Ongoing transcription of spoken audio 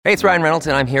Hey, it's Ryan Reynolds,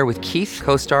 and I'm here with Keith,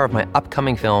 co-star of my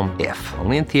upcoming film, If,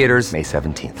 only in theaters May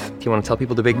 17th. Do you want to tell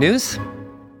people the big news?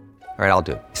 All right, I'll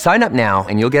do it. Sign up now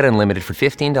and you'll get unlimited for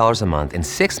 $15 a month and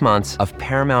 6 months of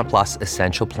Paramount Plus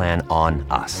Essential Plan on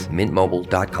us.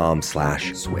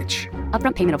 MintMobile.com/switch.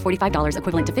 Upfront payment of $45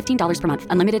 equivalent to $15 per month.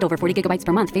 Unlimited over 40 gigabytes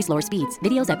per month. Face lower speeds.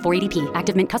 Videos at 480p.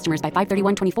 Active Mint customers by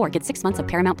 531.24 get 6 months of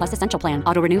Paramount Plus Essential Plan.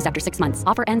 Auto renews after 6 months.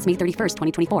 Offer ends May 31st,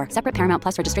 2024. Separate Paramount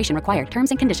Plus registration required. Terms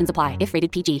and conditions apply if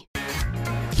rated PG.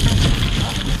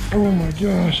 Oh my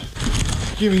gosh.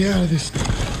 Get me out of this.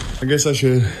 I guess I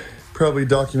should probably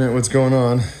document what's going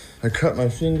on. I cut my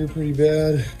finger pretty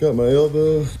bad, got my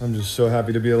elbow. I'm just so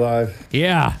happy to be alive.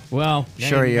 Yeah, well,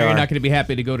 sure you're not going to be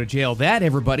happy to go to jail. That,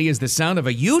 everybody, is the sound of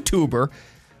a YouTuber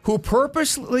who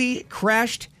purposely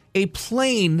crashed a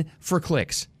plane for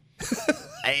clicks.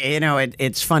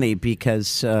 It's funny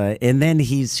because, and then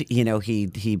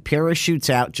he parachutes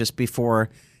out just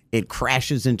before it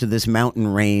crashes into this mountain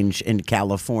range in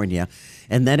California.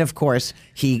 And then, of course,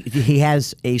 he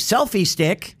has a selfie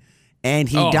stick. And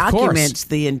he documents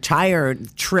the entire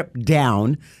trip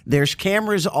down. There's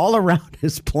cameras all around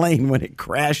his plane when it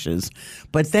crashes.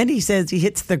 But then he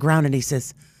hits the ground and he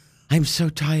says, I'm so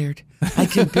tired. I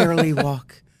can barely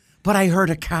walk. But I heard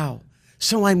a cow.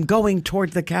 So I'm going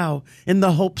toward the cow in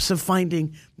the hopes of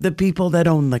finding the people that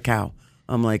own the cow.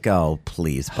 I'm like, oh,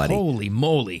 please, buddy. Holy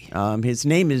moly. His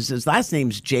last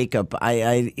name's Jacob.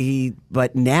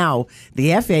 But now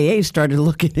the FAA started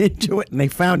looking into it and they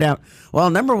found out, well,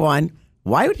 number one,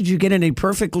 why did you get in a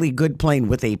perfectly good plane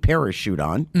with a parachute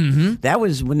on? Mm-hmm. That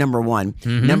was number one.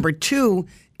 Mm-hmm. Number two,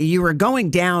 you were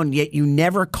going down, yet you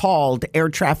never called air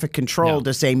traffic control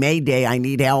to say, Mayday, I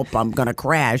need help, I'm going to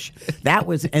crash.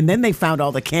 And then they found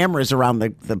all the cameras around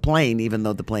the plane, even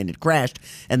though the plane had crashed.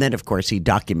 And then, of course, he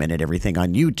documented everything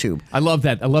on YouTube. I love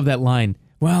that. I love that line.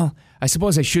 Well, I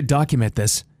suppose I should document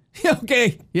this.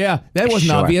 Okay, yeah, that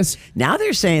wasn't obvious. Now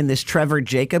they're saying this Trevor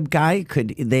Jacob guy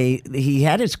he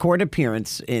had his court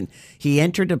appearance and he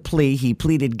entered a plea. He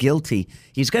pleaded guilty.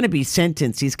 He's going to be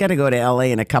sentenced. He's got to go to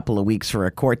L.A. in a couple of weeks for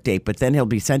a court date, but then he'll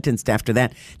be sentenced after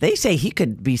that. They say he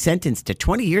could be sentenced to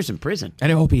 20 years in prison.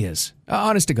 And I hope he is.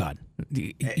 Honest to God.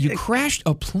 You crashed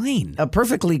a plane. A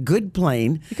perfectly good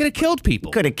plane. You could have killed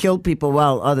people. Could have killed people,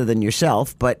 well, other than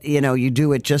yourself. But, you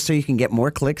do it just so you can get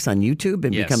more clicks on YouTube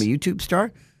and become a YouTube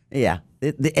star. Yeah.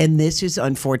 And this is,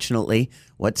 unfortunately,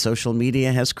 what social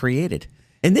media has created.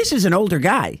 And this is an older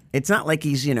guy. It's not like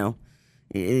he's, 15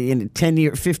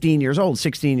 years old,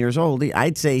 16 years old.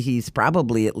 I'd say he's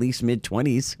probably at least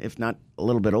mid-20s, if not a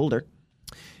little bit older.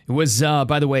 It was,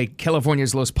 by the way,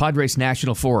 California's Los Padres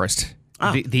National Forest.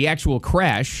 The actual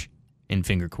crash, in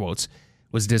finger quotes,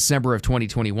 was December of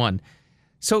 2021.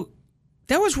 So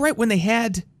that was right when they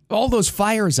had all those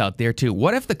fires out there, too.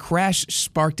 What if the crash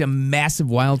sparked a massive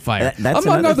wildfire? That's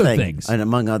among other thing. things. And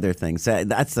among other things.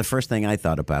 That's the first thing I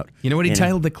thought about. You know what he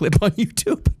titled the clip on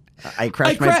YouTube? I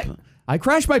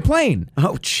crashed my plane.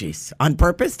 Oh, jeez. On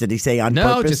purpose? Did he say on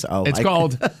purpose? It's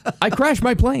called I crashed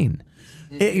my plane.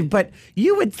 But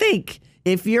you would think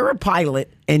if you're a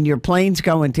pilot and your plane's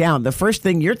going down, the first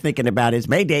thing you're thinking about is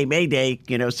Mayday, Mayday,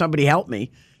 somebody help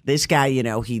me. This guy,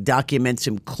 he documents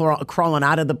him crawling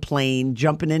out of the plane,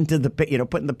 jumping into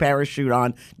putting the parachute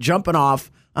on, jumping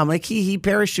off. I'm like, he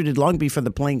parachuted long before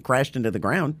the plane crashed into the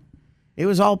ground. It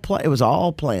was all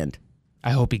planned.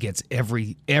 I hope he gets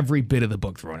every bit of the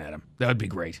book thrown at him. That would be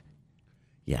great.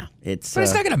 Yeah, but it's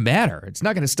not going to matter. It's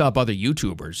not going to stop other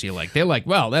YouTubers. They're like,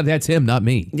 well, that's him, not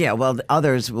me. Yeah, well,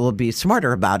 others will be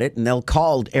smarter about it, and they'll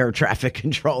call air traffic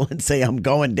control and say, I'm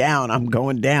going down.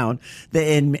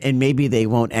 And maybe they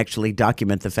won't actually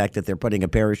document the fact that they're putting a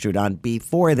parachute on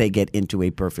before they get into a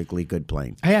perfectly good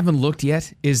plane. I haven't looked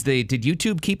yet. Did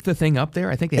YouTube keep the thing up there?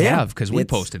 I think they have, because we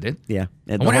posted it. Yeah.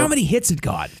 I wonder how many hits it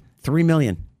got. 3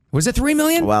 million. Was it 3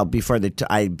 million? Well, before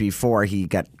he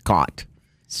got caught.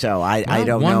 So I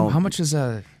don't know how much does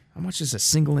a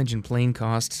single engine plane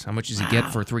cost? How much does he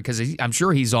get for 3? Because I'm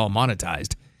sure he's all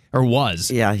monetized or was.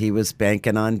 Yeah, he was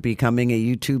banking on becoming a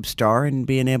YouTube star and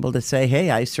being able to say,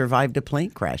 "Hey, I survived a plane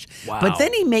crash." Wow. But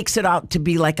then he makes it out to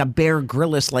be like a Bear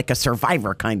Grylls, like a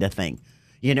Survivor kind of thing.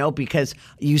 Because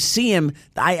you see him.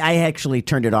 I actually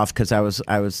turned it off because I was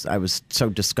so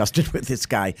disgusted with this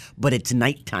guy. But it's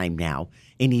nighttime now.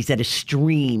 And he's at a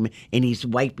stream, and he's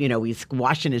he's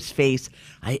washing his face.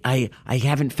 I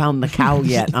haven't found the cow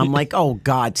yet. I'm like, oh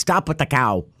God, stop with the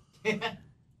cow. It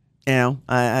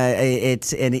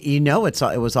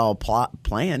was all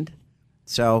planned.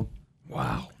 So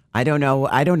wow, I don't know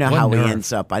What how nerve. he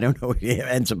ends up. I don't know if he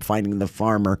ends up finding the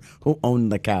farmer who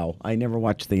owned the cow. I never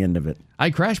watched the end of it.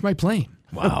 I crashed my plane.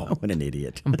 Wow, what an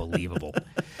idiot! Unbelievable.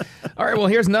 All right, well,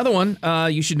 here's another one.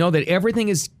 You should know that everything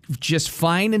is just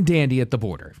fine and dandy at the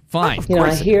border. Fine.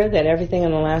 I hear that everything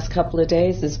in the last couple of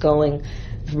days is going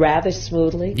rather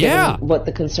smoothly, Yeah. given what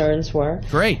the concerns were.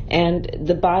 Great. And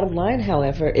the bottom line,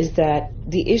 however, is that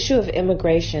the issue of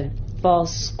immigration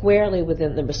falls squarely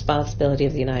within the responsibility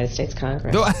of the United States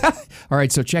Congress. All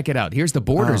right, so check it out. Here's the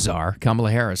border czar,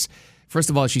 Kamala Harris. First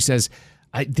of all, she says,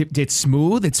 it's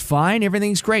smooth, it's fine,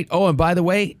 everything's great. Oh, and by the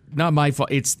way, not my fault.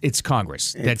 It's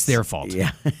Congress. That's their fault.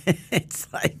 Yeah, it's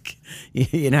like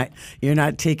you're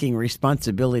not taking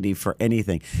responsibility for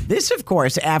anything. This, of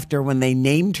course, after when they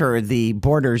named her the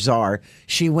border czar,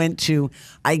 she went to,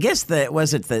 I guess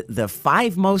the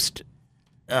five most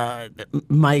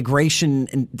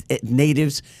migration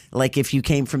natives, like if you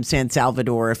came from San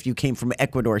Salvador, if you came from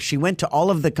Ecuador. She went to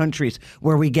all of the countries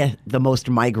where we get the most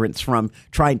migrants from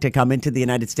trying to come into the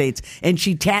United States. And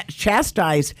she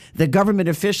chastised the government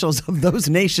officials of those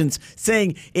nations,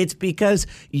 saying it's because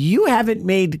you haven't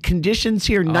made conditions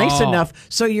here nice enough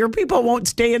so your people won't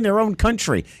stay in their own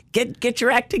country. Get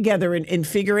your act together and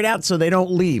figure it out so they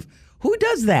don't leave. Who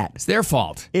does that? It's their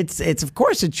fault. It's of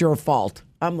course it's your fault.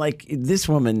 I'm like, this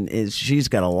woman she's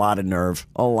got a lot of nerve.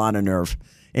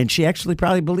 And she actually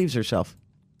probably believes herself.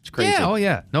 It's crazy. Yeah, oh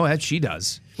yeah. No, that she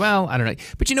does. Well, I don't know.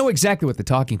 But you know exactly what the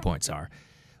talking points are.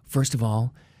 First of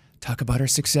all, talk about our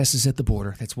successes at the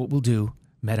border. That's what we'll do,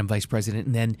 Madam Vice President.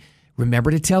 And then remember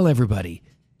to tell everybody,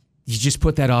 you just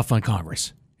put that off on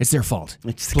Congress. It's their fault.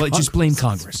 Just blame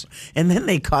Congress. And then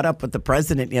they caught up with the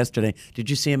president yesterday. Did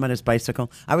you see him on his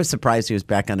bicycle? I was surprised he was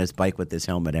back on his bike with his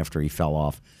helmet after he fell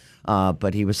off.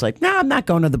 But he was like, no, I'm not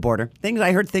going to the border.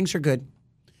 I heard things are good.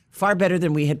 Far better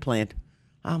than we had planned.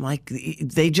 I'm like,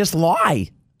 they just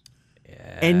lie.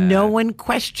 Yeah. And no one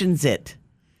questions it.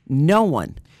 No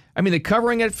one. I mean, they're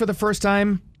covering it for the first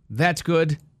time. That's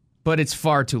good. But it's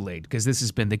far too late because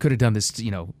they could have done this,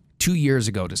 2 years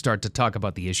ago to start to talk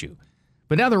about the issue.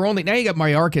 But now you got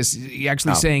Mayorkas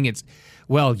actually saying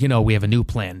we have a new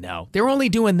plan now. They're only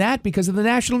doing that because of the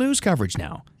national news coverage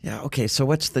now. Yeah, okay, so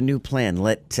what's the new plan?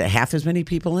 Let half as many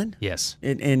people in? Yes.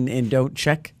 And don't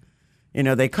check?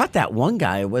 They caught that one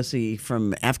guy. Was he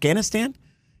from Afghanistan?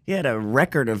 He had a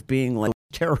record of being like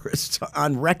terrorists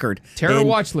on record. Terror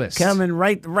watch list. Coming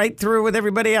right through with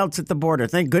everybody else at the border.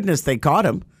 Thank goodness they caught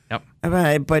him.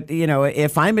 Yep. But,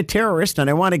 if I'm a terrorist and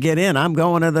I want to get in, I'm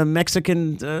going to the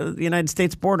Mexican, United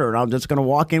States border, and I'm just going to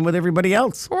walk in with everybody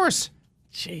else. Of course.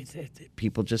 Jeez,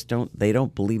 people just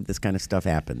don't believe this kind of stuff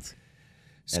happens.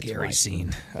 Scary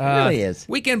scene. It really is.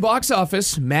 Weekend box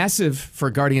office, massive for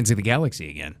Guardians of the Galaxy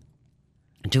again.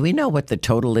 Do we know what the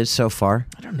total is so far?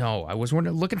 I don't know. I was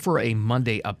looking for a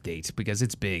Monday update because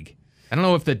it's big. I don't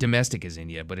know if the domestic is in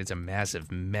yet, but it's a massive,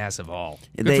 massive haul.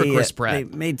 Good for Chris Pratt. They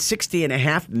made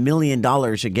 $60.5 million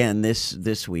again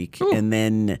this week. Ooh. And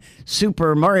then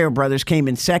Super Mario Brothers came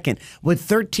in second with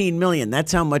 $13 million.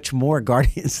 That's how much more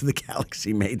Guardians of the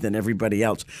Galaxy made than everybody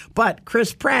else. But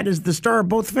Chris Pratt is the star of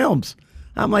both films.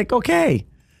 I'm like, okay.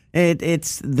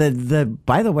 It's the.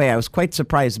 By the way, I was quite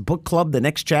surprised. Book Club, the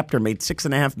next chapter, made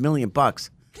 $6.5 million.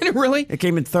 Did it really? It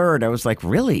came in third. I was like,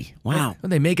 really? Wow. Well,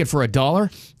 they make it for $1?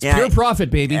 It's pure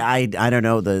profit, baby. I don't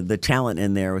know. The talent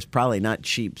in there was probably not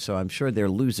cheap, so I'm sure they're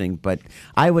losing. But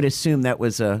I would assume that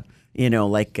was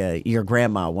your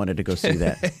grandma wanted to go see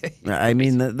that. I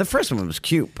mean, the first one was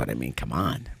cute, but I mean, come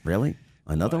on. Really?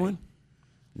 Another one?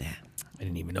 Nah. I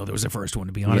didn't even know there was a first one,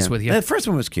 to be honest with you. The first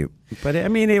one was cute. But, I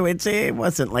mean, it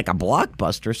wasn't like a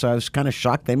blockbuster, so I was kind of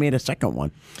shocked they made a second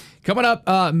one. Coming up,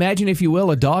 imagine, if you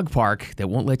will, a dog park that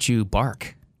won't let you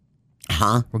bark.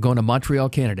 Huh? We're going to Montreal,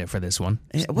 Canada for this one.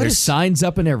 There's signs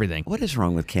up and everything. What is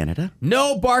wrong with Canada?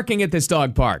 No barking at this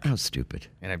dog park. How stupid.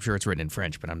 And I'm sure it's written in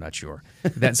French, but I'm not sure.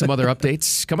 That and some other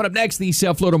updates. Coming up next, the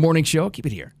South Florida Morning Show. Keep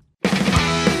it here.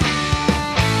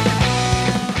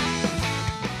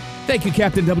 Thank you,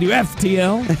 Captain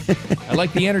WFTL. I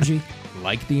like the energy.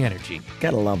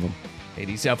 Gotta love them. Hey,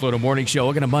 the South Florida Morning Show.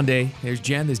 Looking at Monday. There's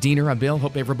Jen. There's Diener. I'm Bill.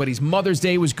 Hope everybody's Mother's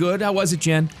Day was good. How was it,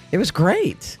 Jen? It was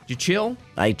great. Did you chill?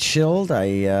 I chilled.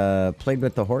 I played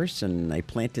with the horse, and I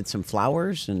planted some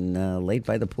flowers and laid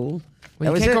by the pool.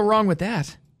 Well, you can't go wrong with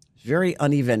that. Very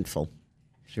uneventful.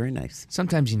 It's very nice.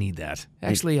 Sometimes you need that.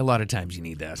 Actually, a lot of times you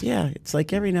need that. Yeah, it's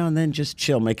like every now and then just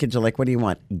chill. My kids are like, what do you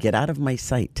want? Get out of my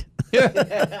sight.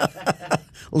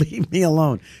 Leave me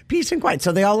alone. Peace and quiet.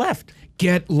 So they all left.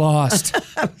 Get lost.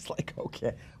 I was like,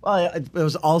 okay. Well, it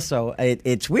was also,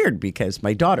 it's weird because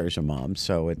my daughter's a mom,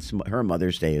 so it's her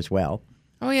Mother's Day as well.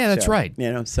 Oh, yeah, that's right.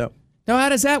 So. Now, how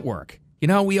does that work?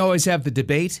 We always have the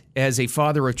debate as a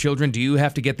father of children, do you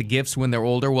have to get the gifts when they're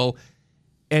older? Well,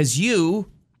 as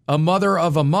you, a mother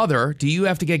of a mother, do you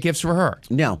have to get gifts for her?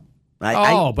 No.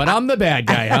 But I'm the bad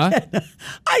guy, huh?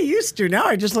 I used to. Now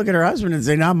I just look at her husband and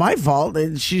say, not my fault.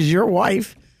 She's your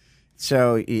wife.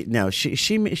 So, no,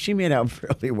 she made out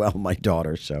really well, my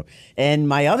daughter. So, and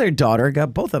my other daughter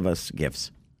got both of us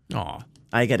gifts. Aw.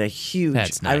 I got a huge,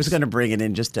 That's nice. I was going to bring it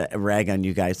in just to rag on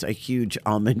you guys, a huge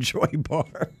Almond Joy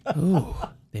bar. Ooh,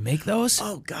 they make those?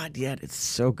 Oh, God, yeah, it's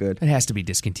so good. It has to be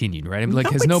discontinued, right? I mean,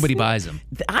 because it's nobody not. buys them.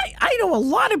 I know a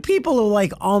lot of people who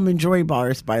like Almond Joy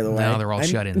bars, by the way. Now they're all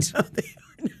shut-ins.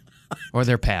 Or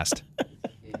they're past.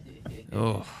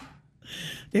 Oh.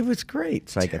 It was great.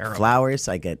 So I got Terrible. flowers,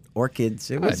 I got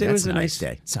orchids. It was a nice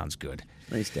day. Sounds good.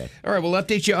 Nice day. All right, we'll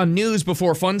update you on news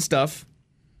before fun stuff.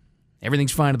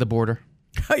 Everything's fine at the border.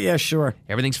 Oh, yeah, sure.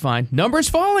 Everything's fine. Numbers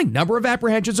falling. Number of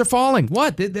apprehensions are falling.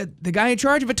 What? The guy in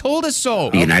charge of it told us so.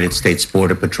 The United States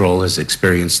Border Patrol has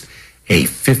experienced a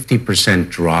 50%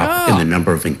 drop in the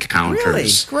number of encounters Really?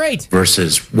 Great.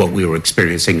 versus what we were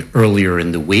experiencing earlier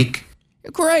in the week.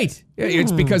 Great.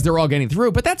 It's because they're all getting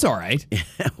through, but that's all right.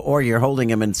 Or you're holding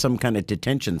them in some kind of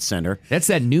detention center. That's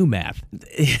that new math.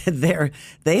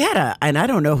 They had and I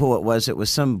don't know who it was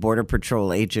some Border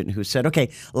Patrol agent who said, okay,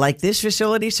 like this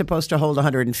facility is supposed to hold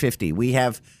 150. We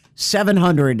have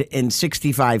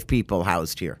 765 people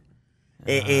housed here.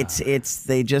 It's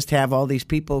they just have all these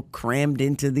people crammed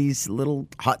into these little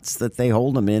huts that they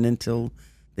hold them in until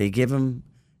they give them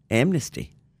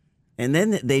amnesty. And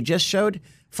then they just showed,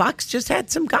 Fox just had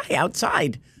some guy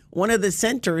outside one of the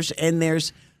centers, and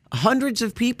there's hundreds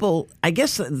of people. I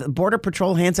guess the Border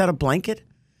Patrol hands out a blanket,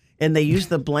 and they use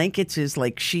the blankets as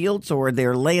like shields, or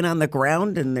they're laying on the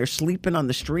ground and they're sleeping on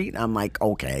the street. I'm like,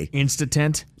 okay.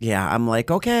 Insta-tent. Yeah, I'm like,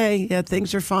 okay, yeah,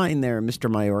 things are fine there, Mr.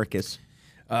 Mayorkas.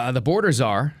 The border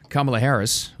czar, Kamala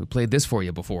Harris, who played this for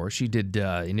you before, she did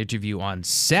an interview on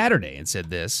Saturday and said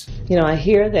this. You know, I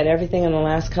hear that everything in the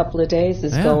last couple of days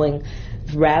is going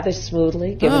rather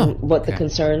smoothly, given what the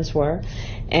concerns were.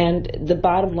 And the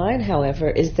bottom line, however,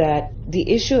 is that the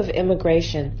issue of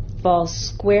immigration falls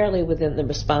squarely within the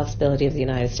responsibility of the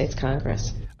United States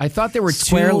Congress. I thought there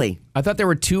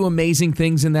were two amazing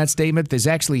things in that statement. There's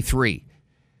actually three.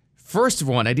 First of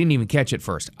one, I didn't even catch it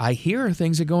first. I hear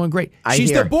things are going great.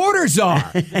 She's the border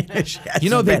czar. You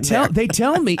know, they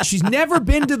tell me she's never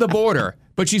been to the border,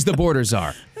 but she's the border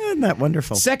czar. Isn't that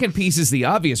wonderful? Second piece is the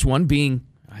obvious one, being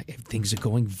things are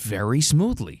going very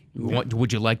smoothly.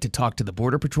 Would you like to talk to the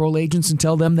Border Patrol agents and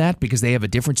tell them that? Because they have a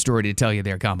different story to tell you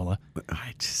there, Kamala.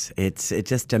 It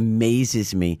just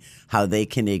amazes me how they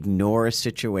can ignore a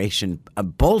situation, a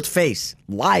bold face,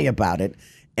 lie about it,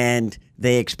 and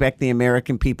they expect the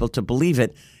American people to believe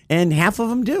it, and half of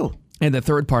them do. And the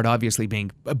third part, obviously,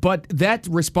 being, but that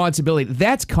responsibility,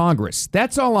 that's Congress.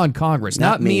 That's all on Congress,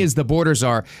 not me as the border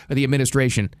czar or the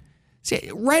administration.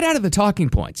 See, right out of the talking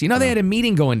points. You know, they had a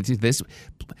meeting going into this.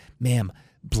 Ma'am,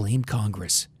 blame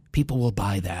Congress. People will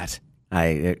buy that.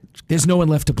 There's no one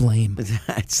left to blame.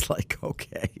 It's like,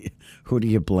 okay, who do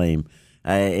you blame?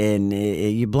 And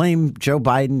you blame Joe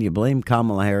Biden, you blame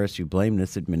Kamala Harris, you blame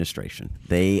this administration.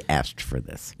 They asked for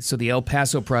this. So the El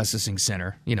Paso Processing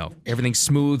Center, you know, everything's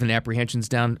smooth and apprehensions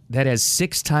down. That has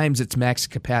 6 times its max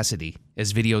capacity,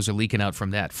 as videos are leaking out from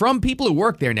that. From people who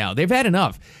work there now. They've had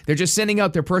enough. They're just sending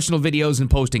out their personal videos and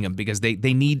posting them because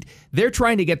they're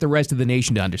trying to get the rest of the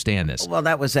nation to understand this. Well,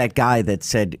 that was that guy that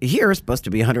said, here is supposed to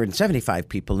be 175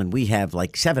 people, and we have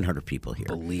like 700 people here.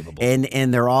 Unbelievable.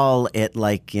 And they're all at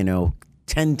like,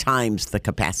 10 times the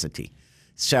capacity.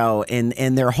 So,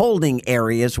 and they're holding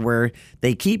areas where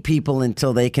they keep people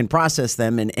until they can process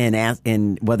them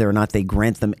and whether or not they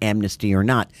grant them amnesty or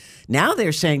not. Now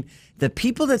they're saying the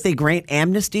people that they grant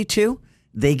amnesty to,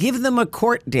 they give them a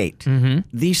court date. Mm-hmm.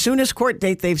 The soonest court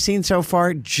date they've seen so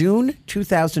far, June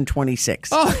 2026.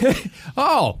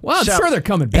 Oh, well, I'm sure they're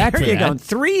coming back for that. There you go.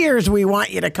 3 years we want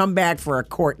you to come back for a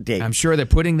court date. I'm sure they're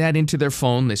putting that into their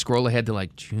phone. They scroll ahead to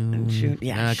like June.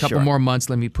 Yeah, a couple more months.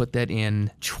 Let me put that in.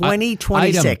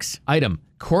 2026. Item.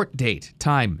 Court date.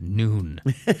 Time. Noon.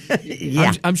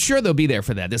 Yeah. I'm sure they'll be there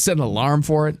for that. They'll set an alarm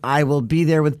for it. I will be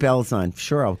there with bells on.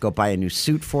 Sure, I'll go buy a new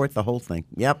suit for it, the whole thing.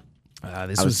 Yep.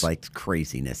 This was like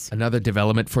craziness. Another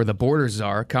development for the border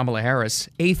czar, Kamala Harris.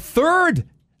 A third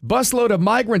busload of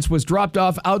migrants was dropped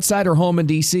off outside her home in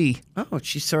D.C. Oh,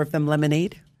 she served them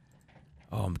lemonade?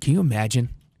 Can you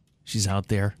imagine? She's out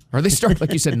there. Or they start,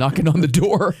 like you said, knocking on the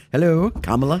door. Hello,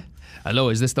 Kamala? Hello,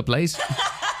 is this the place?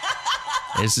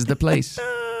 This is the place.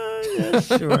 Yeah,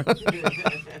 sure.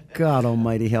 God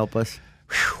almighty help us.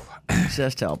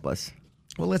 Just help us.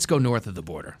 Well, let's go north of the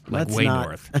border,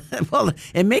 north. Well,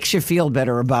 it makes you feel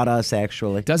better about us,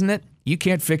 actually. Doesn't it? You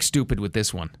can't fix stupid with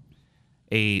this one.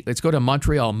 Let's go to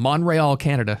Montreal,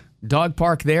 Canada. Dog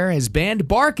park there has banned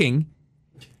barking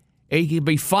You can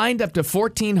be fined up to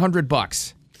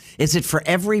 $1,400. Is it for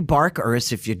every bark or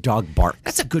is it if your dog barks?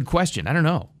 That's a good question. I don't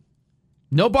know.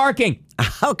 No barking.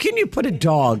 How can you put a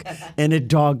dog in a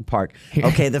dog park?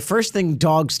 Okay, the first thing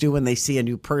dogs do when they see a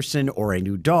new person or a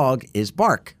new dog is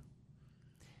bark.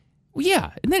 Well,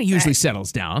 yeah, and then it usually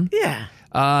settles down. Yeah.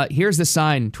 Here's the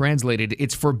sign translated.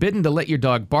 It's forbidden to let your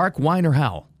dog bark, whine, or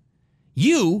howl.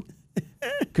 You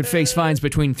could face fines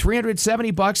between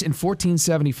 $370 and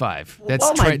 $1,475. That's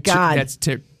Oh, my God. That's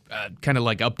kind of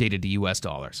like updated to U.S.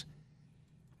 dollars.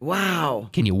 Wow.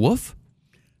 Can you woof?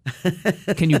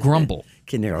 Can you grumble?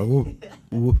 Can you?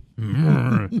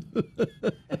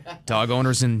 Dog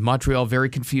owners in Montreal very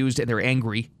confused and they're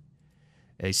angry.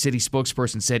 A city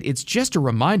spokesperson said, it's just a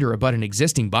reminder about an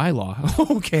existing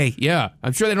bylaw. Okay, yeah.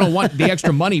 I'm sure they don't want the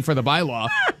extra money for the bylaw.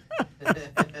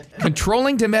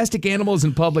 Controlling domestic animals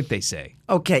in public, they say.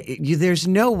 Okay, there's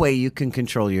no way you can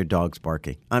control your dog's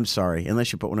barking. I'm sorry,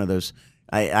 unless you put one of those,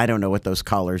 I don't know what those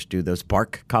collars do, those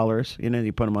bark collars. You know,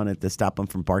 you put them on it to stop them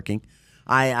from barking.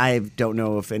 I don't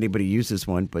know if anybody uses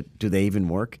one, but do they even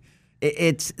work?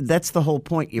 That's the whole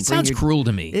point. It sounds cruel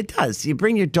to me. It does. You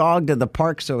bring your dog to the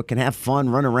park so it can have fun,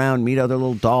 run around, meet other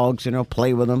little dogs,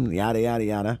 play with them, yada, yada,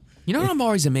 yada. You know what I'm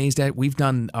always amazed at? We've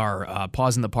done our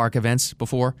Paws in the Park events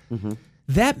before. Mm-hmm.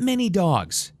 That many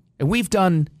dogs, and we've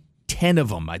done 10 of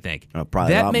them, I think. Oh,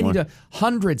 probably that a lot many more.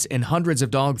 Hundreds and hundreds of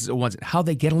dogs at once. How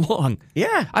they get along.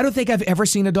 Yeah. I don't think I've ever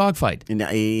seen a dog fight. And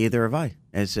either have I,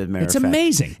 as a matter It's of fact.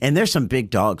 amazing. And there's some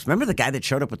big dogs. Remember the guy that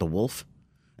showed up with the wolf?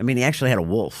 I mean, he actually had a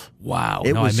wolf. Wow.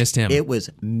 I missed him. It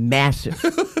was massive.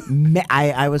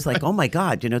 I was like, oh, my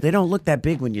God. They don't look that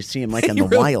big when you see them like in the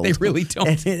wild. They really don't.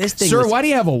 And this thing Sir, was- why do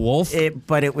you have a wolf?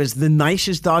 But it was the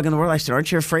nicest dog in the world. I said,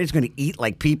 aren't you afraid he's going to eat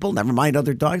like people? Never mind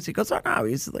other dogs. He goes, oh, no,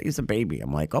 he's a baby.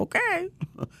 I'm like, okay.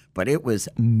 But it was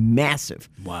massive.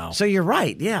 Wow. So you're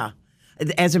right, yeah.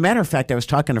 As a matter of fact, I was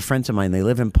talking to friends of mine. They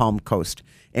live in Palm Coast.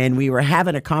 And we were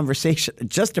having a conversation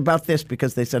just about this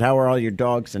because they said, how are all your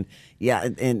dogs? And yeah,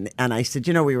 and I said,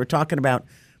 we were talking about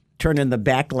turning the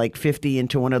back like 50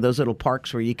 into one of those little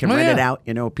parks where you can rent it out.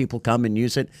 People come and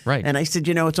use it. Right. And I said,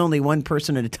 it's only one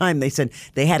person at a time. They said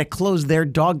they had to close their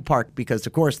dog park because,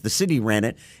 of course, the city ran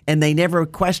it. And they never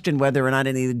questioned whether or not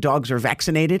any of the dogs are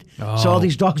vaccinated. Oh. So all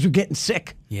these dogs were getting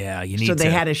sick. Yeah, you need So they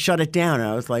to. had to shut it down. And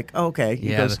I was like, oh, okay. He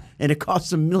goes, and it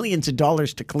costs them millions of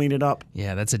dollars to clean it up.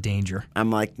 Yeah, that's a danger.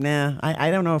 I'm like, nah,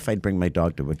 I don't know if I'd bring my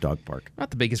dog to a dog park. Not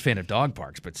the biggest fan of dog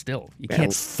parks, but still, you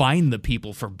can't fine the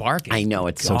people for barking. I know,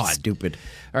 it's God. so stupid.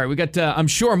 All right, we got, I'm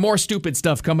sure, more stupid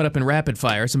stuff coming up in Rapid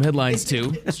Fire. Some headlines,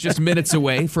 too. It's just minutes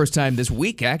away. First time this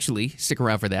week, actually. Stick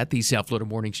around for that. The South Florida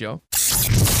Morning Show.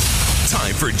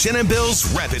 Time for Jen and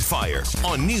Bill's Rapid Fire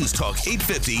on News Talk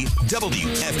 850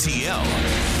 WFTL.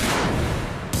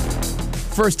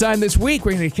 First time this week,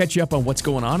 we're going to catch you up on what's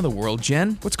going on in the world.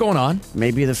 Jen, what's going on?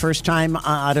 Maybe the first time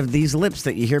out of these lips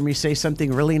that you hear me say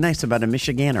something really nice about a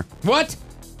Michiganer. What?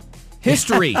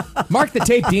 History. Mark the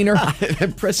tape, Diener.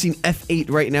 I'm pressing F8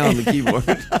 right now on the keyboard.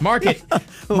 Mark it.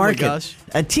 Oh my gosh.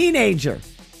 A teenager,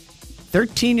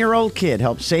 13-year-old kid,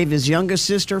 helped save his youngest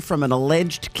sister from an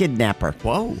alleged kidnapper.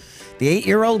 Whoa. The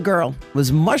 8-year-old girl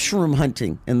was mushroom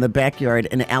hunting in the backyard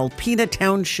in Alpena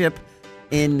Township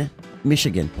in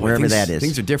Michigan, wherever that is.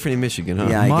 Things are different in Michigan, huh?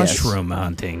 Yeah, I guess. Mushroom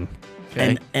hunting.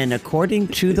 Okay. And according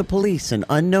to the police, an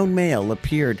unknown male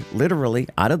appeared literally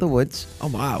out of the woods. Oh,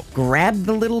 wow. Grabbed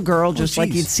the little girl just like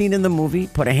geez. you'd seen in the movie,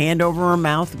 put a hand over her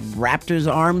mouth, wrapped his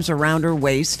arms around her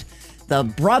waist. The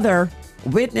brother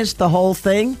witnessed the whole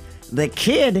thing. The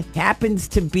kid happens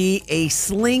to be a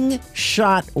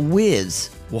slingshot whiz.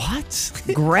 What?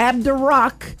 Grabbed a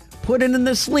rock, put it in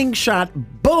the slingshot,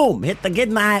 boom, hit the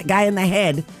guy in the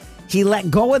head. He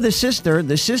let go of the sister.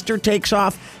 The sister takes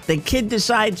off. The kid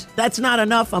decides, that's not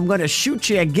enough. I'm going to shoot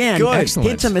you again. Good. Excellent.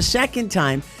 Hits him a second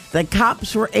time. The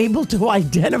cops were able to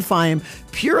identify him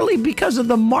purely because of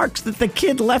the marks that the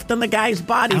kid left on the guy's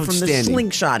body from the Outstanding.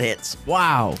 slingshot hits.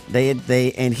 Wow.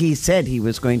 And he said he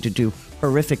was going to do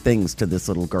horrific things to this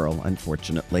little girl,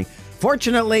 unfortunately.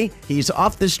 Fortunately, he's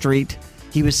off the street.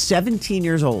 He was 17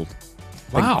 years old.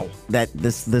 Wow. That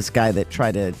this guy that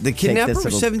tried to The kidnapper take this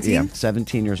was little, 17? Yeah,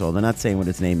 17 years old. I'm not saying what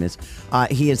his name is.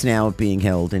 He is now being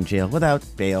held in jail without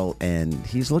bail, and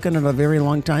he's looking at a very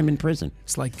long time in prison.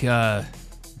 It's like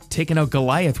taking out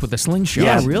Goliath with a slingshot.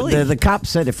 Yeah, really? The cop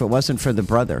said if it wasn't for the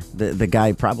brother, the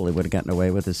guy probably would have gotten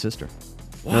away with his sister.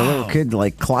 Wow. The little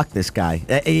kid clocked this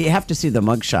guy. You have to see the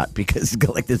mugshot because he's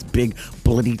got this big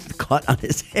bloody cut on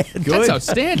his head. That's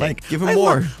outstanding. Give him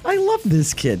more. I love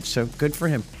this kid, so good for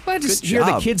him. I just Good hear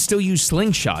the job. kids still use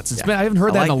slingshots. I haven't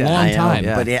heard I that in like a that. long I know, time.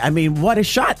 yeah. But I mean, what a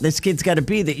shot this kid's got to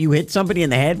be that you hit somebody in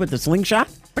the head with a slingshot.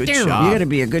 Good You shot. got to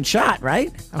be a good shot, right?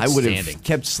 I would Outstanding. have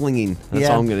kept slinging. That's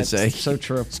all I'm going to say. So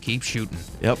true. Just keep shooting.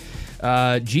 Yep.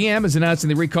 GM is announcing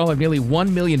the recall of nearly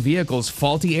 1 million vehicles,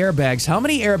 faulty airbags. How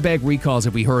many airbag recalls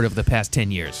have we heard of the past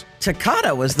 10 years?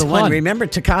 Takata was the ton. one. Remember,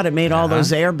 Takata made all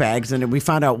those airbags, and we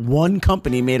found out one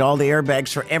company made all the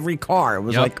airbags for every car. It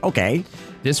was like, okay.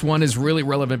 This one is really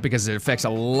relevant because it affects a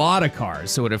lot of cars.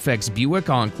 So it affects Buick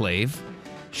Enclave,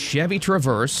 Chevy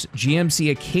Traverse, GMC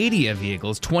Acadia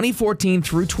vehicles, 2014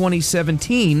 through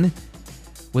 2017,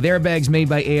 with airbags made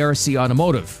by ARC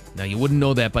Automotive. Now, you wouldn't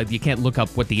know that, but you can't look up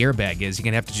what the airbag is. You're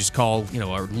going to have to just call,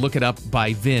 or look it up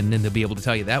by VIN, and they'll be able to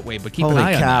tell you that way. But keep an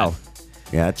eye on that.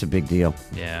 Yeah, that's a big deal.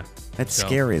 Yeah. That's So,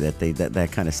 scary that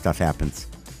that kind of stuff happens.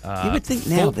 You would think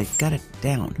now they've got it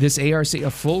down. This ARC,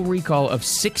 a full recall of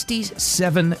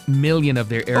 67 million of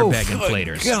their airbag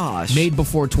inflators. Gosh. Made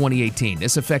before 2018.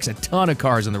 This affects a ton of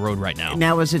cars on the road right now.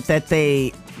 Now, is it that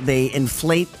they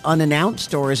inflate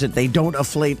unannounced, or is it they don't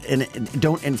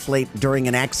inflate during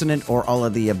an accident, or all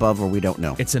of the above, or we don't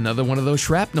know? It's another one of those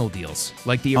shrapnel deals,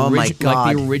 like the, Oh, my God.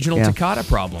 like the original Yeah. Takata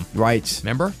problem. Right.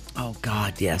 Remember? Oh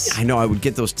God, yes. I know. I would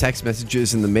get those text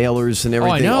messages and the mailers and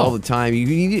everything know. all the time. You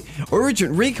need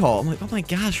urgent recall. I'm like, oh my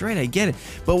gosh, right? I get it.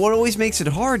 But what always makes it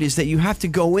hard is that you have to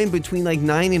go in between like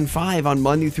 9 and 5 on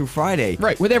Monday through Friday.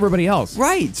 Right, with everybody else.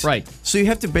 Right. Right. So you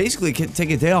have to basically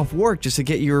take a day off work just to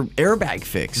get your airbag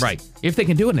fixed. Right. If they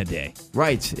can do it in a day.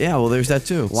 Right. Yeah. Well, there's that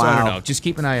too. So I don't know. Just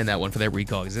keep an eye on that one for that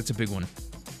recall, because that's a big one.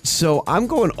 So I'm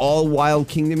going all Wild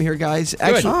Kingdom here, guys.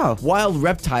 Actually, Oh. Wild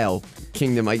Reptile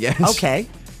Kingdom, I guess. Okay.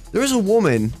 There was a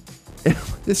woman.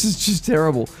 This is just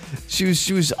terrible. She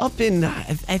was up in, I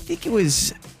think it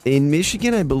was in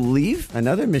Michigan, I believe.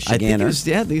 Another I think it Michiganer. was,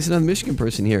 yeah, there's another Michigan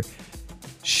person here.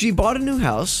 She bought a new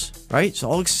house, right? She's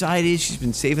all excited. She's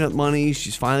been saving up money.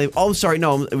 She's finally, it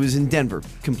was in Denver.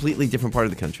 Completely different part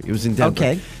of the country. It was in Denver.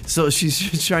 Okay. So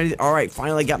she's trying to, all right,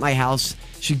 finally got my house.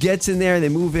 She gets in there, they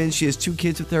move in. She has 2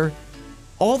 kids with her.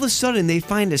 All of a sudden, they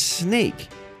find a snake.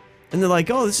 And they're like,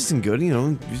 oh, this isn't good. We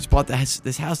just bought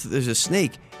this house. There's a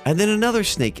snake. And then another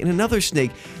snake and another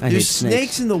snake. I hate There's snakes.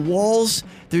 snakes in the walls.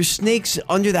 There's snakes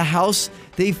under the house.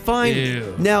 They find...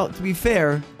 Ew. Now, to be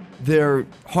fair, they're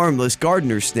harmless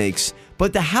gardener snakes.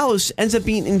 But the house ends up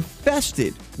being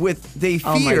infested with, they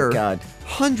Oh, my fear, God.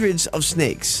 hundreds of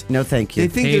snakes. No, thank you. They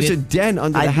think Hate there's it. a den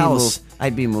under the I'd house.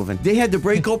 be moving. They had to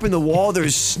break open the wall.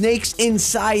 There's snakes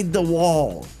inside the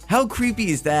wall. How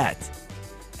creepy is that?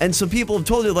 And so people have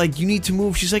told her, like, you need to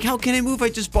move. She's like, how can I move? I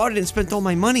just bought it and spent all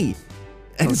my money.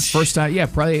 And First time,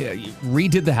 probably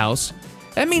redid the house.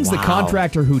 That means the Wow.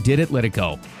 contractor who did it let it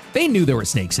go. They knew there were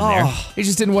snakes in there. They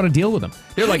just didn't want to deal with them.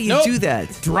 They're How like, do you nope, do that?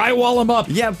 drywall them up.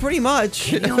 Yeah, pretty much.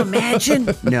 Can you imagine?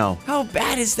 No. How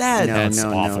bad is that? No, That's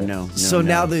no, awful. no. So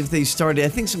now they started, I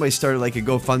think somebody started like a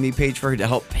GoFundMe page for her to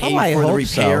help pay I for the hope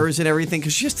so. repairs and everything,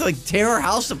 because she has to like tear her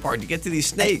house apart to get to these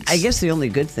snakes. I guess the only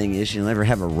good thing is you'll never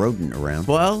have a rodent around.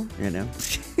 Well,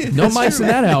 No mice in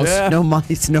that house. No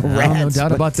mice, no rats. no doubt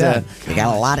but, about that. They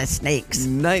got a lot of snakes.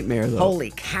 nightmare though.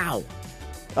 Holy cow.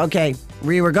 Okay,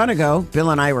 we were going to go. Bill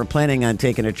and I were planning on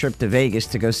taking a trip to Vegas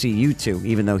to go see U2,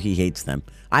 even though he hates them.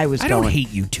 I was I going. don't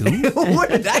hate you two. Where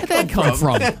did that come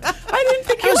from? I didn't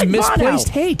think That you was liked misplaced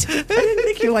Bono. hate. I didn't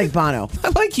think you liked Bono. I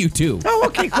like you too. Oh,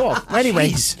 okay, cool.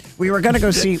 Anyway, we were going to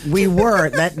go see.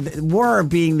 Were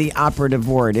being the operative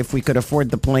word. If we could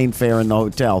afford the plane fare and the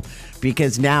hotel,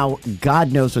 because now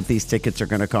God knows what these tickets are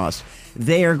going to cost.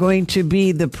 They are going to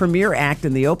be the premiere act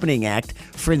and the opening act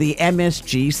for the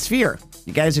MSG Sphere.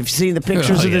 You guys have seen the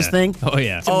pictures Oh, of this yeah. thing? Oh,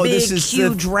 yeah. It's a Oh, big, this is the-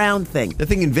 huge round thing. The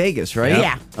thing in Vegas, right?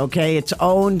 Yeah. Okay. It's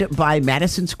owned by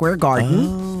Madison Square Garden.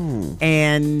 Oh.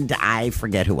 And I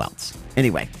forget who else.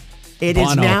 Anyway, it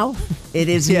is Bono.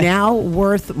 now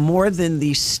worth more than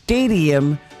the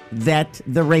stadium that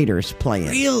the Raiders play in.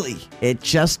 Really? It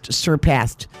just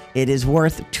surpassed. It is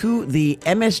worth the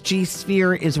MSG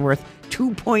Sphere is worth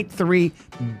 $2.3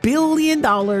 billion,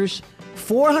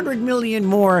 $400 million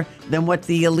more than what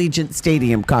the Allegiant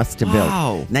Stadium cost to build.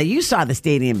 Wow. Now, you saw the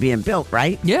stadium being built,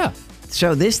 right? Yeah.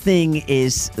 So this thing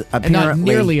is apparently And not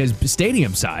nearly as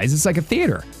stadium size. It's like a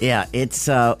theater. Yeah, it's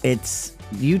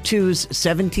U2's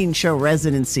 17-show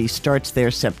residency starts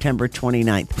there September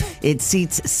 29th. It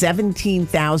seats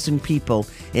 17,000 people.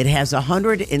 It has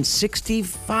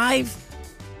 165.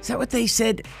 Is that what they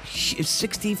said?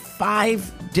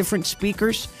 65 different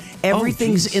speakers.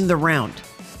 Everything's geez. in the round.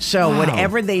 So Wow.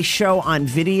 whatever they show on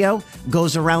video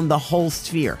goes around the whole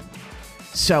sphere.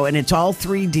 So, and it's all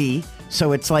 3D.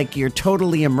 So it's like you're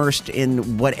totally immersed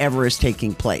in whatever is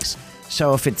taking place.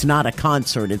 So if it's not a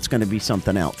concert, it's going to be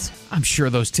something else. I'm sure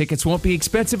those tickets won't be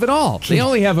expensive at all. They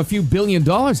only have a few $1 billion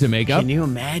to make up. Can you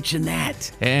imagine that?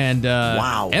 And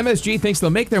wow. MSG thinks they'll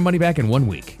make their money back in 1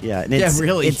 week. Yeah, and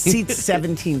it seats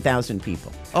 17,000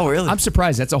 people. Oh, really? I'm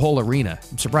surprised. That's a whole arena.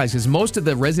 I'm surprised because most of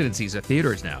the residencies are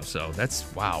theaters now. So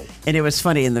that's wow. And it was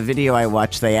funny in the video I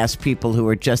watched. They asked people who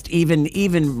were just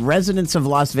even residents of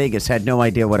Las Vegas had no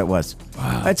idea what it was.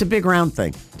 Wow. It's a big round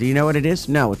thing. Do you know what it is?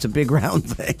 No, it's a big round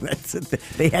thing. That's it.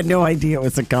 They had no idea it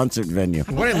was a concert venue.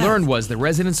 What I learned was the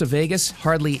residents of Vegas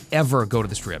hardly ever go to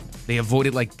the Strip. They avoid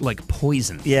it like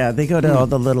poison. Yeah, they go to all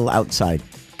the little outside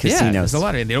casinos. Yeah, there's a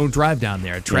lot of it. They don't drive down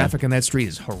there. Traffic on that street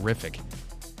is horrific.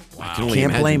 Wow.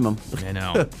 Can't blame them. I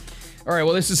know. All right,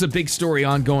 well, this is a big story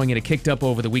ongoing, and it kicked up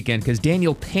over the weekend because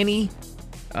Daniel Penny,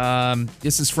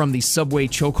 this is from the Subway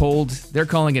chokehold. They're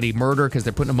calling it a murder because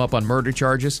they're putting him up on murder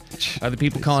charges. Other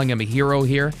people calling him a hero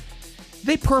here.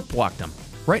 They perp walked him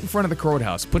right in front of the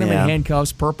courthouse, put him in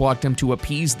handcuffs, perp walked him to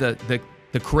appease the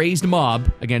crazed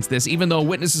mob against this, even though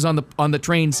witnesses on the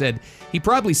train said he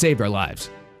probably saved our lives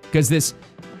because this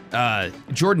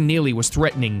Jordan Neely was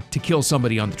threatening to kill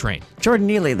somebody on the train. Jordan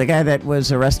Neely, the guy that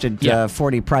was arrested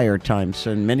 40 prior times,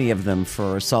 and many of them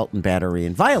for assault and battery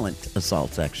and violent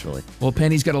assaults, actually. Well,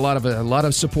 Penny's got a lot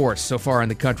of support so far in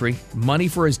the country. Money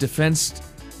for his defense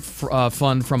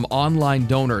fund from online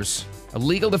donors, a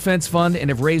legal defense fund, and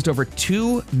have raised over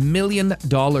 $2 million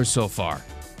so far.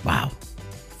 Wow.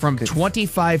 From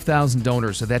 25,000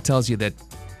 donors. So that tells you that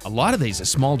a lot of these are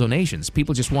small donations.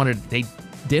 People just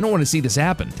they don't want to see this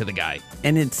happen to the guy.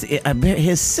 And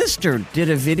his sister did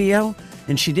a video,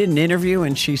 and she did an interview,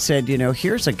 and she said,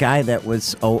 here's a guy that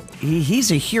was,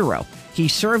 he's a hero. He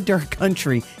served our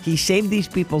country. He saved these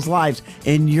people's lives,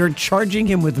 and you're charging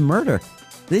him with murder.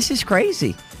 This is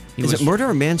crazy. Is it murder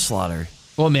or manslaughter?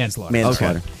 Well, manslaughter.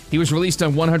 Manslaughter. Okay. He was released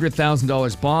on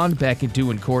 $100,000 bond back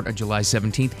due in court on July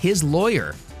 17th. His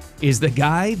lawyer is the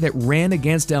guy that ran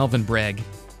against Alvin Bragg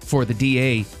for the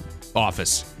DA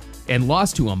office and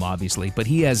lost to him, obviously. But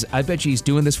I bet you he's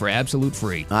doing this for absolute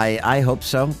free. I hope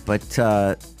so. But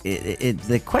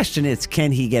the question is,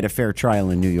 can he get a fair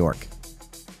trial in New York?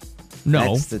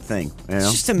 No. That's the thing.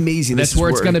 It's just amazing. That's where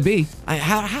it's going to be.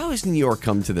 How has New York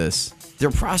come to this? They're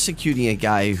prosecuting a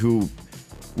guy who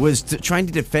was trying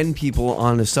to defend people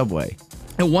on a subway.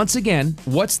 And once again,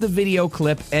 what's the video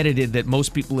clip edited that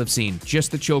most people have seen?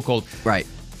 Just the chokehold. Right.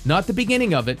 Not the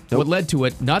beginning of it, what led to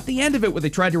it. Not the end of it where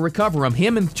they tried to recover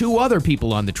him and two other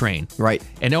people on the train. Right.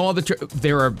 And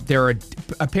there are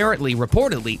apparently,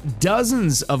 reportedly,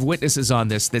 dozens of witnesses on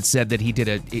this that said that he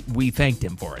we thanked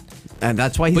him for it. And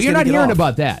that's why he's But you're not hearing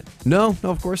about that. No,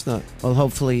 of course not. Well,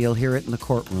 hopefully you'll hear it in the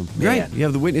courtroom. Right. You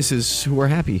have the witnesses who are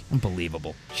happy.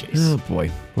 Unbelievable. Jeez. Oh, boy.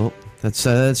 Well, that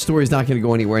story's not going to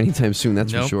go anywhere anytime soon,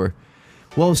 that's for sure.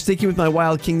 Well, sticking with my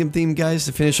Wild Kingdom theme, guys,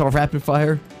 to finish off rapid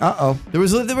fire. Uh-oh. There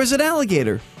was an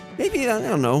alligator. Maybe, I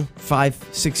don't know,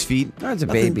 5-6 feet. That's a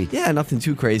baby. Yeah, nothing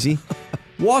too crazy.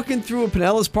 Walking through a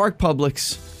Pinellas Park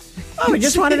Publix. Oh, he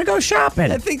just wanted to go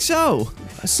shopping. I think so.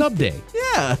 A sub day.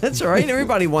 Yeah, that's all right.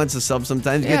 Everybody wants a sub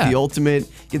sometimes. You get the ultimate,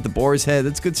 get the boar's head.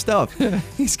 That's good stuff.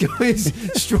 He's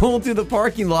strolling through the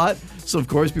parking lot. So, of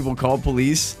course, people call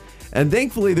police. And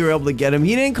thankfully, they were able to get him.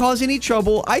 He didn't cause any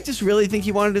trouble. I just really think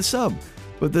he wanted a sub.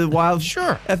 But the wild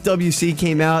FWC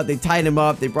came out. They tied him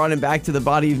up. They brought him back to the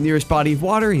nearest body of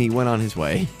water, and he went on his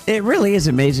way. It really is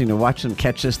amazing to watch them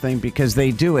catch this thing because they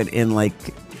do it in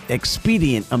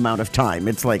expedient amount of time.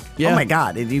 It's like, oh my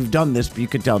God, you've done this, but you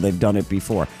could tell they've done it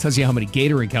before. Tells you how many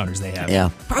gator encounters they have. Yeah.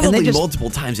 Probably multiple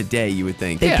times a day, you would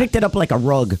think. They picked it up like a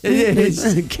rug.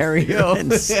 Carried it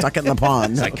and stuck it in the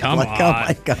pond. It's like, come on. Oh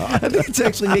my God. I think it's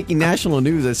actually making national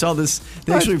news. I saw this.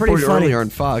 They actually reported earlier on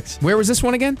Fox. Where was this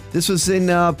one again? This was in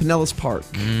Pinellas Park.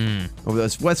 Oh,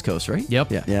 that's West Coast, right?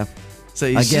 Yep. Yeah. So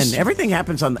again, everything's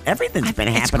been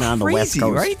happening on the West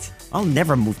Coast. Right? I'll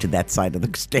never move to that side of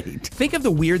the state. Think of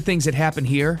the weird things that happen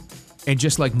here and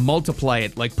just multiply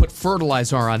it, put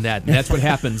fertilizer on that. And that's what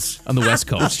happens on the West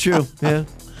Coast. That's true. Yeah.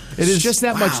 It is just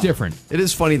that much different. It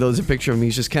is funny, though. There's a picture of him.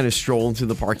 He's just kind of strolling through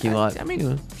the parking lot. I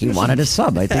mean, he wanted a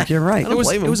sub. I think you're right. It was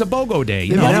a BOGO day.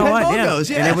 You know what?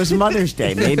 Bogos, And it was Mother's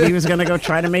Day. Maybe he was going to go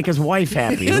try to make his wife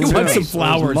happy. He wants some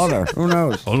flowers. Mother. Who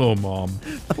knows? Hello, Mom.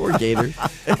 Poor Gator.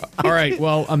 All right.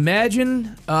 Well,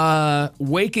 imagine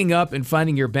waking up and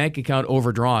finding your bank account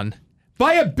overdrawn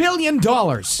by $1 billion.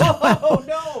 Oh,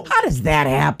 no. How does that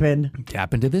happen? It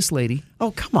happened to this lady.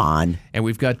 Oh, come on. And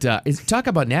we've got, talk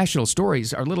about national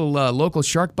stories. Our little local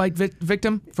shark bite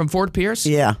victim from Fort Pierce.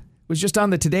 Yeah. Was just on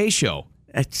the Today Show.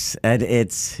 I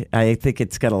think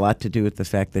it's got a lot to do with the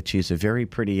fact that she's a very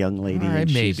pretty young lady. All right,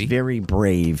 and maybe. She's very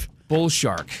brave. Bull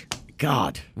shark.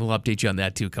 God. We'll update you on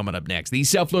that, too, coming up next. The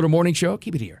Self-Loader Morning Show.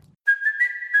 Keep it here.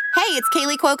 Hey, it's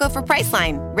Kaylee Cuoco for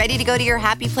Priceline. Ready to go to your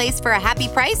happy place for a happy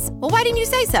price? Well, why didn't you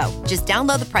say so? Just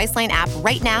download the Priceline app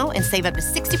right now and save up to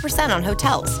 60% on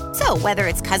hotels. So whether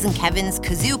it's Cousin Kevin's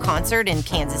Kazoo Concert in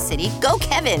Kansas City, go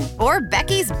Kevin, or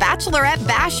Becky's Bachelorette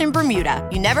Bash in Bermuda,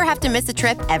 you never have to miss a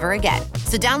trip ever again.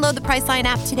 So download the Priceline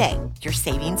app today. Your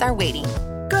savings are waiting.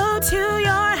 Go to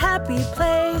your happy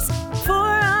place for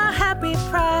a happy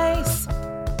price.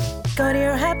 Go to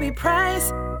your happy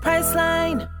price,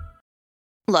 Priceline.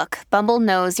 Look, Bumble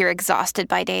knows you're exhausted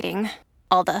by dating.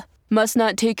 All the, must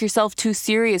not take yourself too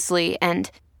seriously, and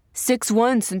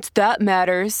 6'1" since that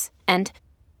matters, and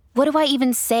what do I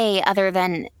even say other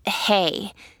than,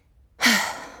 hey?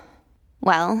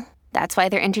 Well, that's why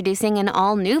they're introducing an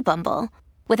all-new Bumble,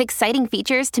 with exciting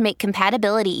features to make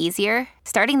compatibility easier,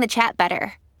 starting the chat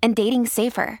better, and dating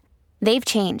safer. They've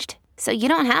changed, so you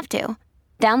don't have to.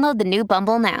 Download the new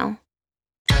Bumble now.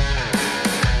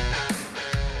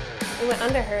 It went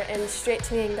under her and straight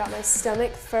to me and got my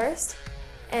stomach first.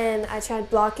 And I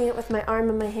tried blocking it with my arm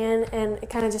and my hand, and it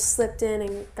kind of just slipped in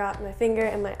and got my finger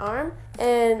and my arm.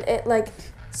 And it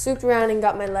swooped around and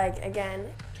got my leg again.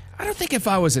 I don't think if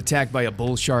I was attacked by a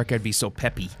bull shark, I'd be so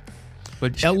peppy.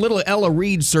 But little Ella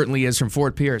Reed certainly is from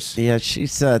Fort Pierce. Yeah,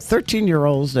 she's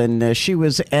 13-year-old, and she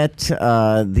was at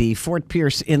the Fort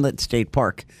Pierce Inlet State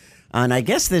Park. And I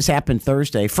guess this happened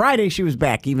Thursday. Friday, she was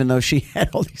back, even though she had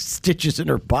all these stitches in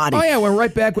her body. Oh, yeah, went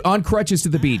right back on crutches to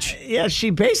the beach. Yeah, she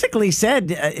basically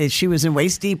said she was in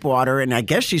waist-deep water, and I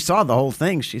guess she saw the whole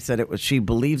thing. She said she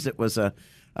believes it was a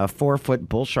 4-foot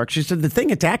bull shark. She said the thing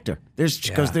attacked her.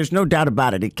 Because there's no doubt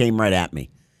about it. It came right at me.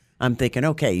 I'm thinking,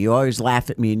 okay, you always laugh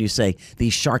at me and you say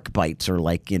these shark bites are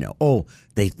like, oh,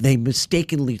 they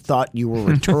mistakenly thought you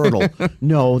were a turtle.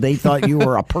 No, they thought you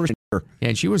were a person.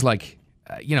 And she was like,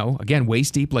 again,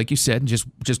 waist deep, like you said, just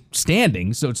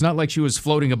standing. So it's not like she was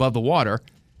floating above the water.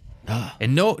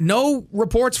 And no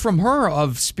reports from her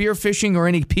of spearfishing or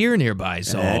any pier nearby.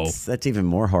 So that's even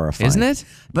more horrifying, isn't it?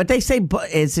 But they say,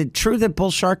 is it true that bull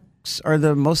sharks are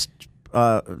the most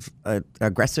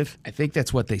aggressive? I think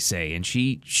that's what they say. And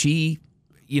she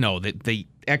the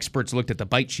experts looked at the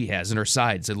bite she has in her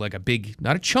side, said like a big,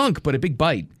 not a chunk, but a big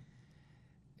bite.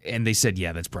 And they said,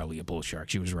 yeah, that's probably a bull shark.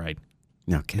 She was right.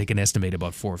 Okay. They can estimate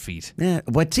about 4 feet. Yeah.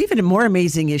 What's even more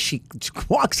amazing is she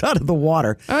walks out of the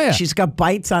water. Oh, yeah. She's got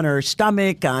bites on her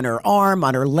stomach, on her arm,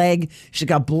 on her leg. She's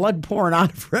got blood pouring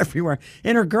out of her everywhere.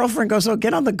 And her girlfriend goes,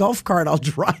 get on the golf cart. I'll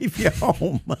drive you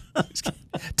home.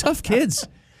 Tough kids.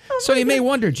 So you may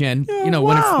wonder, Jen,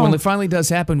 when it finally does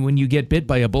happen, when you get bit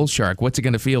by a bull shark, what's it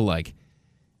going to feel like?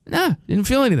 Nah, didn't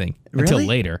feel anything until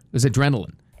later. It was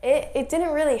adrenaline. It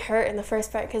didn't really hurt in the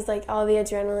first part because all the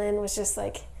adrenaline was just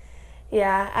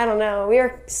yeah, I don't know. We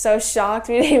were so shocked.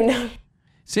 We didn't even know.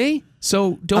 See?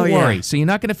 So don't worry. Yeah. So you're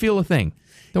not going to feel a thing.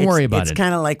 Don't worry about it. It's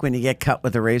kind of like when you get cut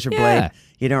with a razor blade.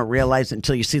 You don't realize it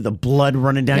until you see the blood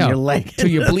running down your leg. Until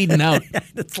you're bleeding out.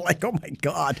 It's like, oh, my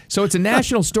God. So it's a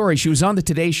national story. She was on the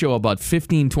Today Show about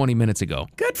 15, 20 minutes ago.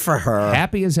 Good for her.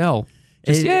 Happy as hell.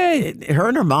 Yay. Her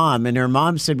and her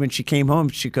mom said when she came home,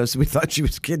 she goes, we thought she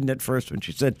was kidding at first when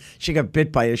she said she got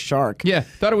bit by a shark. Yeah,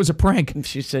 thought it was a prank. And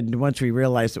she said once we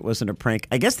realized it wasn't a prank,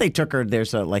 I guess they took her,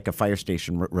 there's a fire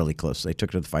station really close. They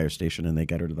took her to the fire station and they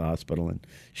got her to the hospital and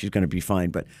she's going to be fine.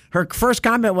 But her first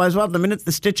comment was, well, the minute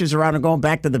the stitches are out, I'm going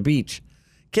back to the beach.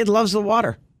 Kid loves the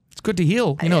water. It's good to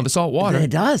heal, the salt water.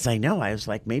 It does, I know. I was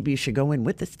like, maybe you should go in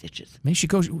with the stitches. Maybe she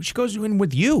goes in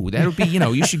with you. That would be,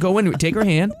 you should go in, take her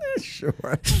hand.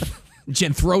 Sure.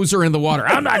 Jen throws her in the water.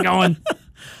 I'm not going.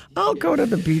 I'll go to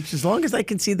the beach as long as I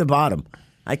can see the bottom.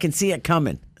 I can see it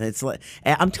coming. It's like,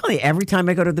 I'm telling you, every time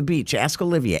I go to the beach, ask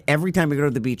Olivia, every time I go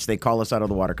to the beach, they call us out of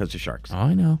the water because of sharks. Oh,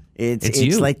 I know.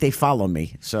 It's like they follow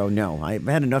me. So, no, I've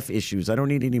had enough issues. I don't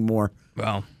need any more.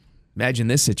 Well, imagine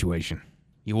this situation.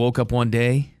 You woke up one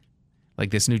day, like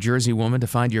this New Jersey woman, to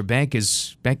find your bank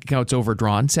account's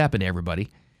overdrawn. It's happened to everybody.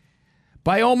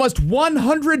 By almost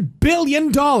 $100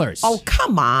 billion. Oh,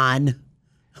 come on.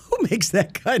 Who makes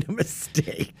that kind of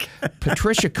mistake?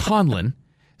 Patricia Conlon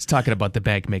is talking about the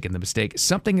bank making the mistake.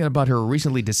 Something about her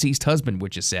recently deceased husband,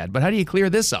 which is sad. But how do you clear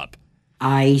this up?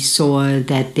 I saw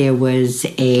that there was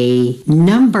a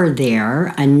number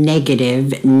there, a negative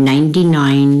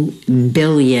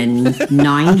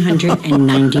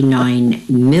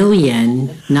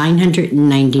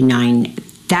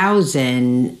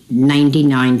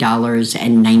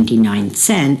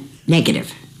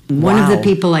negative. Wow. One of the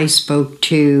people I spoke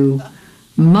to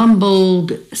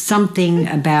mumbled something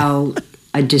about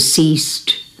a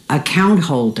deceased account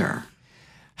holder.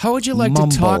 How would you like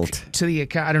mumbled. to talk to the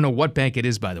account? I don't know what bank it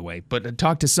is, by the way, but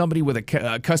talk to somebody with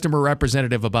a customer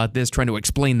representative about this, trying to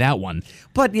explain that one.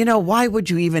 But, why would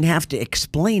you even have to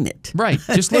explain it? Right.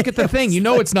 Just look at the thing. You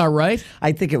know it's not right.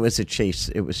 I think it was Chase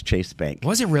Bank.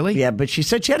 Was it really? Yeah, but she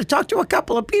said she had to talk to a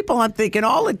couple of people. I'm thinking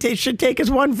all it should take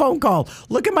is one phone call.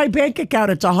 Look at my bank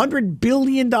account. It's $100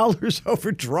 billion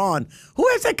overdrawn. Who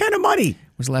has that kind of money? When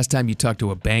was the last time you talked to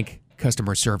a bank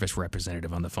customer service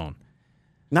representative on the phone?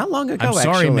 Not long ago, I'm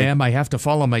sorry, actually. ma'am. I have to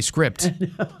follow my script.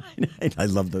 I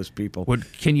love those people.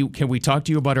 Can we talk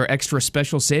to you about our extra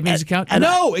special savings account?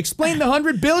 No, explain the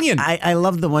 $100 billion. I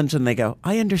love the ones when they go,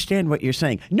 I understand what you're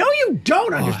saying. No, you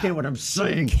don't understand what I'm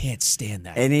saying. I can't stand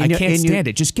that. And I can't stand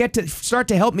it. Just start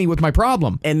to help me with my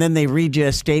problem. And then they read you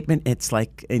a statement. It's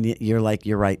like, and you're like,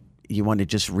 you're right. You want to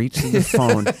just reach to the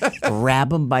phone, grab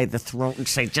them by the throat, and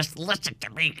say, just listen to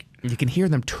me. You can hear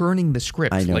them turning the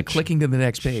script, like clicking to the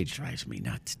next page. It drives me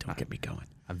nuts. Don't get me going.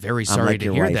 I'm very sorry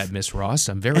to hear that, Miss Ross.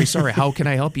 I'm very sorry. How can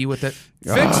I help you with it?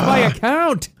 Fix my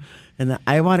account. And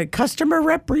I want a customer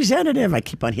representative. I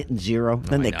keep on hitting 0.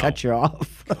 Then they cut you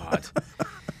off. God.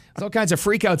 There's all kinds of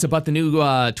freakouts about the new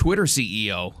Twitter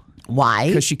CEO. Why?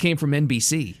 Because she came from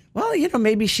NBC. Well,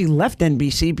 maybe she left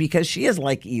NBC because she is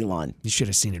like Elon. You should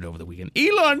have seen it over the weekend.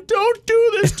 Elon, don't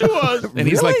do this to us. And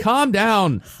he's like, calm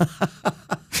down.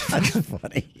 That's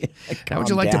funny. How would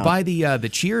you like to buy the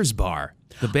Cheers bar?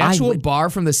 The actual bar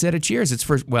from the set of Cheers. It's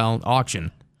for,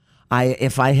 auction.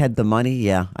 If I had the money,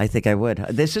 yeah, I think I would.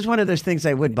 This is one of those things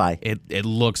I would buy. It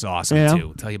looks awesome, too.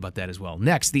 I'll tell you about that as well.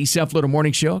 Next, the South Florida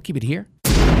Morning Show. Keep it here.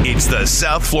 It's the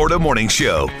South Florida Morning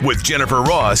Show with Jennifer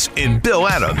Ross and Bill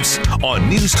Adams on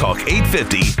News Talk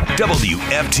 850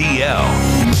 WFTL.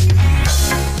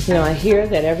 I hear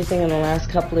that everything in the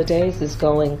last couple of days is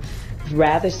going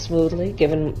rather smoothly,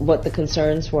 given what the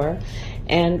concerns were.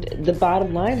 And the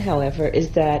bottom line, however, is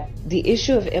that the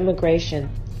issue of immigration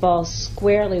falls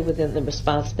squarely within the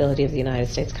responsibility of the United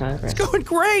States Congress. It's going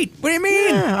great. What do you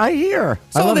mean? Yeah, I hear.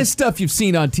 It's all this stuff you've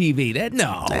seen on TV.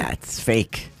 That's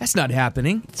fake. That's not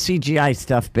happening. It's CGI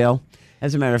stuff, Bill.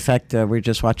 As a matter of fact, we're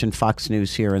just watching Fox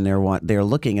News here, and they're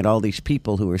looking at all these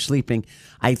people who are sleeping.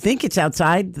 I think it's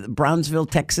outside Brownsville,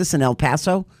 Texas, and El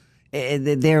Paso.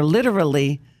 They're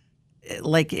literally...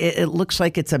 like it looks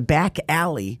like it's a back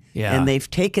alley, and they've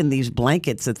taken these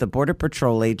blankets that the Border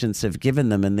Patrol agents have given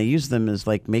them, and they use them as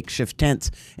like makeshift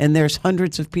tents. And there's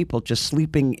hundreds of people just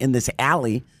sleeping in this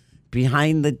alley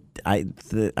behind I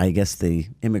guess the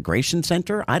immigration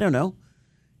center. I don't know,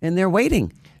 and they're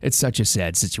waiting. It's such a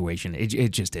sad situation. It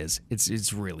just is.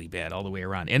 It's really bad all the way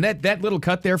around. And that little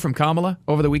cut there from Kamala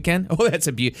over the weekend. Oh, that's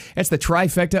the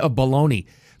trifecta of baloney.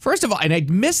 First of all, and I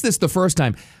missed this the first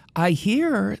time. I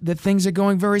hear that things are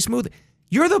going very smoothly.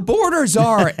 You're the border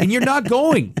czar, and you're not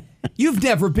going. You've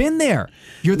never been there.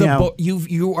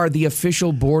 You are the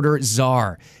official border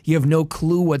czar. You have no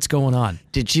clue what's going on.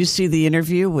 Did you see the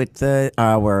interview with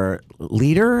our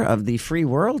leader of the free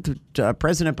world,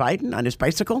 President Biden, on his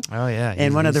bicycle? Oh, yeah.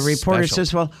 And one of the reporters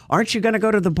says, well, aren't you going to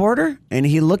go to the border? And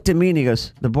he looked at me and he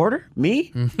goes, the border?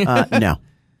 Me? No.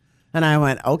 And I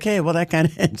went, okay, well, that kind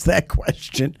of ends that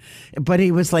question. But he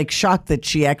was like shocked that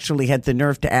she actually had the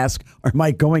nerve to ask, am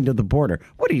I going to the border?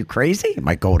 What, are you crazy? Am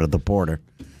I going to the border?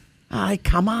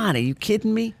 Come on, are you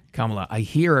kidding me? Kamala, I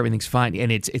hear everything's fine,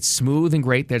 and it's smooth and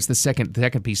great. That's the second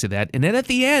piece of that. And then at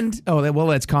the end,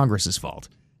 that's Congress's fault.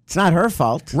 It's not her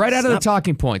fault. Right out of the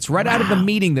talking points, right out of the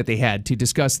meeting that they had to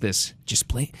discuss this. Just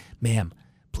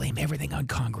blame everything on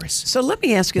Congress. So let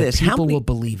me ask you this. People will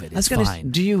believe it. It's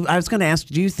fine. I was going to ask,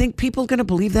 do you think people are going to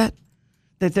believe that?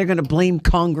 That they're going to blame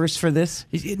Congress for this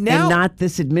and not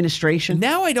this administration?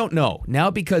 Now I don't know. Now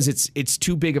because it's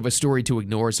too big of a story to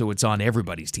ignore, so it's on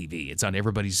everybody's TV. It's on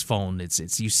everybody's phone.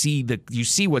 It's you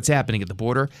see what's happening at the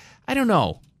border. I don't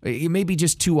know. It may be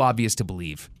just too obvious to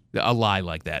believe a lie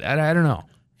like that. I don't know.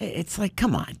 It's like,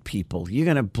 come on, people. You're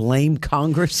going to blame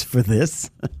Congress for this?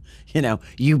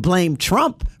 You blame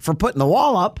Trump for putting the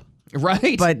wall up.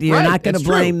 Right. But you're not going to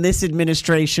blame this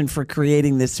administration for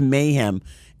creating this mayhem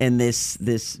and this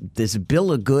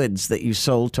bill of goods that you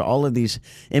sold to all of these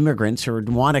immigrants who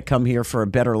want to come here for a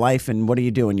better life. And what are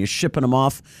you doing? You're shipping them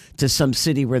off to some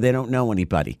city where they don't know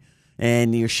anybody.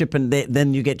 And you're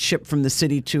then you get shipped from the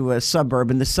city to a suburb,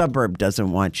 and the suburb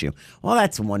doesn't want you. Well,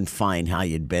 that's one fine how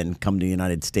you'd been. Come to the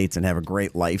United States and have a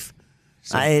great life.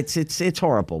 So, it's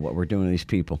horrible what we're doing to these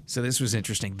people. So this was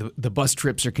interesting. The bus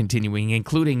trips are continuing,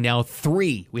 including now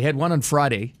 3. We had one on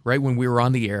Friday, right when we were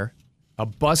on the air. A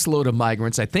busload of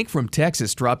migrants, I think from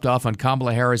Texas, dropped off on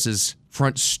Kamala Harris's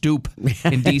front stoop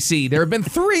in D.C. There have been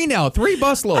 3 now, 3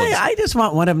 busloads. I just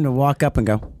want one of them to walk up and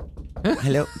go,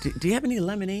 Hello. Do you have any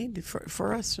lemonade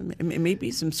for us?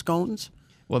 Maybe some scones?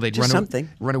 Well, they'd Just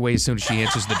run away as soon as she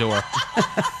answers the door.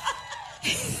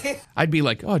 I'd be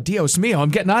like, oh, Dios mío, I'm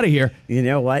getting out of here. You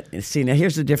know what? See, now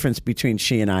here's the difference between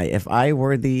she and I. If I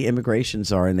were the immigration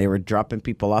czar and they were dropping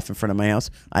people off in front of my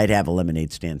house, I'd have a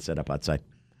lemonade stand set up outside.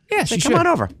 Yeah, Say, she come should. on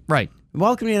over. Right.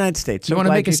 Welcome to the United States. You want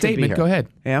to make a statement? Go ahead.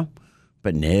 Yeah.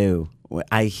 But no,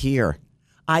 I hear.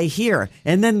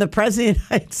 And then the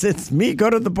president says, me go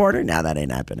to the border. Now that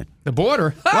ain't happening. The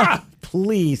border? Ah!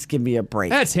 Please give me a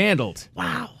break. That's handled.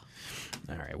 Wow.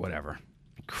 All right, whatever.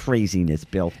 Craziness,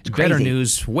 Bill. It's better crazy.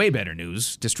 news, way better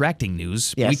news, distracting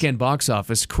news. Yes. Weekend box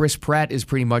office. Chris Pratt is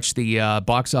pretty much the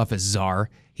box office czar.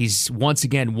 He's once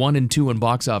again 1 and 2 in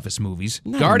box office movies.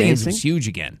 Not Guardians amazing. was huge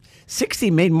again.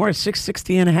 60 made more,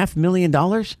 $60.5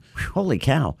 million. Holy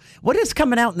cow! What is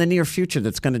coming out in the near future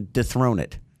that's going to dethrone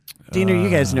it? Diener, you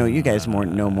guys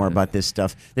know more about this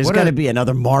stuff. There's got to be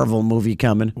another Marvel movie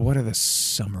coming. What are the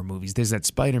summer movies? There's that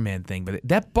Spider-Man thing, but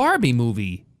that Barbie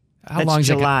movie. How That's long is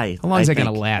July, How long is I that going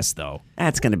to think. last, though?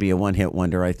 That's going to be a one-hit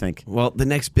wonder, I think. Well, the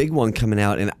next big one coming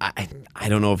out, and I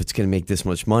don't know if it's going to make this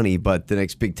much money, but the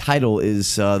next big title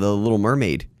is The Little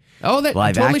Mermaid. Oh, I Live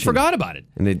totally action. forgot about it.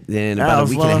 And in about a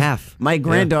week and a half. My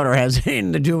granddaughter has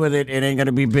anything to do with it. It ain't going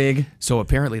to be big. So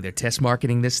apparently they're test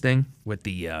marketing this thing with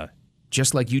the,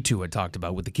 just like you two had talked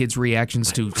about, with the kids'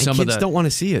 reactions to some of the... kids don't want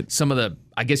to see it. Some of the,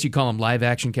 I guess you call them live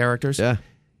action characters. Yeah.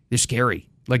 They're scary.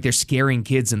 Like they're scaring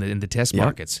kids in the test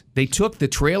markets. They took the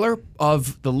trailer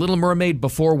of The Little Mermaid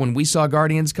before when we saw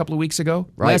Guardians a couple of weeks ago,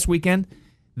 last weekend.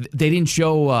 They didn't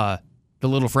show the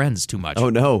little friends too much. Oh,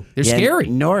 no. They're scary.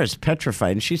 Nora's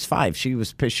petrified, and she's 5. She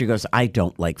was pissed. She goes, I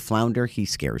don't like Flounder. He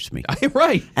scares me.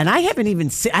 Right. And I hadn't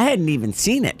even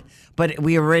seen it. But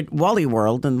we were at Wally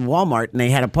World and Walmart, and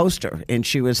they had a poster. And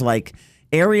she was like,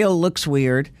 Ariel looks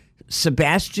weird.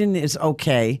 Sebastian is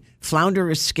okay. Flounder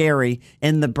is scary.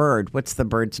 And the bird, what's the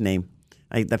bird's name?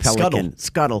 The pelican.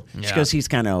 Scuttle. She Yeah. goes, he's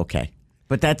kind of okay.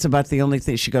 But that's about the only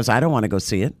thing. She goes, I don't want to go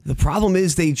see it. The problem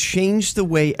is they changed the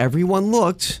way everyone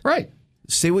looked. Right.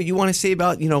 Say what you want to say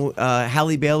about,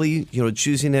 Halle Bailey,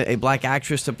 choosing a black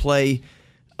actress to play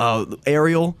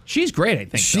Ariel. She's great, I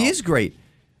think. She is great.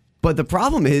 But the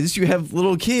problem is you have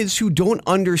little kids who don't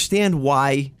understand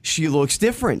why she looks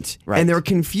different. Right. And they're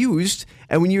confused.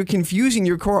 And when you're confusing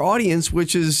your core audience,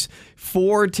 which is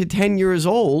 4 to 10 years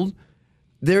old,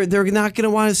 they're not going to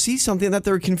want to see something that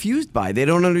they're confused by. They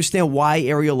don't understand why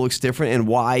Ariel looks different and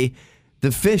why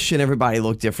the fish and everybody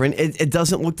look different. It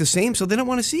doesn't look the same, so they don't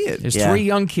want to see it. There's 3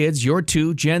 young kids, you're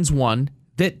 2, Jen's 1,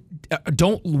 that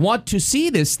don't want to see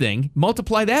this thing.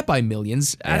 Multiply that by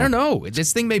millions. I don't know.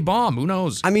 This thing may bomb. Who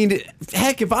knows? I mean,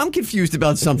 heck, if I'm confused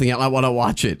about something, I want to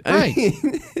watch it. Right. I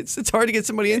mean, it's hard to get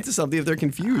somebody into something if they're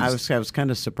confused. I was kind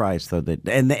of surprised though that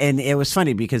and it was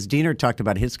funny because Diener talked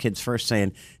about his kids first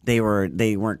saying they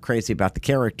weren't crazy about the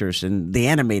characters and the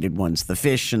animated ones, the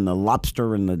fish and the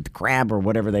lobster and the crab or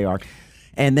whatever they are.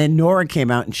 And then Nora came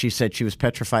out and she said she was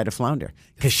petrified of Flounder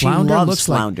because she loves looks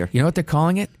Flounder. Like, you know what they're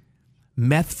calling it?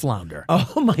 Meth Flounder.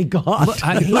 Oh my God! Look,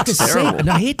 I hate to say it.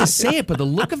 I hate to say it, but the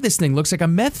look of this thing looks like a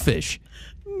meth fish.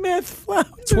 Meth Flounder.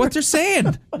 That's what they're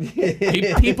saying.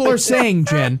 People are saying,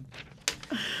 Jen.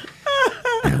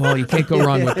 Well, you can't go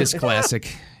wrong with this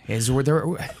classic.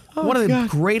 One of the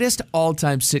greatest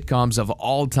all-time sitcoms of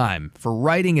all time for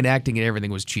writing and acting and everything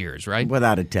was Cheers, right?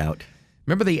 Without a doubt.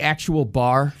 Remember the actual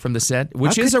bar from the set,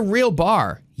 which is a real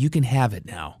bar? You can have it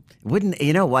now. Wouldn't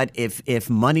you know what if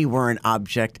money were an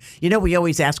object? We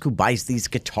always ask who buys these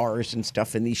guitars and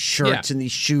stuff and these shirts and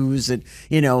these shoes and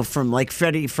from like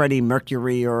Freddie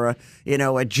Mercury or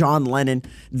a John Lennon.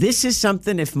 This is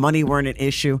something if money weren't an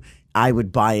issue, I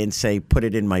would buy and say put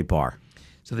it in my bar.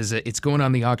 So it's going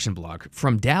on the auction block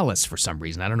from Dallas for some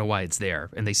reason. I don't know why it's there.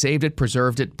 And they saved it,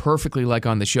 preserved it perfectly like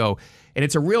on the show. And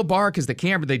it's a real bar because they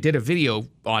did a video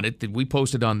on it that we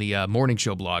posted on the morning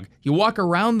show blog. You walk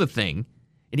around the thing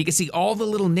and you can see all the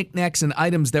little knickknacks and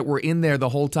items that were in there the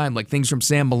whole time, like things from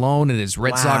Sam Malone and his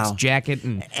Red Sox jacket.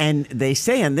 And they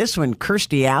say on this one,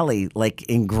 Kirstie Alley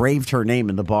engraved her name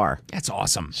in the bar. That's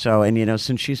awesome. So,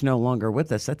 since she's no longer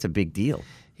with us, that's a big deal.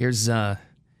 Here's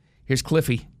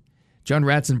Cliffy. John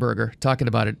Ratzenberger talking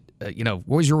about it. What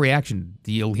was your reaction?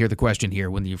 You'll hear the question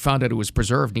here when you found out it was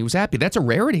preserved and he was happy. That's a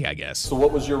rarity, I guess. So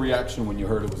what was your reaction when you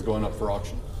heard it was going up for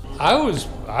auction? I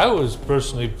was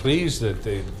personally pleased that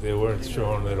they weren't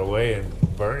throwing it away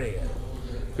and burning it,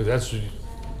 because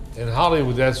in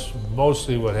Hollywood that's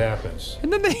mostly what happens.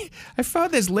 And then I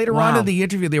found this later on in the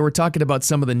interview. They were talking about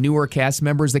some of the newer cast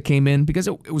members that came in because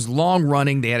it was long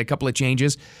running. They had a couple of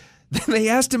changes. They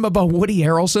asked him about Woody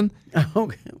Harrelson,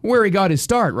 where he got his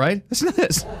start, right? Listen to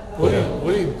this.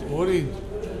 Woody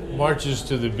marches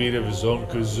to the beat of his own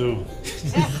kazoo.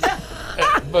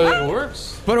 But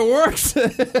it works.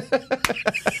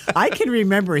 I can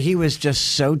remember he was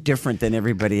just so different than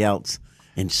everybody else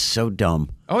and so dumb.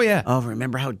 Oh, yeah. Oh,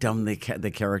 remember how dumb the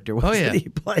character was yeah. that he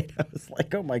played? I was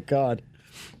like, oh, my God.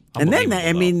 And then,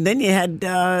 then you had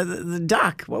the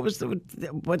doc. What was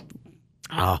what?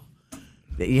 Oh,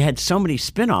 you had so many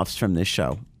spin-offs from this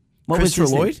show. What Christopher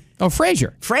was his Lloyd? name? Oh,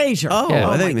 Frasier. Frasier. Oh,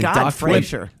 I think my God, Doc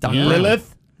Frasier. Doc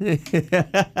Lilith.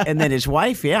 And then his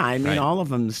wife, Right. all of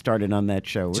them started on that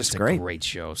show. It was Just great. a great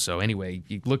show. So anyway,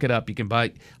 you look it up. You can buy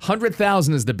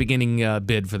 100,000 is the beginning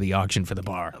bid for the auction for the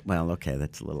bar. Well, okay,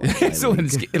 that's a little. So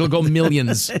it'll go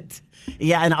millions.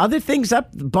 Yeah, and other things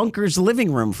up Bunker's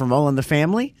living room from All in the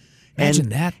Family. Imagine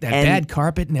that bad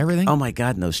carpet and everything. Oh my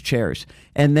God, and those chairs.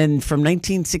 And then from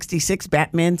 1966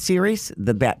 Batman series,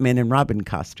 the Batman and Robin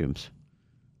costumes.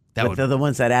 They're the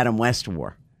ones that Adam West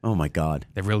wore. Oh my God,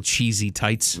 the real cheesy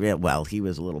tights. Yeah, well, he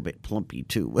was a little bit plumpy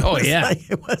too.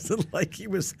 It wasn't like he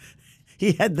was.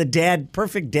 He had the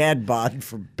perfect dad bod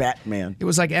for Batman. It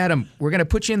was like, Adam, we're going to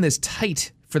put you in this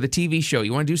tight for the TV show.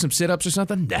 You want to do some sit-ups or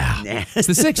something? Nah. It's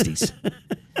the 60s.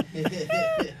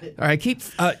 All right, I keep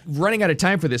running out of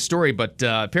time for this story, but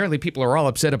apparently people are all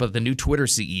upset about the new Twitter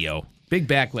CEO. Big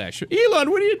backlash. Elon,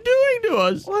 what are you doing to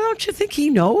us? Well, don't you think he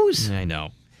knows? I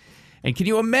know. And can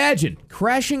you imagine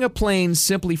crashing a plane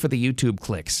simply for the YouTube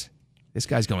clicks? This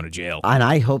guy's going to jail. And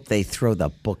I hope they throw the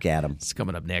book at him. It's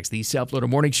coming up next. The South Florida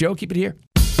Morning Show. Keep it here.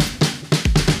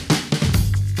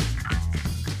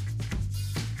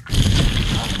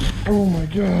 Oh my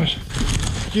gosh.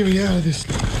 Get me out of this.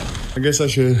 I guess I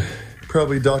should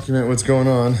probably document what's going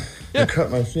on. I cut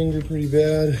my finger pretty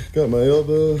bad, got my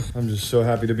elbow. I'm just so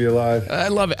happy to be alive. I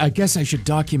love it. I guess I should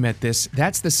document this.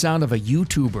 That's the sound of a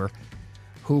YouTuber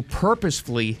who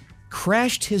purposefully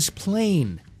crashed his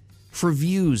plane for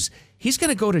views. He's going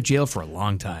to go to jail for a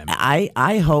long time.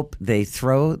 I hope they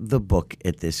throw the book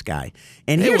at this guy.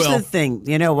 And here's the thing.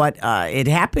 You know what? It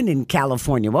happened in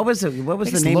California. What was it? What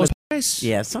was the name of it?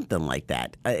 Yeah, something like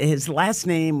that. His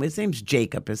name's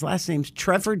Jacob. His last name's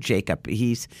Trevor Jacob.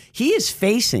 He is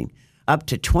facing up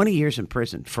to 20 years in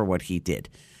prison for what he did.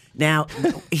 Now,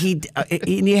 you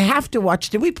have to watch.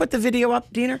 Did we put the video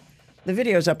up, Diener? The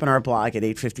video's up on our blog at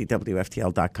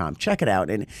 850wftl.com. Check it out.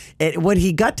 And when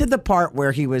he got to the part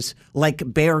where he was like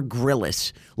Bear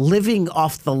Grylls, living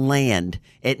off the land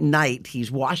at night,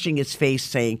 he's washing his face,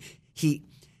 saying he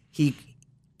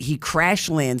crash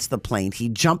lands the plane. He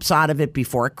jumps out of it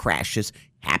before it crashes.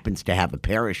 Happens to have a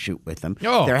parachute with him.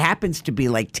 Oh. There happens to be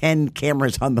like 10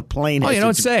 cameras on the plane as you don't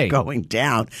it's say. going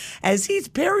down. As he's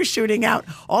parachuting out,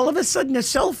 all of a sudden a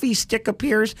selfie stick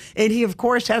appears, and he, of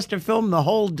course, has to film the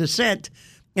whole descent.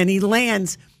 And he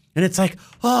lands, and it's like,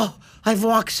 oh, I've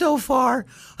walked so far.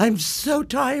 I'm so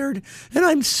tired, and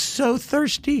I'm so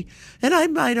thirsty,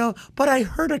 and but I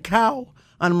heard a cow.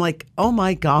 And I'm like, oh,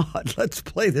 my God, let's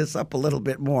play this up a little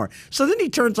bit more. So then he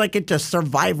turns like into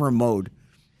survivor mode.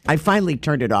 I finally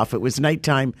turned it off. It was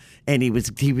nighttime, and he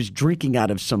was drinking out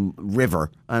of some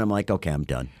river. And I'm like, okay, I'm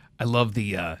done. I love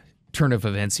the turn of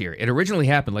events here. It originally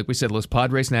happened, like we said, Los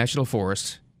Padres National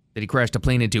Forest that he crashed a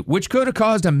plane into, which could have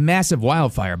caused a massive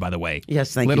wildfire, by the way.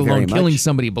 Yes, thank you very much. Let alone killing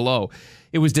somebody below.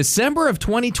 It was December of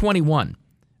 2021,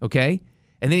 okay?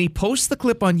 And then he posts the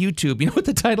clip on YouTube. You know what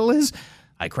the title is?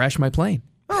 I crashed my plane.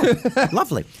 Oh,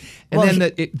 lovely.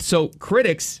 And so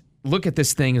critics look at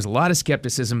this thing as a lot of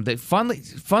skepticism. That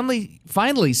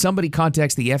finally somebody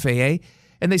contacts the FAA,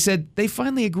 and they said they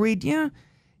finally agreed, yeah,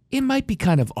 it might be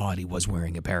kind of odd he was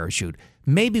wearing a parachute.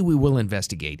 Maybe we will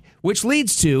investigate, which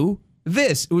leads to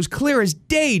this. It was clear as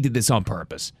day he did this on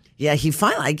purpose. Yeah,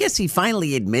 I guess he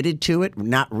finally admitted to it,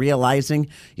 not realizing,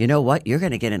 you know what, you're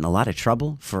going to get in a lot of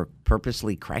trouble for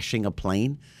purposely crashing a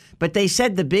plane. But they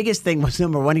said the biggest thing was,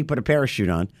 number one, he put a parachute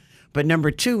on. But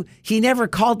number two, he never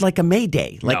called like a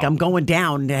mayday. Like, I'm going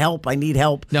down to help. I need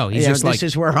help. No, he's just like, this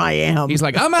is where I am. He's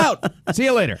like, I'm out. See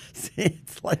you later.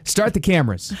 It's like, start the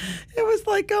cameras. It was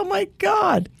like, oh, my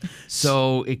God.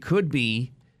 So it could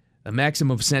be a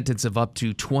maximum sentence of up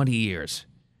to 20 years.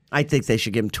 I think they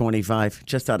should give him 25,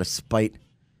 just out of spite.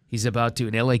 He's about to,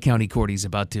 in L.A. County Court, he's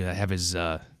about to have his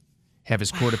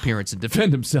court appearance and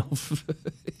defend himself.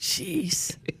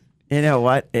 Jeez. You know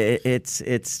what? It's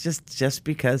just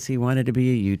because he wanted to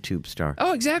be a YouTube star.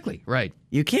 Oh, exactly. Right.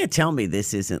 You can't tell me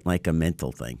this isn't like a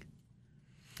mental thing.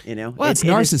 You know? Well, it's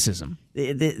narcissism.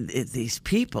 These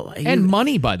people. And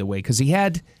money, by the way, because he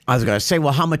had... I was going to say,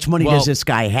 well, how much money does this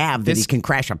guy have that he can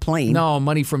crash a plane? No,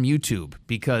 money from YouTube,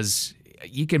 because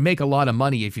you can make a lot of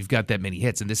money if you've got that many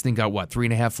hits. And this thing got, what,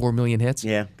 3.5, 4 million hits?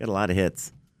 Yeah, got a lot of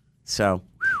hits. So,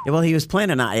 well, he was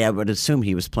planning on, I would assume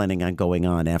he was planning on going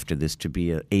on after this to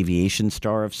be an aviation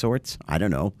star of sorts. I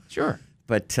don't know. Sure.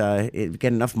 But get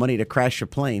enough money to crash your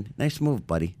plane. Nice move,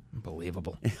 buddy.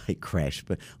 Unbelievable. He crashed.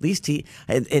 But at least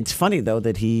it's funny, though,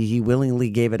 that he willingly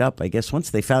gave it up. I guess once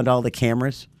they found all the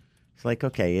cameras, it's like,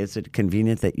 okay, is it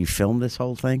convenient that you filmed this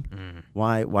whole thing?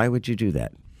 Why would you do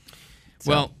that?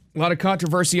 So. Well, a lot of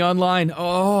controversy online.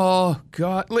 Oh,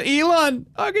 God. Elon,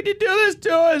 how could you do this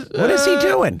to us? What is he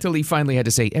doing? Until he finally had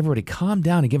to say, everybody calm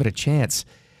down and give it a chance.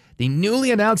 The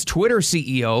newly announced Twitter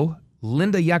CEO,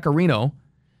 Linda Yaccarino,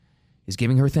 is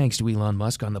giving her thanks to Elon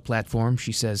Musk on the platform.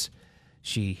 She says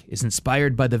she is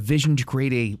inspired by the vision to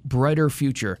create a brighter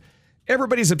future.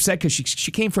 Everybody's upset because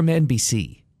she came from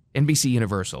NBC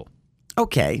Universal.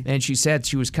 Okay. And she said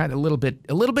she was kind of a little bit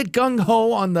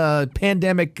gung-ho on the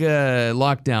pandemic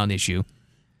lockdown issue.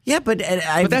 Yeah, but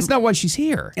that's not why she's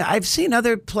here. I've seen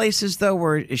other places though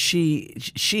where she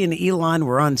and Elon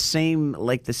were on the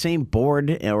same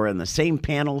board or on the same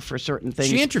panel for certain things.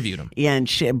 She interviewed him.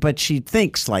 Yeah, but she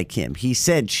thinks like him. He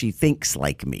said she thinks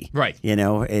like me. Right.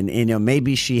 And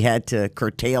maybe she had to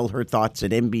curtail her thoughts at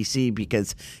NBC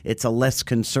because it's a less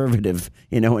conservative,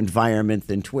 environment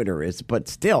than Twitter is. But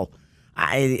still,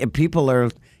 people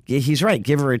are. He's right.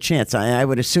 Give her a chance. I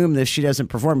would assume that if she doesn't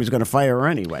perform, he's going to fire her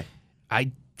anyway.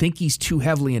 I think he's too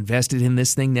heavily invested in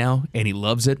this thing now, and he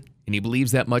loves it, and he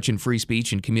believes that much in free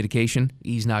speech and communication.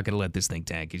 He's not going to let this thing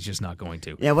tank. He's just not going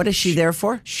to. Yeah, what is she there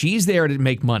for? She's there to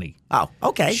make money. Oh,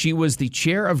 okay. She was the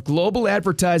chair of global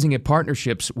advertising and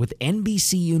partnerships with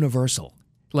NBC Universal,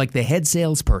 like the head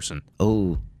salesperson.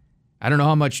 Oh. I don't know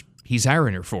how much he's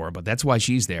hiring her for, but that's why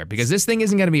she's there, because this thing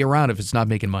isn't going to be around if it's not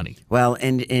making money. Well,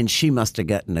 and she must have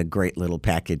gotten a great little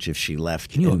package if she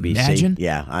left Can you NBC. imagine?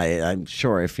 Yeah, I'm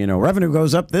sure if, revenue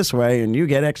goes up this way and you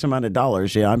get X amount of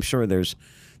dollars, yeah, I'm sure there's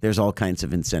all kinds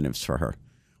of incentives for her.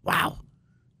 Wow.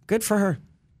 Good for her.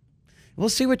 We'll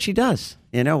see what she does.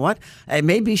 You know what?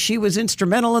 Maybe she was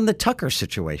instrumental in the Tucker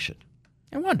situation.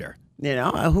 I wonder.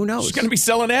 Who knows? She's going to be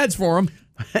selling ads for him.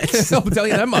 I'll tell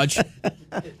you that much.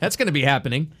 That's going to be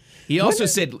happening. He also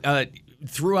said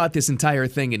throughout this entire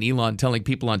thing, and Elon telling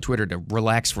people on Twitter to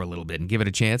relax for a little bit and give it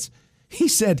a chance, he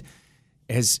said,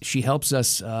 as she helps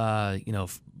us,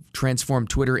 transform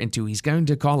Twitter into, he's going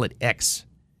to call it X.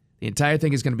 The entire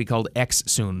thing is going to be called X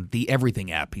soon, the everything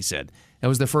app, he said. That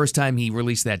was the first time he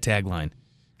released that tagline.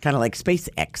 Kind of like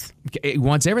SpaceX. He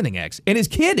wants everything X. And his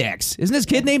kid X. Isn't his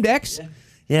kid named X?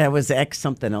 Yeah, it was X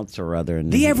something else or other.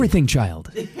 The everything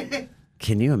child.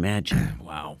 Can you imagine?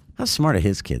 Wow. How smart are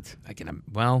his kids?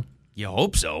 Well, you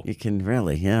hope so. You can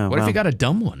really, yeah. What if you got a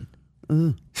dumb one?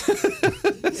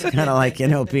 It's kind of like,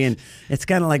 it's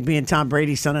kind of like being Tom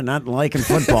Brady's son and not liking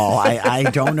football. I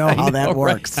don't know how that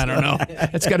works. Right? I don't know.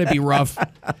 It's got to be rough.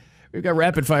 We've got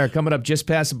Rapid Fire coming up just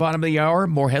past the bottom of the hour.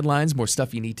 More headlines, more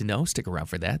stuff you need to know. Stick around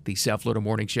for that. The South Florida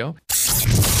Morning Show.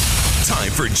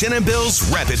 Time for Jen and Bill's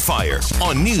Rapid Fire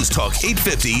on News Talk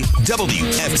 850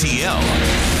 WFTL.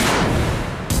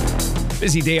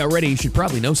 Busy day already. You should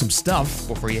probably know some stuff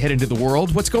before you head into the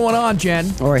world. What's going on,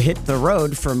 Jen? Or hit the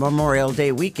road for Memorial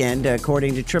Day weekend.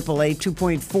 According to AAA,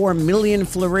 2.4 million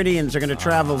Floridians are going to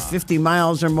travel 50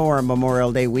 miles or more on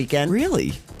Memorial Day weekend.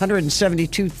 Really?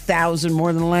 172,000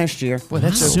 more than last year. Well,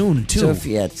 that's soon, too. So,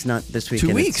 it's not this weekend.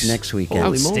 2 weeks. It's next weekend.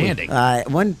 Outstanding.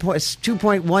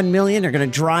 2.1 million are going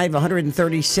to drive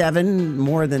 137,000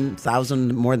 more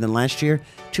than last year.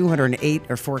 208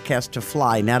 are forecast to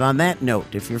fly. Now, on that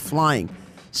note, if you're flying,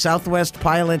 Southwest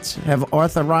pilots have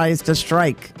authorized a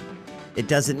strike. It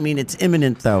doesn't mean it's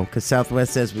imminent, though, because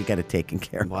Southwest says we got it taken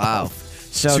care of. Wow.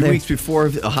 So 2 weeks before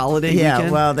a holiday weekend? Yeah,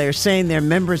 well, they're saying their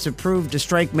members approved a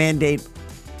strike mandate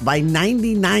by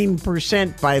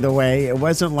 99%, by the way. It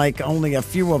wasn't like only a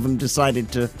few of them decided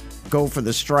to go for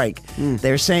the strike.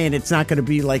 They're saying it's not going to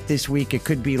be like this week. It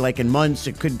could be like in months.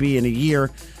 It could be in a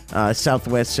year.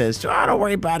 Southwest says, don't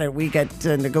worry about it. We got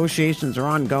negotiations are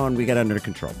ongoing. We got it under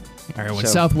control. All right, when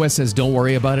Southwest says don't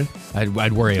worry about it, I'd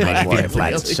worry about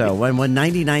it. So when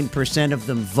 99% of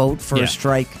them vote for a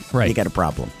strike, you got a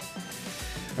problem.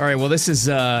 All right, well, this is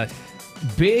a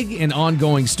big and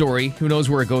ongoing story. Who knows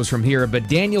where it goes from here, but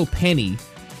Daniel Penny,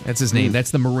 that's his name,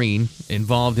 that's the Marine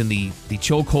involved in the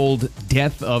chokehold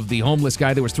death of the homeless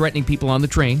guy that was threatening people on the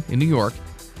train in New York.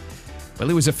 Well,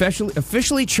 he was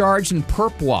officially charged and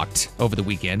perp walked over the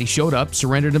weekend. He showed up,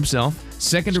 surrendered himself,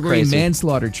 second-degree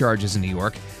manslaughter charges in New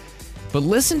York. But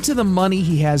listen to the money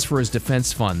he has for his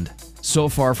defense fund so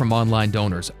far from online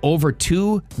donors. Over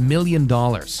 $2 million.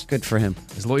 Good for him.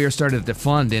 His lawyer started the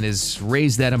fund and has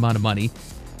raised that amount of money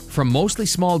from mostly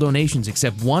small donations,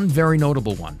 except one very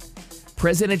notable one.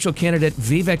 Presidential candidate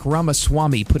Vivek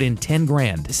Ramaswamy put in 10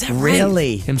 grand. Is that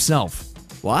really? Himself.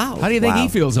 Wow. How do you think he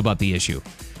feels about the issue?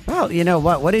 Well, you know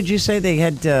what? What did you say? They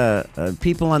had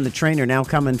people on the train are now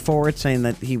coming forward saying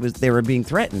that they were being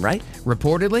threatened, right?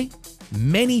 Reportedly,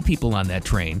 many people on that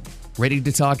train ready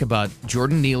to talk about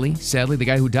Jordan Neely, sadly the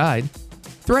guy who died,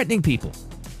 threatening people.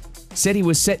 Said he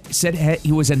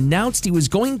was announced he was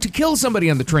going to kill somebody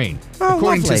on the train,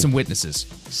 according to some witnesses.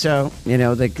 So,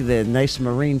 the nice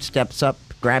Marine steps up,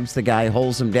 grabs the guy,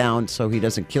 holds him down so he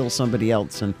doesn't kill somebody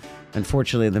else, and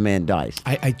unfortunately the man dies.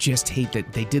 I just hate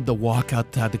that they did the walk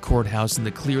outside the courthouse in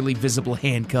the clearly visible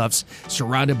handcuffs,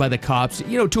 surrounded by the cops,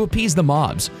 to appease the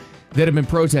mobs that have been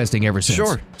protesting ever since.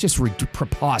 Sure. Just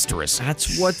preposterous.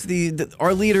 That's what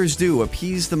our leaders do,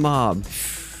 appease the mob.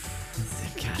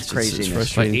 It's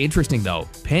craziness. But interesting, though,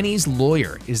 Penny's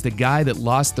lawyer is the guy that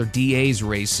lost their DA's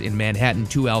race in Manhattan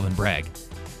to Alvin Bragg.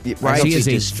 Right. He has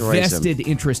a vested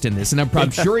interest in this, and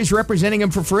I'm sure he's representing him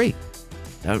for free.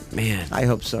 Oh, man. I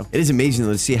hope so. It is amazing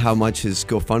to see how much his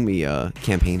GoFundMe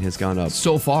campaign has gone up.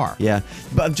 So far. Yeah.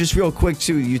 But just real quick,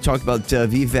 too, you talked about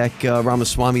Vivek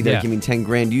Ramaswamy there giving 10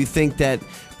 grand. Do you think that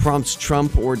prompts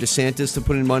Trump or DeSantis to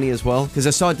put in money as well? Because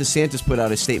I saw DeSantis put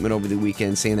out a statement over the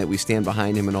weekend saying that we stand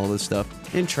behind him and all this stuff.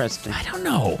 Interesting. I don't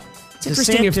know. It's DeSantis,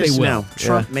 interesting if they will. No.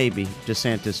 Trump, maybe.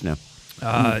 DeSantis, no.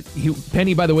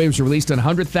 Penny, by the way, was released on a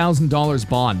 $100,000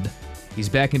 bond. He's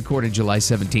back in court on July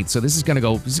 17th. So this is going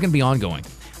to be ongoing.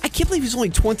 I can't believe he's only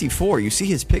 24. You see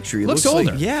his picture. He looks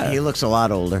older. He looks a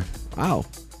lot older. Wow.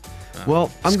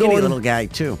 Well, I'm Skinny going little guy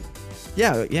too.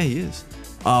 Yeah, he is.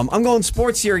 I'm going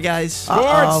sports here, guys.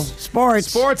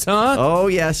 Sports, huh? Oh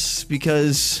yes,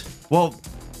 because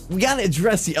we got to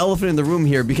address the elephant in the room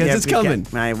here because it's coming.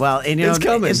 Right. Well, and it's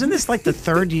coming. Isn't this like the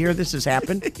third year this has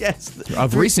happened? Yes.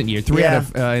 Of recent year, 3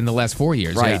 out of in the last 4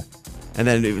 years. Right. Yeah. And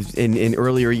then it was in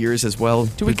earlier years as well.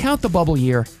 Do we count the bubble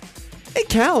year? It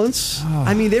counts.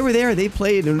 I mean, they were there. They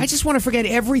played. And I just want to forget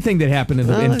everything that happened in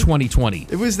 2020.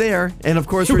 It was there. And, of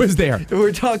course,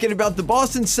 we're talking about the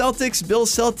Boston Celtics, Bill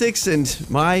Celtics, and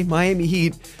my Miami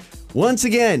Heat once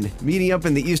again meeting up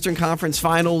in the Eastern Conference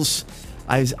Finals.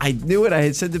 I knew it. I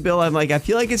had said to Bill, I'm like, I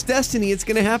feel like it's destiny. It's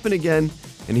going to happen again.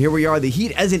 And here we are. The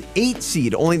Heat as an 8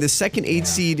 seed, only the second 8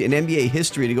 seed in NBA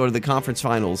history to go to the conference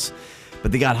finals.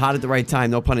 But they got hot at the right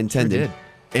time, no pun intended. Sure did.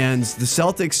 And the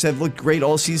Celtics have looked great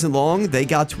all season long. They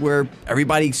got to where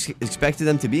everybody expected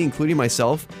them to be, including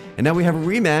myself. And now we have a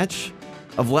rematch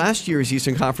of last year's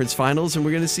Eastern Conference Finals, and we're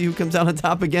going to see who comes out on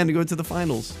top again to go to the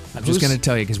finals. I'm just going to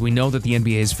tell you, because we know that the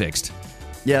NBA is fixed.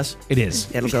 Yes. It is.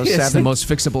 It'll go It's 7. the most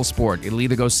fixable sport. It'll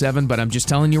either go 7, but I'm just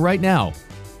telling you right now,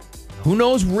 who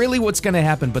knows really what's going to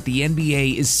happen, but the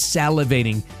NBA is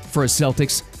salivating for a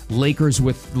Celtics Lakers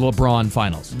with LeBron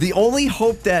finals. The only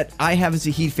hope that I have as a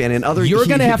Heat fan and other You're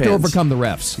going to have to overcome the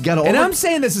refs. And I'm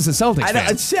saying this as a Celtics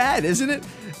fan. It's sad, isn't it?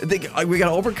 We got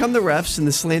to overcome the refs and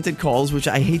the slanted calls, which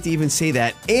I hate to even say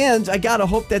that. And I got to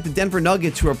hope that the Denver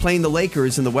Nuggets, who are playing the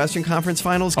Lakers in the Western Conference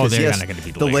Finals, they're not going to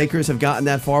beat the Lakers have gotten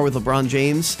that far with LeBron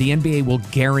James. The NBA will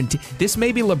guarantee. This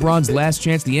may be LeBron's last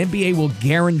chance. The NBA will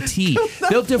guarantee.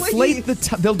 They'll deflate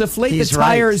the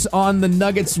tires on the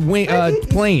Nuggets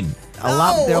plane.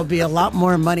 There'll be a lot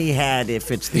more money had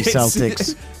if it's the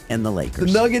Celtics and the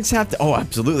Lakers. The Nuggets have to... Oh,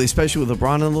 absolutely. Especially with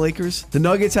LeBron and the Lakers. The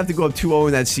Nuggets have to go up 2-0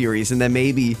 in that series, and then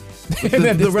maybe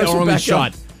the rest will back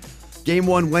shot. Game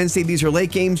 1 Wednesday. These are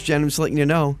late games, Jen. I'm just letting you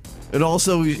know. And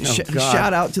also,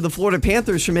 shout out to the Florida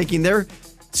Panthers for making their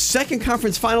second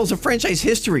conference finals of franchise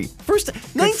history.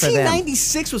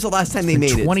 1996 was the last time they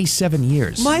made it. 27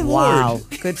 years. My wow.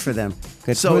 Lord. Good for them.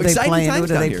 Good. So exciting times Who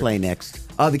do down they here. play next?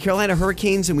 The Carolina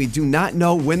Hurricanes, and we do not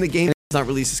know when the game does not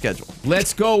release a schedule.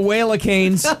 Let's go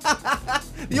Whale-a-Canes.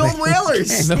 The old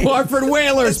Whalers. The Hartford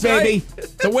Whalers, baby.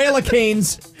 Right. The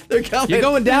Whale-a-Canes. They're coming. You're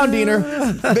going down, Diener.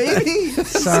 Maybe.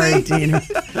 Sorry, Diener.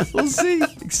 We'll see.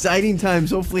 Exciting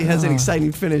times. Hopefully it has an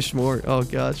exciting finish more. Oh,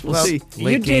 gosh. We'll see.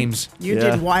 Late games. You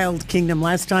did Wild Kingdom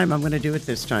last time. I'm going to do it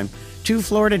this time. 2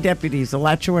 Florida deputies, the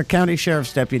Alachua County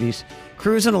Sheriff's deputies,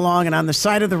 cruising along, and on the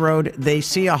side of the road, they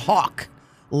see a hawk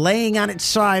laying on its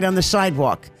side on the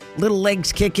sidewalk. Little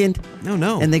legs kicking.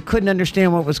 No. And they couldn't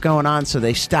understand what was going on, so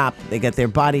they stopped. They got their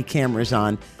body cameras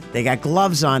on. They got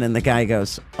gloves on, and the guy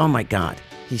goes, "Oh my God."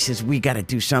 He says, "We got to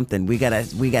do something. We got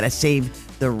to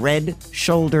save the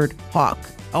red-shouldered hawk."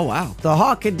 Oh, wow. The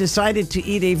hawk had decided to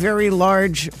eat a very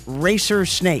large racer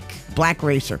snake, black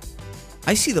racer.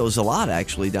 I see those a lot,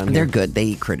 actually, down here. They're good. They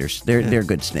eat critters. They're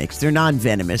good snakes. They're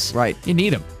non-venomous. Right. You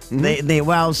need them.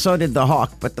 Mm-hmm. So did the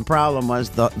hawk, but the problem was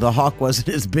the hawk wasn't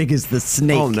as big as the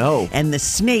snake. Oh, no. And the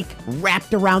snake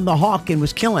wrapped around the hawk and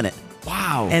was killing it.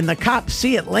 Wow. And the cops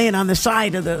see it laying on the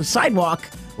side of the sidewalk,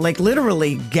 like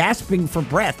literally gasping for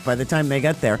breath by the time they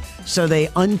got there. So they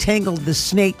untangled the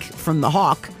snake from the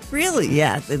hawk. Really?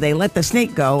 Yeah, they let the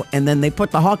snake go, and then they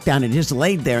put the hawk down and just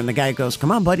laid there. And the guy goes, "Come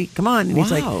on, buddy, come on." And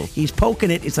he's like, he's poking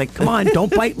it. He's like, "Come on,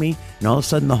 don't bite me." And all of a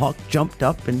sudden, the hawk jumped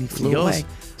up and he flew away.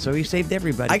 So he saved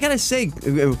everybody. I gotta say,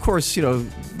 of course,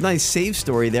 nice save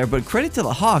story there, but credit to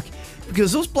the hawk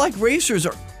because those black racers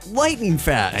are lightning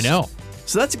fast. I know.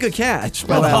 So that's a good catch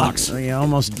by the Hawks. He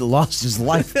almost lost his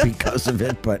life because of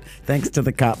it, but thanks to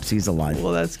the cops, he's alive.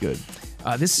 Well, that's good.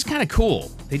 This is kind of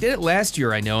cool. They did it last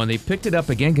year, I know, and they picked it up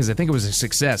again because I think it was a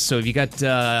success. So if you got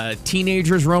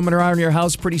teenagers roaming around your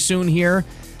house pretty soon here,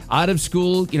 out of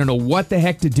school, you don't know what the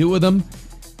heck to do with them,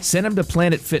 send them to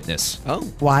Planet Fitness. Oh.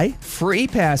 Why? Free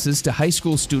passes to high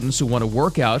school students who want to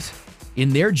work out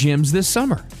in their gyms this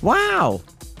summer. Wow.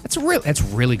 That's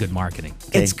really good marketing.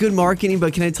 Okay. It's good marketing,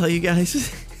 but can I tell you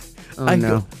guys?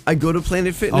 I go to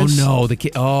Planet Fitness. Oh,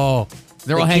 no.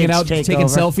 They're all hanging out, taking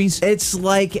selfies? It's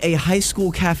like a high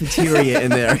school cafeteria in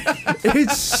there.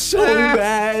 It's so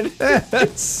bad.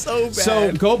 It's so bad.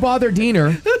 So go bother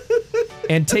Diener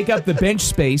and take up the bench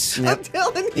space. I'm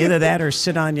telling you. Either that or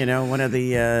sit on, one of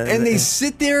the... and they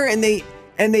sit there and they're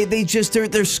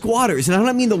squatters, and I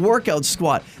don't mean the workout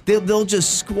squat. They'll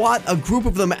just squat a group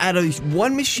of them at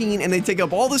one machine, and they take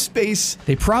up all the space.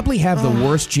 They probably have the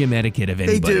worst gym etiquette of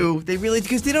anybody. They do. They really,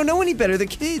 because they don't know any better. The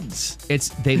kids.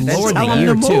 They lower the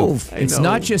year too. It's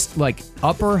not just like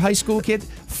upper high school kid,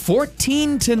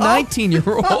 14 to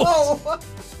 19-year-olds.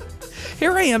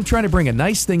 Here I am trying to bring a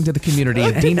nice thing to the community,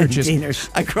 and Diener just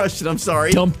I crushed it. I'm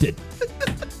sorry. Dumped it.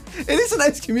 It is a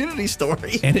nice community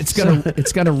story. And it's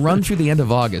gonna run through the end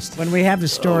of August. When we have the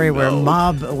story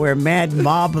where mad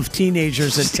mob of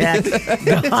teenagers attacked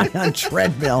guy on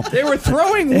treadmill. They were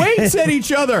throwing weights at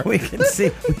each other. We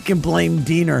can blame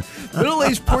Diener.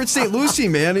 Middle-aged Port St. Lucie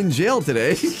man in jail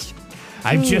today.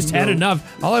 I've just had enough.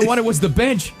 All I wanted was the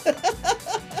bench.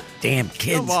 Damn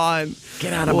kids. Come on.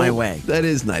 Get out of my way. That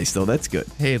is nice, though. That's good.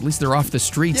 Hey, at least they're off the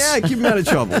streets. Yeah, keep them out of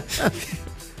trouble.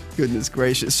 Goodness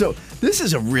gracious. So this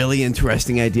is a really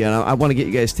interesting idea, and I want to get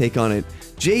you guys' take on it.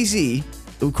 Jay-Z,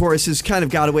 of course, has kind of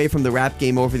got away from the rap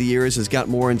game over the years, has got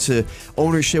more into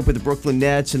ownership with the Brooklyn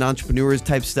Nets and entrepreneurs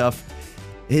type stuff.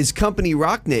 His company,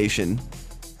 Rock Nation,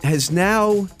 has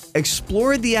now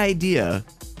explored the idea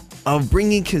of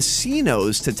bringing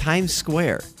casinos to Times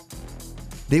Square.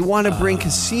 They want to bring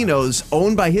casinos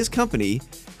owned by his company,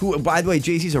 who, by the way,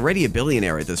 Jay-Z's already a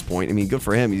billionaire at this point. I mean, good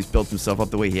for him. He's built himself up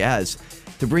the way he has.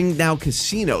 To bring now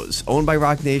casinos owned by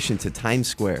Rock Nation to Times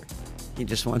Square. He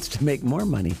just wants to make more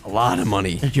money. A lot of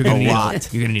money. You're gonna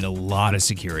need a lot of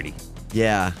security.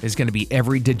 Yeah. There's going to be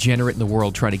every degenerate in the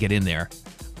world trying to get in there.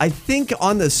 I think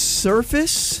on the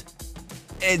surface,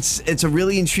 it's a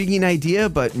really intriguing idea,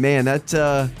 but man, that's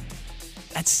going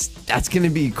to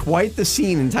be quite the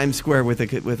scene in Times Square with a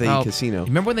casino.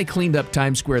 Remember when they cleaned up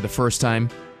Times Square the first time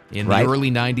in the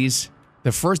early 90s?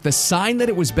 The sign that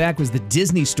it was back was the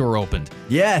Disney store opened.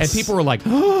 Yes. And people were like,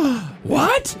 oh,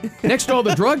 what? Next to all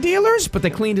the drug dealers? But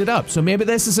they cleaned it up. So maybe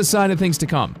this is a sign of things to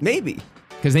come. Maybe.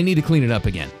 Because they need to clean it up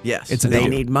again. Yes. They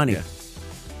need money. Yeah.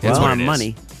 That's what it is.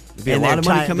 Money. There'd be a lot of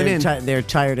money coming in. They're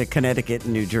tired of Connecticut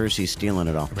and New Jersey stealing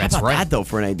it all. That's How about right. that, though,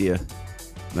 for an idea?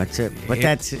 That's it. But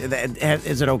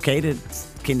is it okay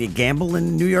can you gamble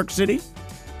in New York City?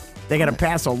 They got to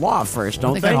pass a law first,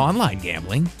 don't they? Got online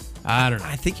gambling. I don't know.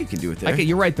 I think you can do it there. Okay,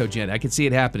 you're right though, Jen. I could see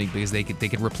it happening because they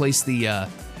could replace the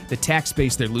tax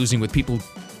base they're losing with people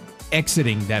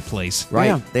exiting that place. Right.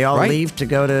 Yeah, they all leave to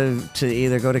go to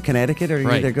either go to Connecticut or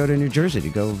either go to New Jersey to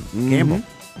go gamble.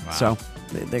 Wow. So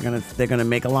they're gonna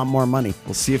make a lot more money.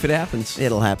 We'll see if it happens.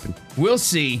 It'll happen. We'll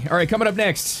see. All right, coming up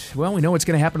next. Well, we know what's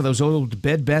going to happen to those old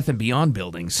Bed Bath and Beyond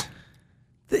buildings.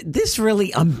 This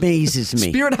really amazes me.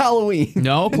 Spirit Halloween.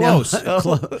 No, close.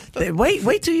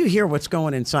 Wait till you hear what's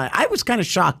going inside. I was kind of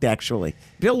shocked, actually.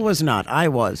 Bill was not. I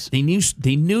was. The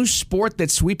new sport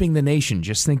that's sweeping the nation.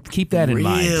 Just keep that in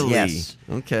mind. Really? Yes.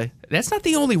 Okay. That's not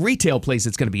the only retail place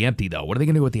that's going to be empty, though. What are they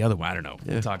going to do with the other one? I don't know.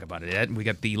 We'll talk about it. And we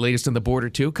got the latest on the border,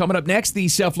 too. Coming up next, the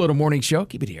South Florida Morning Show.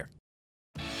 Keep it here.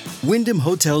 Wyndham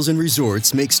Hotels and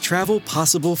Resorts makes travel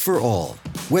possible for all.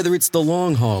 Whether it's the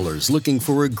long haulers looking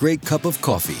for a great cup of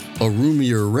coffee, a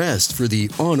roomier rest for the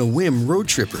on-a-whim road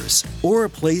trippers, or a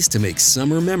place to make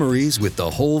summer memories with the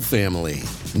whole family.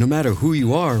 No matter who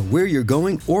you are, where you're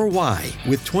going, or why,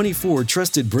 with 24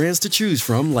 trusted brands to choose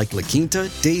from like La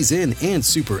Quinta, Days Inn, and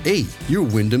Super 8, your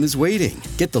Wyndham is waiting.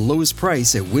 Get the lowest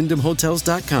price at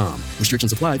WyndhamHotels.com.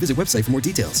 Restrictions apply. Visit website for more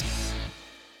details.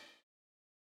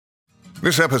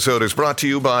 This episode is brought to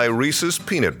you by Reese's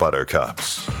Peanut Butter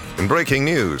Cups. In breaking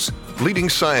news, Leading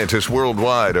scientists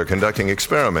worldwide are conducting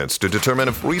experiments to determine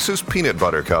if Reese's Peanut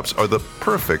Butter Cups are the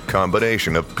perfect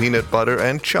combination of peanut butter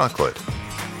and chocolate.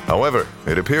 However,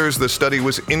 it appears the study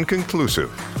was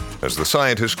inconclusive, as the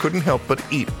scientists couldn't help but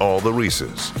eat all the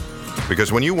Reese's.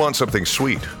 Because when you want something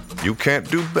sweet, you can't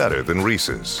do better than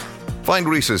Reese's. Find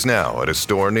Reese's now at a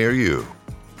store near you.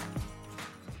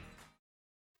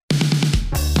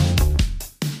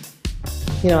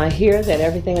 You know, I hear that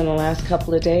everything in the last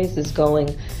couple of days is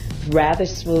going rather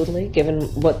smoothly, given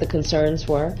what the concerns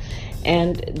were.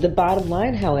 And the bottom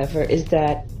line, however, is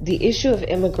that the issue of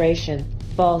immigration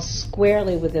falls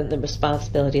squarely within the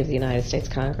responsibility of the United States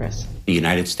Congress. The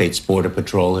United States Border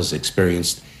Patrol has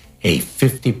experienced a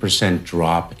 50%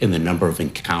 drop in the number of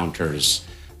encounters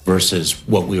versus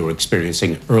what we were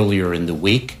experiencing earlier in the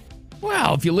week.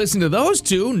 Well, if you listen to those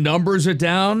two, numbers are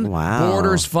down. Wow.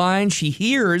 Border's fine. She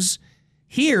hears,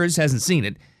 hasn't seen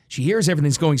it. She hears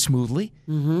everything's going smoothly.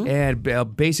 Mm-hmm.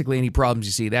 And basically any problems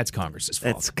you see, that's Congress's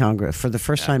fault. It's Congress, for the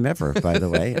first time ever, by the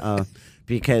way,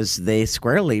 because they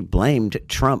squarely blamed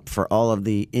Trump for all of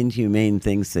the inhumane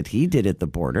things that he did at the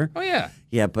border. Oh, yeah.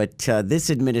 Yeah, but this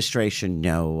administration,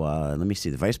 no. Let me see.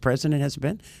 The vice president hasn't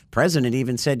been. President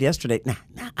even said yesterday, nah,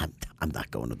 I'm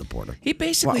not going to the border. He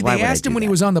basically, Why they asked him when he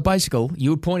was on the bicycle. You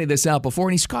had pointed this out before,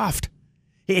 and he scoffed.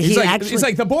 He's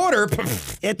like, the border.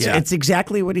 It's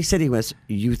exactly what he said. He was,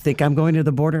 you think I'm going to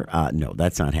the border? No,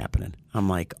 that's not happening. I'm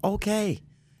like, okay,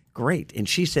 great. And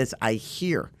she says, I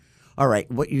hear. All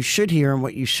right, what you should hear and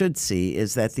what you should see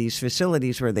is that these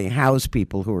facilities where they house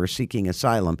people who are seeking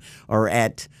asylum are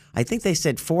at, I think they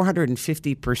said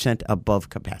 450% above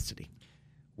capacity.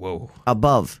 Whoa.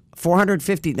 Above.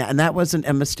 450, and that wasn't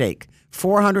a mistake.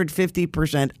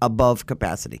 450% above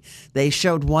capacity. They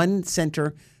showed one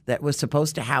center that was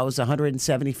supposed to house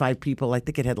 175 people. I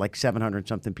think it had like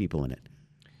 700-something people in it.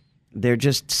 They're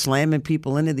just slamming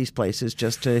people into these places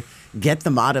just to get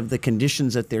them out of the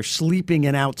conditions that they're sleeping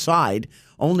in outside,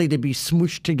 only to be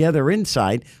smooshed together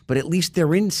inside. But at least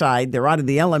they're inside, they're out of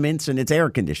the elements, and it's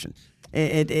air conditioned.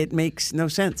 It makes no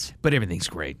sense. But everything's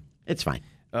great. It's fine.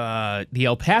 The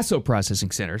El Paso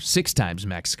Processing Center, 6 times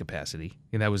max capacity,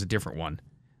 and that was a different one.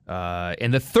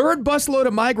 And the third busload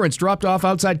of migrants dropped off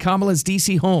outside Kamala's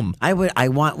D.C. home. I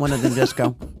want one of them just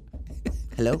go,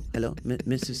 hello,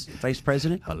 Mrs. Vice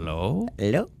President. Hello.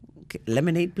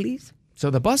 Lemonade, please. So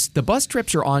the bus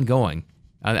trips are ongoing.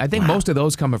 I think most of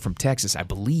those coming from Texas, I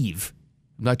believe.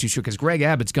 I'm not too sure because Greg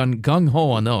Abbott's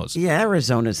gung-ho on those. Yeah,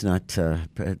 Arizona's not,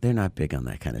 they're not big on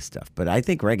that kind of stuff. But I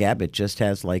think Greg Abbott just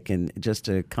has just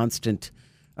a constant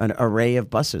an array of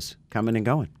buses coming and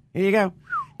going. Here you go.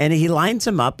 And he lines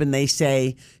them up and they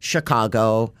say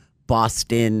Chicago,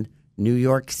 Boston, New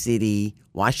York City,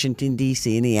 Washington,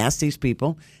 D.C. And he asks these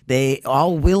people, they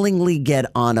all willingly get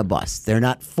on a bus. They're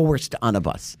not forced on a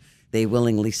bus. They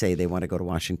willingly say they want to go to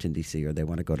Washington, D.C. or they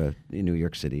want to go to New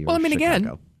York City or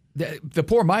Chicago. Again, the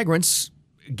poor migrants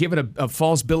given a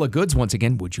false bill of goods once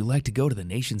again. Would you like to go to the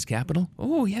nation's capital?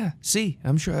 Oh, yeah. See,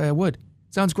 I'm sure I would.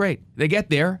 Sounds great. They get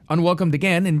there, unwelcomed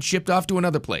again, and shipped off to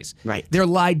another place. Right. They're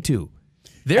lied to.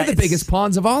 They're the biggest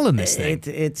pawns of all in this thing.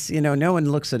 It's no one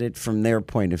looks at it from their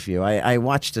point of view. I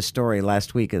watched a story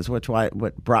last week, what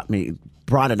brought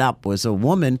it up was a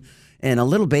woman and a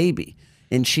little baby.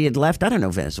 And she had left, I don't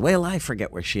know, Venezuela, I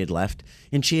forget where she had left.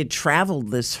 And she had traveled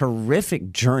this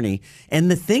horrific journey. And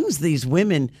the things these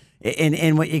women,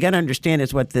 and what you got to understand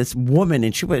is what this woman,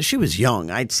 and she was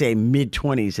young, I'd say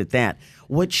mid-20s at that,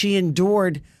 what she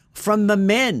endured from the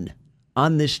men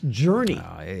on this journey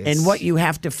and what you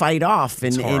have to fight off.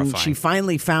 And she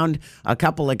finally found a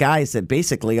couple of guys that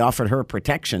basically offered her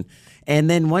protection. And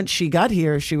then once she got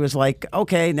here, she was like,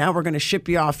 okay, now we're going to ship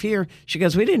you off here. She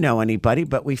goes, we didn't know anybody,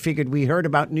 but we figured we heard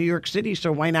about New York City,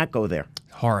 so why not go there?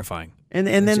 Horrifying. And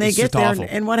then they get there,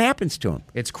 and what happens to them?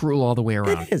 It's cruel all the way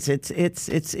around. It is.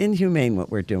 It's inhumane what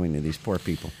we're doing to these poor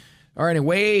people. All right, and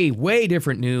way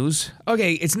different news.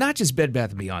 Okay, it's not just Bed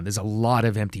Bath & Beyond. There's a lot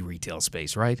of empty retail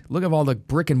space, right? Look at all the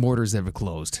brick and mortars that have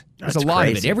closed. There's a lot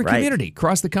of it. Every community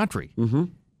across the country. Mm-hmm.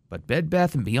 But Bed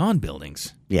Bath & Beyond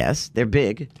buildings. Yes, they're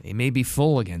big. They may be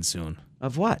full again soon.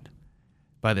 Of what?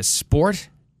 By the sport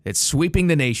that's sweeping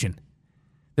the nation.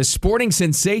 The sporting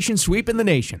sensation sweeping the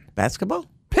nation. Basketball?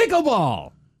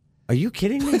 Pickleball. Are you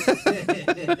kidding me?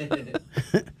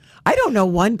 I don't know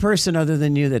one person other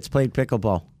than you that's played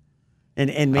pickleball.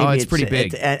 And maybe it's pretty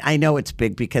big. I know it's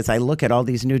big because I look at all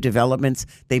these new developments.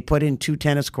 They put in 2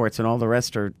 tennis courts and all the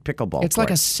rest are pickleball It's courts.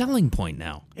 like a selling point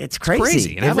now. It's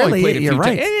crazy. And I've only played it a few you're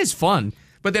right. It is fun.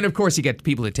 But then, of course, you get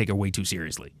people that take it way too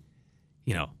seriously.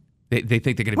 You know, They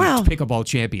think they're going to be pickleball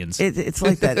champions. It's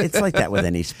like that. It's like that with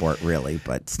any sport, really,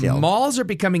 but still. Malls are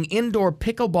becoming indoor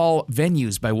pickleball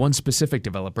venues by one specific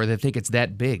developer that think it's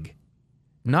that big.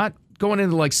 Not going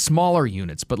into like smaller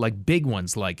units, but like big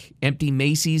ones like empty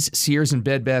Macy's, Sears, and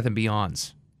Bed Bath &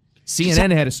 Beyond's.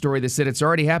 CNN had a story that said it's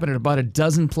already happened at about a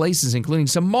dozen places, including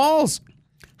some malls.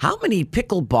 How many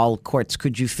pickleball courts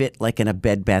could you fit like in a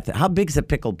Bed Bath? How big's a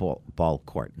pickleball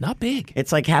court? Not big.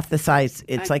 It's like half the size.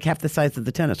 It's like half the size of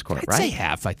the tennis court, I'd right? say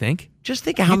half, I think. Just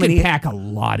think of how you many. You can pack a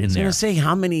lot in there. I was going to say,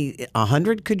 how many?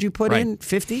 100 could you put in?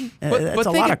 50? That's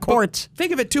a lot of courts.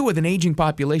 Think of it, too, with an aging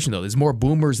population, though. There's more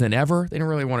boomers than ever. They don't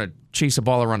really want to chase a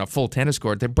ball around a full tennis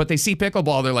court. But they see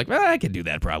pickleball, they're like, I can do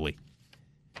that probably.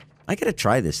 I got to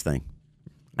try this thing.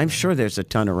 I'm sure there's a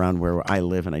ton around where I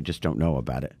live, and I just don't know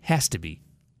about it. Has to be.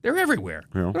 They're everywhere.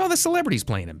 Yeah. Look at all the celebrities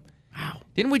playing him. Wow.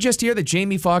 Didn't we just hear that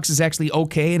Jamie Foxx is actually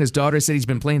okay and his daughter said he's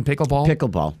been playing pickleball?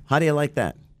 Pickleball. How do you like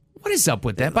that? What is up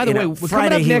with that? By the way,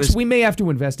 Friday coming up next, we may have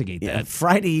to investigate that.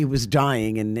 Friday he was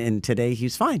dying, and today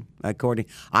he's fine, according.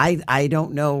 I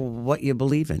don't know what you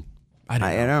believe in. I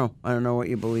don't know what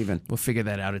you believe in. We'll figure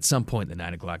that out at some point in the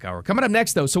 9 o'clock hour. Coming up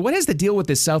next, though, so what is the deal with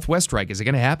this Southwest strike? Is it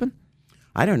going to happen?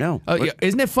 I don't know.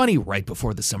 Isn't it funny? Right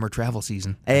before the summer travel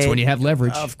season. That's when you have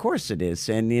leverage. Of course it is.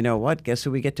 And you know what? Guess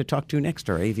who we get to talk to next?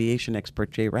 Our aviation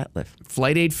expert, Jay Ratliff.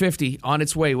 Flight 850 on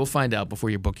its way. We'll find out before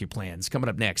you book your plans. Coming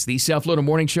up next, the South Florida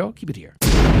Morning Show. Keep it here.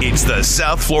 It's the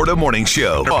South Florida Morning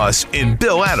Show. Ross and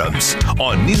Bill Adams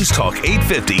on News Talk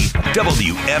 850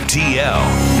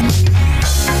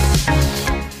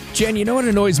 WFTL. Jen, you know what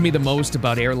annoys me the most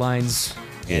about airlines?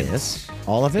 Yes.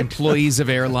 All of it? Employees of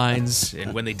airlines,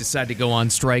 and when they decide to go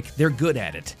on strike, they're good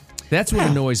at it. That's what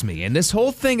annoys me. And this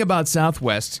whole thing about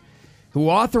Southwest,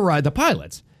 the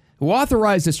pilots, who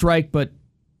authorized the strike but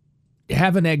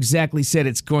haven't exactly said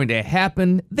it's going to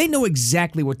happen. They know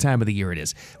exactly what time of the year it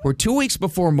is. We're 2 weeks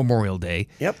before Memorial Day,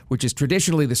 which is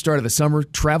traditionally the start of the summer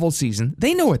travel season.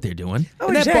 They know what they're doing,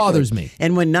 and that bothers me.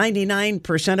 And when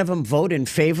 99% of them vote in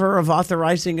favor of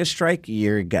authorizing a strike,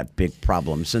 you got big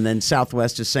problems. And then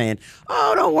Southwest is saying,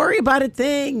 oh, don't worry about it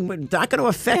thing. It's not going to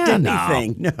affect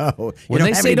anything. No. When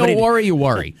they say don't worry, you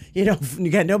worry. You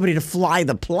got nobody to fly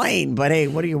the plane, but hey,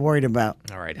 what are you worried about?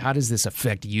 All right, how does this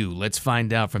affect you? Let's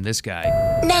find out from this guy.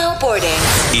 Now boarding.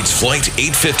 It's Flight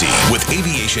 850 with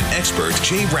aviation expert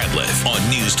Jay Ratliff on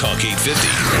News Talk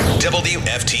 850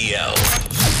 WFTL.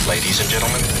 Ladies and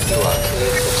gentlemen, you are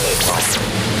cleared for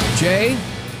takeoff. Jay,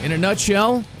 in a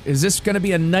nutshell, is this going to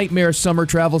be a nightmare summer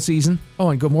travel season? Oh,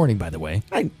 and good morning, by the way.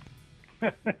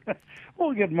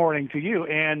 Well, good morning to you.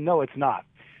 And no, it's not.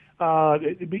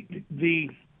 The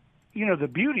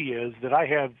beauty is that I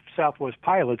have Southwest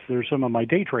pilots that are some of my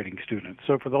day trading students.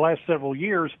 So for the last several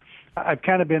years, I've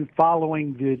kind of been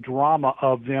following the drama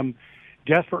of them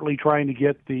desperately trying to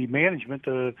get the management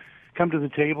to come to the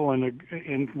table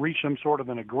and reach some sort of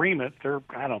an agreement. They're,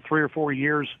 3 or 4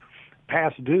 years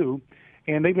past due,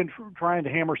 and they've been trying to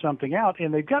hammer something out,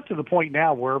 and they've got to the point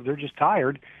now where they're just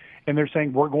tired, and they're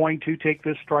saying, we're going to take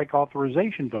this strike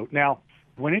authorization vote. Now,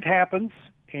 when it happens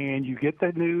and you get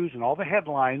the news and all the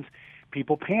headlines,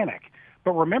 people panic.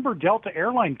 But remember, Delta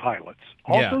airline pilots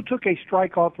also took a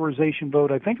strike authorization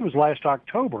vote. I think it was last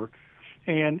October,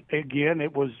 and again,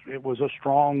 it was a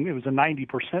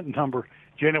 90% number.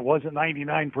 Jen, it wasn't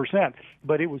 99%,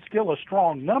 but it was still a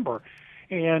strong number,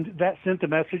 and that sent a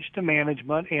message to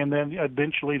management. And then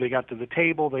eventually, they got to the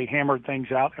table, they hammered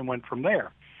things out, and went from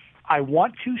there. I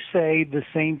want to say the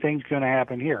same thing's going to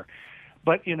happen here,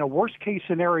 but in a worst-case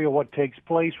scenario, what takes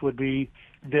place would be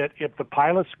that if the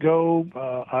pilots go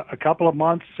a couple of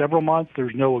months, several months,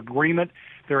 there's no agreement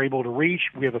they're able to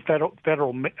reach. We have a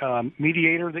federal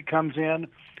mediator that comes in,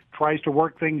 tries to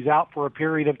work things out for a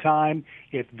period of time.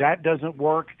 If that doesn't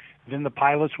work, then the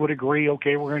pilots would agree,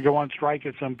 okay, we're going to go on strike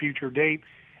at some future date.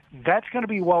 That's going to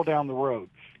be well down the road.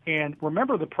 And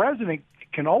remember, the president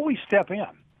can always step in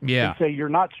and say you're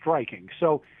not striking.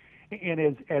 So,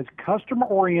 and as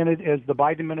customer-oriented as the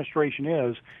Biden administration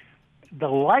is, the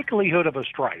likelihood of a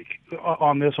strike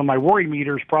on my worry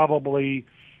meter is probably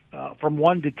from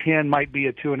 1 to 10 might be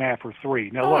a 2.5 or 3.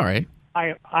 Now, look,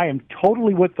 I am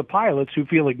totally with the pilots who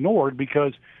feel ignored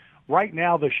because right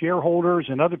now the shareholders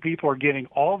and other people are getting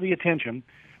all the attention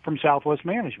from Southwest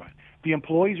management. The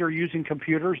employees are using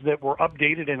computers that were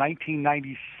updated in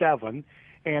 1997,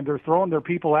 and they're throwing their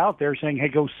people out there saying, hey,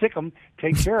 go sick them,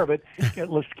 take care of it.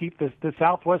 Let's keep the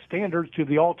Southwest standards to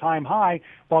the all-time high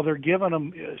while they're giving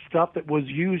them stuff that was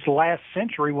used last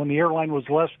century when the airline was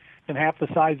less than half the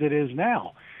size it is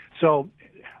now. So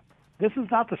this is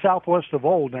not the Southwest of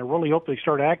old, and I really hope they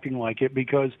start acting like it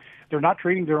because they're not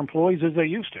treating their employees as they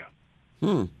used to.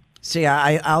 See,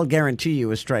 I'll guarantee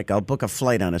you a strike. I'll book a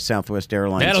flight on a Southwest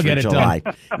Airlines That'll for get it July.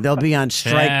 done. They'll be on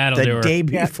strike That'll do the it. day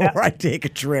before I take a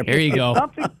trip. Here you go.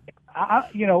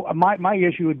 My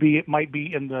issue would be it might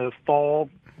be in the fall,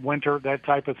 winter, that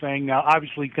type of thing. Now,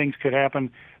 obviously, things could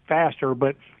happen faster,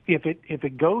 but if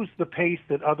it goes the pace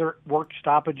that other work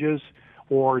stoppages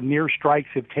or near strikes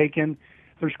have taken,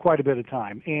 there's quite a bit of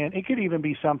time, and it could even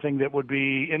be something that would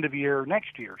be end of year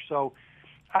next year. So,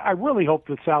 I really hope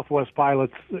that Southwest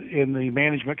pilots in the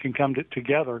management can come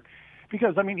together,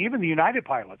 because even the United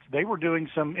pilots, they were doing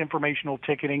some informational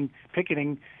picketing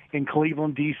in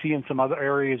Cleveland, D.C., and some other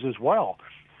areas as well,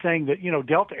 saying that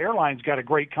Delta Airlines got a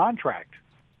great contract.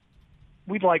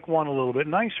 We'd like one a little bit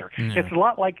nicer. Mm. It's a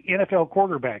lot like NFL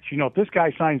quarterbacks. If this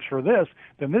guy signs for this,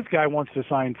 then this guy wants to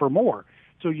sign for more.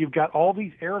 So you've got all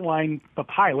these airline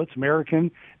pilots, American,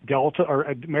 Delta, or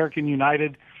American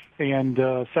United, and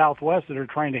Southwest, that are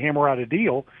trying to hammer out a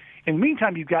deal. In the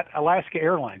meantime, you've got Alaska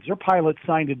Airlines. Their pilots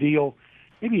signed a deal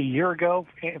maybe a year ago,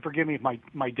 and forgive me if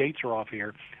my dates are off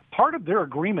here. Part of their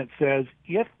agreement says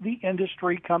if the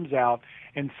industry comes out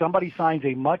and somebody signs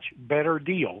a much better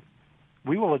deal,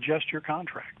 we will adjust your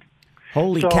contract.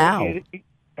 Holy cow.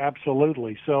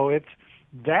 Absolutely. So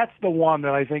that's the one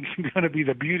that I think is going to be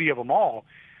the beauty of them all.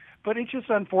 But it's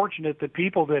just unfortunate that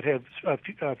people that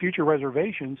have future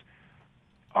reservations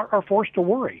are forced to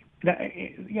worry. Now,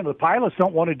 the pilots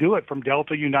don't want to do it from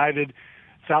Delta, United,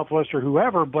 Southwest, or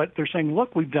whoever, but they're saying,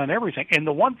 look, we've done everything. And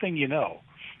the one thing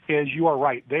is you are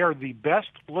right. They are the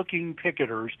best-looking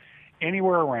picketers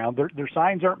anywhere around. Their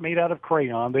signs aren't made out of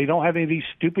crayon. They don't have any of these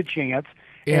stupid chants.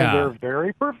 Yeah. And they're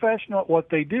very professional at what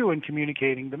they do in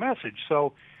communicating the message.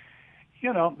 So,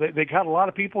 they got a lot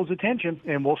of people's attention,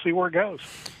 and we'll see where it goes.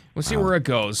 We'll see where it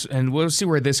goes, and we'll see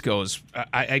where this goes.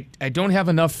 I don't have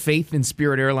enough faith in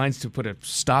Spirit Airlines to put a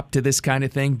stop to this kind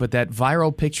of thing, but that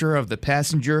viral picture of the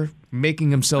passenger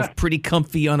making himself pretty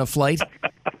comfy on a flight,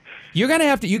 you're going to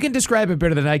have to, you can describe it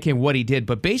better than I can what he did,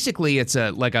 but basically it's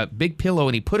like a big pillow,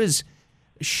 and he put his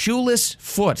shoeless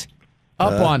foot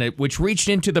up on it, which reached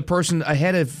into the person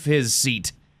ahead of his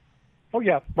seat. Oh,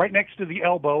 yeah, right next to the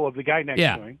elbow of the guy next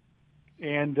to him.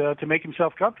 And to make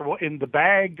himself comfortable in the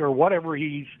bag or whatever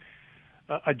he's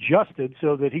adjusted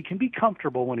so that he can be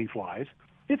comfortable when he flies,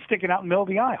 it's sticking out in the middle of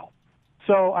the aisle.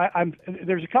 So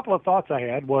there's a couple of thoughts I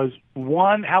had. Was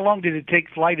one, how long did it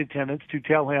take flight attendants to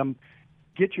tell him,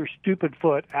 get your stupid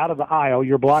foot out of the aisle,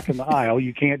 you're blocking the aisle,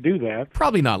 you can't do that?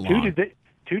 Probably not long.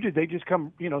 Did they just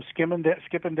come,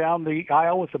 skipping down the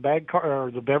aisle with the bag car or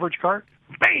the beverage cart?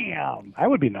 Bam! That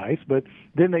would be nice, but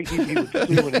then he would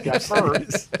sue when he got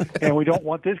hurt, and we don't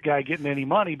want this guy getting any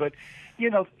money. But,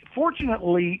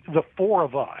 fortunately, the four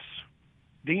of us,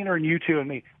 Diener and you two and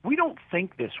me, we don't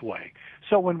think this way.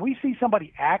 So when we see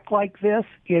somebody act like this,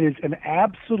 it is an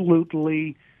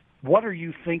absolutely what are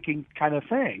you thinking kind of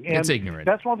thing. And it's ignorant.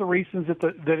 That's one of the reasons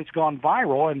that it's gone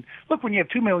viral. And look, when you have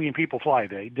 2 million people fly a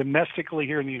day domestically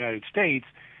here in the United States,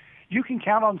 you can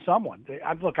count on someone.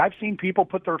 I've seen people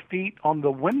put their feet on the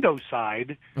window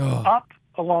side up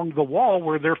along the wall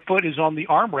where their foot is on the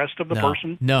armrest of the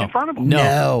person in front of them.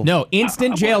 No.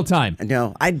 Instant jail time.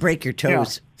 No, I'd break your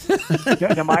toes.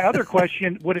 Now, my other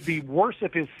question, would it be worse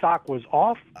if his sock was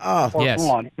off or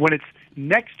on when it's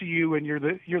next to you and you're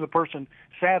the person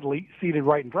sadly seated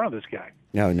right in front of this guy?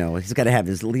 No, he's got to have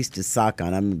at least his sock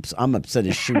on. I'm upset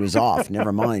his shoe is off.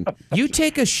 Never mind. You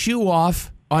take a shoe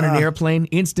off on an airplane,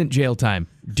 instant jail time.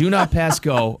 Do not pass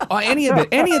go. Any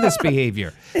of this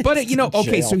behavior. But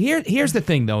okay. So here's the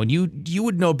thing, though, and you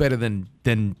would know better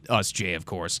than us, Jay, of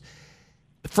course.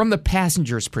 From the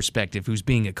passenger's perspective, who's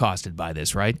being accosted by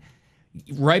this, right?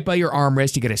 Right by your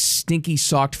armrest, you get a stinky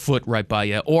socked foot right by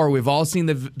you. Or we've all seen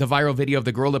the viral video of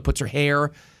the girl that puts her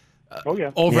hair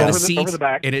over the seat, over the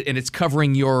back, and it's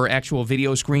covering your actual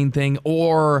video screen thing,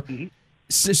 or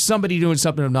somebody doing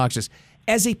something obnoxious.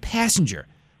 As a passenger,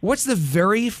 what's the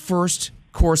very first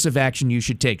course of action you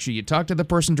should take? Should you talk to the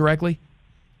person directly?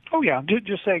 Oh, yeah.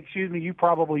 Just say, excuse me, you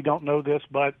probably don't know this,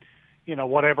 but,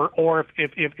 whatever. Or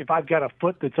if I've got a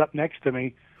foot that's up next to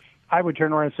me, I would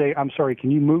turn around and say, I'm sorry,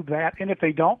 can you move that? And if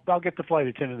they don't, I'll get the flight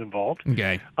attendant involved.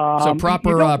 Okay. So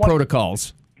proper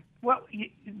protocols. Well,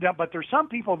 but there's some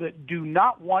people that do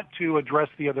not want to address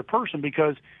the other person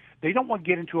because they don't want to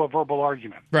get into a verbal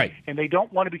argument. Right. And they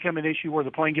don't want to become an issue where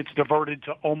the plane gets diverted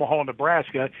to Omaha,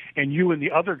 Nebraska, and you and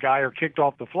the other guy are kicked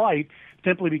off the flight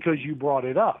simply because you brought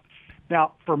it up.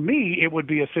 Now, for me, it would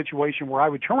be a situation where I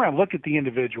would turn around and look at the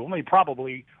individual, and they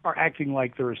probably are acting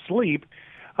like they're asleep.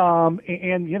 I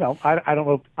don't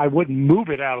know, I wouldn't move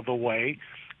it out of the way,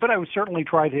 but I would certainly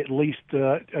try to at least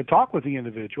talk with the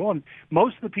individual. And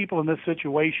most of the people in this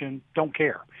situation don't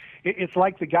care. It's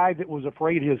like the guy that was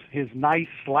afraid his nice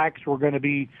slacks were going to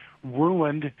be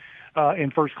ruined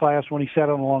in first class when he sat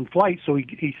on a long flight. So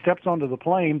he steps onto the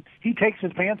plane, he takes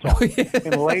his pants off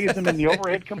and lays them in the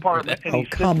overhead compartment, and he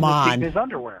sits in his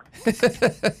underwear.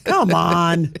 Come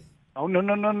on. Oh,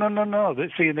 no.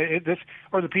 See, this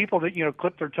or the people that,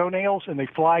 clip their toenails and they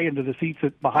fly into the seats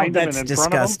behind them and in disgusting.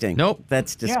 front of them. Nope.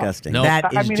 That's disgusting. Nope.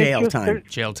 That is jail just, time.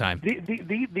 Jail time.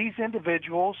 These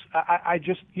individuals,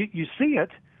 you see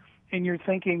it, and you're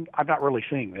thinking, I'm not really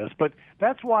seeing this, but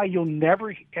that's why you'll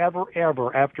never, ever,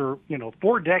 ever, after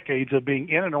 4 decades of being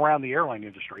in and around the airline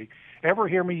industry, ever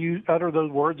hear me utter those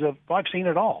words of, I've seen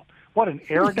it all. What an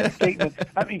arrogant statement.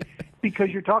 I mean, because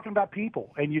you're talking about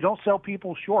people, and you don't sell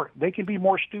people short. They can be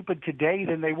more stupid today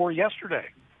than they were yesterday.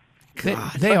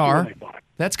 They are.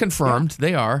 That's confirmed. Yeah.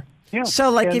 They are. Yeah. So,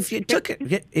 like,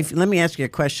 let me ask you a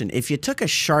question. If you took a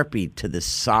Sharpie to the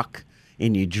sock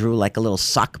and you drew like a little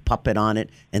sock puppet on it,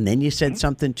 and then you said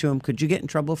something to him, could you get in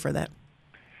trouble for that?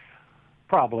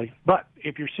 Probably. But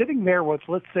if you're sitting there with,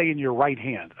 let's say, in your right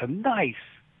hand, a nice,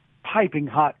 piping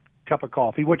hot cup of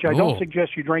coffee, which I don't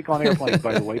suggest you drink on airplanes,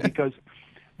 by the way, because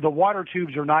the water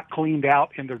tubes are not cleaned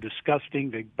out and they're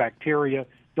disgusting. The bacteria.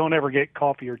 Don't ever get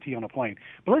coffee or tea on a plane.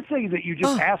 But let's say that you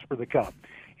just ask for the cup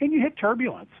and you hit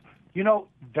turbulence.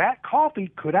 That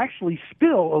coffee could actually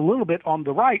spill a little bit on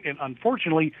the right and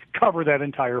unfortunately cover that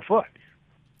entire foot.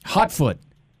 Hot foot.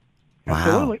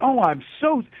 Absolutely. Wow. Oh, I'm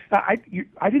so. I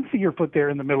didn't see your foot there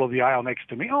in the middle of the aisle next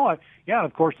to me. Oh, yeah.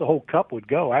 Of course, the whole cup would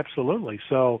go. Absolutely.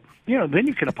 So then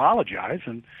you can apologize,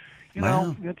 and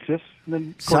it's just. And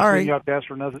then of course, then you have to ask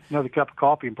for another cup of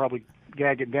coffee and probably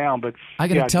gag it down. But I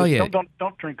got to tell you,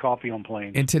 don't drink coffee on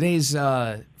planes. In today's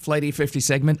Flight 850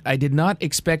 segment, I did not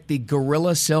expect the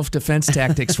guerrilla self-defense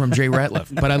tactics from Jay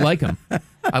Ratliff, but I like him.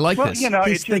 I like this.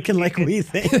 He's thinking like we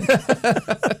think.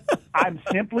 I'm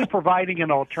simply providing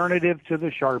an alternative to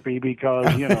the Sharpie because,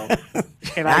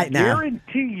 and I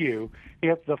guarantee you,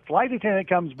 if the flight attendant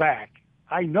comes back,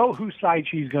 I know whose side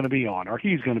she's going to be on or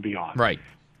he's going to be on. Right.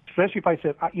 Especially if I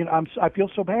said, I feel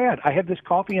so bad. I had this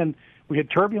coffee and we had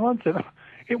turbulence and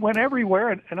it went everywhere.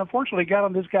 And unfortunately got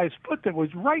on this guy's foot that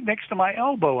was right next to my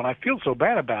elbow. And I feel so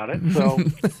bad about it. So,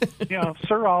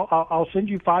 sir, I'll send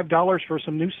you $5 for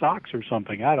some new socks or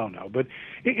something. I don't know. But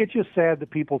it's just sad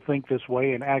that people think this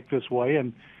way and act this way.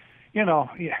 And,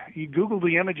 you Google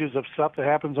the images of stuff that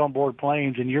happens on board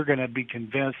planes and you're going to be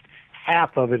convinced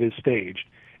half of it is staged.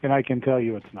 And I can tell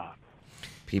you it's not.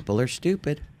 People are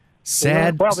stupid.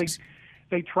 Sad. Well,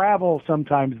 they travel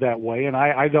sometimes that way, and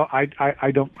I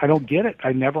don't get it.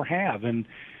 I never have, and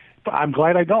I'm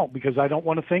glad I don't because I don't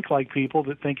want to think like people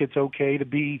that think it's okay to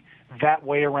be that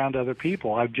way around other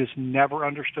people. I've just never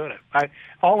understood it.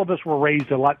 All of us were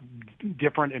raised a lot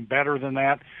different and better than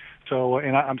that, so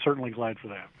and I'm certainly glad for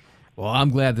that. Well, I'm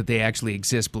glad that they actually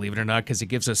exist, believe it or not, because it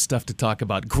gives us stuff to talk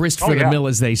about. Grist for the mill,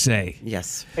 as they say.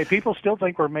 Yes. Hey, people still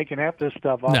think we're making half this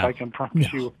stuff up. No. I can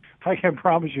promise you. I can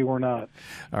promise you we're not.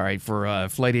 All right, for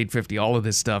Flight 850, all of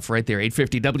this stuff right there,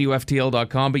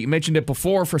 850WFTL.com. But you mentioned it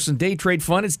before. For some day trade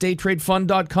fun, it's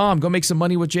daytradefun.com. Go make some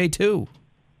money with J2.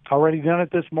 Already done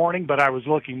it this morning, but I was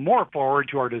looking more forward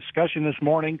to our discussion this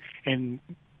morning, and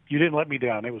you didn't let me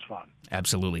down. It was fun.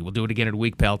 Absolutely. We'll do it again in a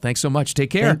week, pal. Thanks so much. Take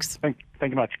care. Thanks. Thank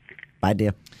you much. Bye,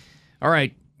 dear. All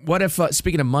right. What if,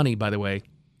 speaking of money, by the way,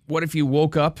 what if you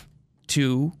woke up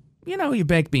to, your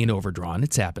bank being overdrawn?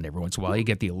 It's happened every once in a while. You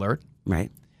get the alert.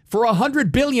 Right. For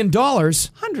 $100 billion.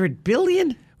 $100 billion?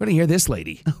 We're going to hear this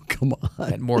lady. Oh, come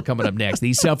on. And more coming up next.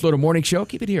 The South Florida Morning Show.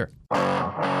 Keep it here. The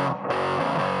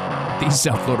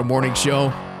South Florida Morning Show.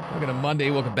 Welcome to Monday.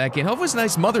 Welcome back in. Hope it was a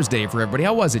nice Mother's Day for everybody.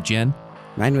 How was it, Jen?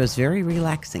 Mine was very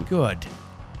relaxing. Good.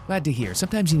 Glad to hear.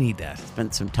 Sometimes you need that.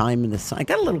 Spent some time in the sun. I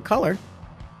got a little color.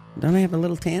 Don't I have a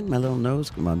little tan? My little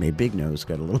nose, my big nose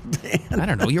got a little tan. I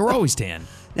don't know. You're always tan.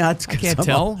 No, I can't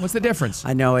tell. What's the difference?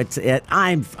 I know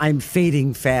I'm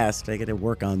fading fast. I got to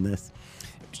work on this.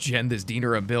 Jen, this is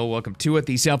Diener and Bill. Welcome to it,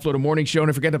 the South Florida Morning Show. And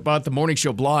don't forget about the Morning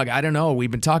Show blog. I don't know.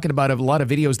 We've been talking about a lot of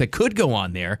videos that could go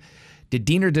on there. Did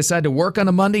Diener decide to work on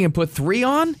a Monday and put 3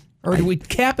 on? Or do we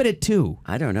cap it at 2?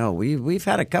 I don't know. We've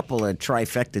had a couple of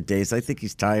trifecta days. I think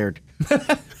he's tired.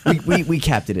 we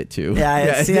capped it at 2.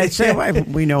 Yeah. See, I say why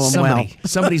we know him well.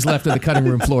 Somebody's left on the cutting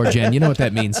room floor, Jen. You know what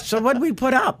that means. So what did we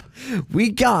put up?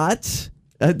 We got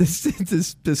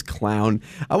this clown.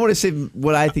 I want to save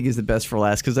what I think is the best for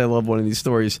last because I love one of these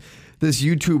stories. This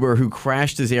YouTuber who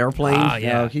crashed his airplane. Oh,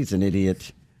 yeah. He's an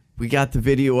idiot. We got the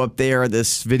video up there,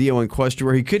 this video in question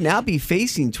where he could now be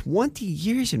facing 20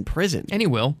 years in prison. And he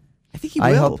will. I think he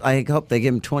will. I hope they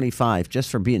give him 25 just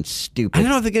for being stupid. I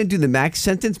don't know if they're going to do the max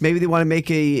sentence. Maybe they want to make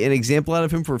an example out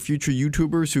of him for future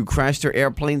YouTubers who crash their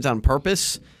airplanes on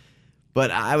purpose.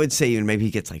 But I would say maybe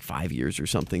he gets like 5 years or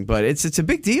something. But it's a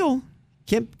big deal.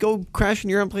 Can't go crashing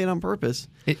your airplane on purpose.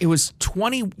 It was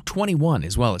 2021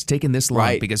 as well. It's taken this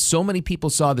long because so many people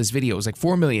saw this video. It was like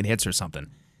 4 million hits or something.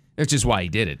 That's just why he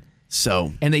did it.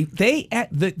 So, and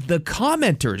the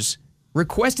commenters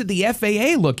requested the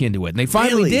FAA look into it, and they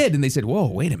finally did. And they said, "Whoa,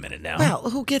 wait a minute now." Well,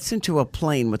 who gets into a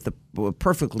plane with a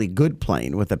perfectly good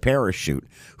plane with a parachute?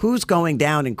 Who's going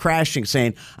down and crashing,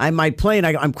 saying,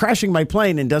 I'm crashing my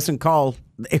plane," and doesn't call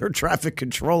air traffic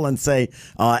control and say,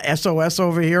 SOS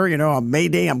over here,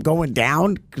 Mayday, I'm going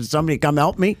down. Could somebody come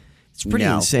help me? It's pretty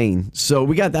insane. So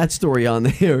we got that story on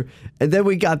there. And then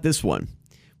we got this one.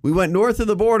 We went north of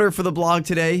the border for the blog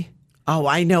today. Oh,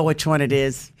 I know which one it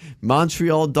is.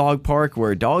 Montreal Dog Park,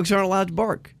 where dogs aren't allowed to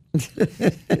bark.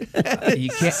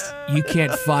 You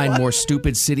can't find more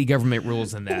stupid city government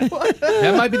rules than that.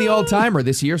 That might be the all-timer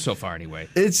this year so far, anyway.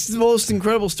 It's the most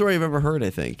incredible story I've ever heard,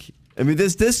 I think. I mean,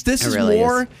 this is really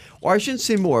more, is. or I shouldn't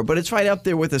say more, but it's right up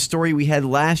there with a story we had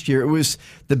last year. It was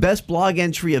the best blog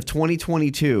entry of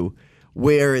 2022,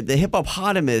 where the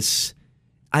hippopotamus,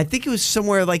 I think it was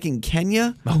somewhere like in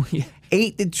Kenya,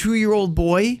 ate the 2-year-old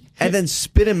boy and then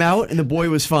spit him out, and the boy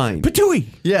was fine. Patooey!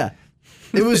 Yeah.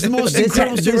 It was the most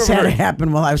incredible story This ever had heard.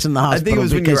 happened while I was in the hospital I think it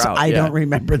was when you were because out, I don't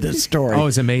remember this story. Oh,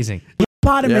 it's amazing.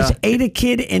 Hippopotamus ate a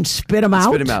kid and spit him out?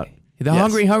 Spit him out. The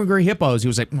hungry hippos. He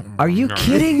was like, "Are you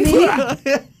kidding me?"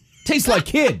 Tastes like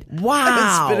kid.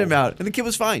 Wow. Spit him out. And the kid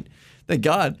was fine. Thank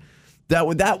God.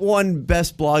 That one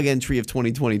best blog entry of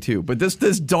 2022. But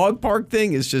this dog park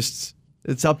thing is just,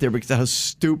 it's up there because of how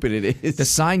stupid it is. The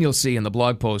sign you'll see in the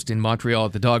blog post in Montreal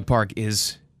at the dog park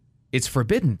is, "It's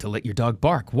forbidden to let your dog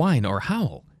bark, whine, or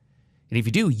howl. And if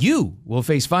you do, you will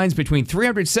face fines between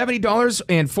 $370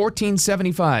 and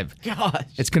 $1,475. Gosh.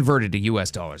 It's converted to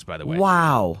U.S. dollars, by the way.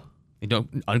 Wow.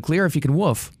 Unclear if you can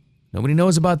woof. Nobody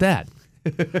knows about that.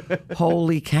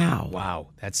 Holy cow. Wow.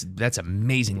 That's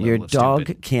amazing level Your of dog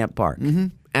stupid. can't bark. Mm-hmm.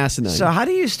 Asinine. So how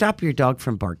do you stop your dog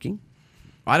from barking?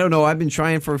 I don't know. I've been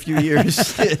trying for a few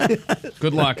years.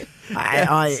 Good luck.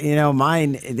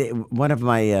 Mine, one of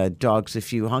my dogs,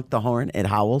 if you honk the horn, it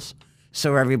howls.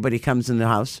 So everybody comes in the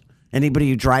house. Anybody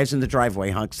who drives in the driveway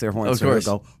honks their horn. Of so course.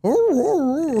 Go,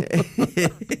 "Oh."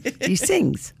 He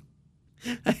sings.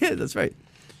 That's right.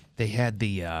 They had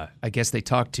I guess they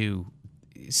talked to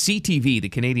CTV, the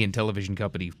Canadian television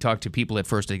company, talked to people at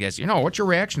first, I guess, what's your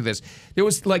reaction to this? There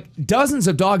was like dozens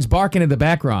of dogs barking in the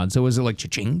background. So it was like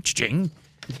cha-ching, cha-ching.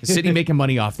 The city making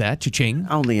money off that, cha-ching.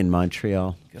 Only in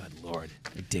Montreal. Good Lord.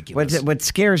 Ridiculous. What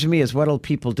scares me is what'll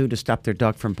people do to stop their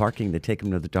dog from barking? They take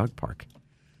him to the dog park.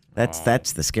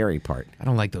 That's the scary part. I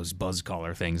don't like those buzz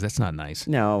collar things. That's not nice.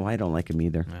 No, I don't like them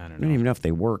either. I don't even know if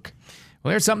they work.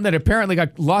 Well, there's something that apparently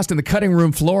got lost in the cutting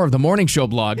room floor of the morning show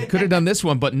blog. Could have done this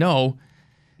one, but no.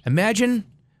 Imagine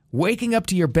waking up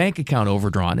to your bank account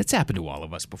overdrawn. It's happened to all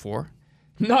of us before.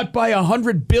 Not by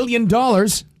 $100 billion.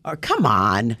 Come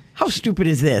on. How stupid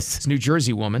is this? It's a New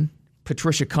Jersey woman,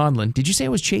 Patricia Conlon. Did you say it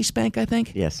was Chase Bank, I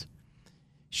think? Yes.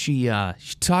 She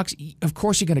talks, of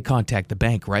course you're going to contact the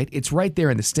bank, right? It's right there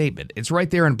in the statement. It's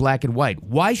right there in black and white.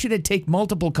 Why should it take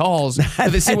multiple calls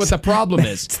to see what the problem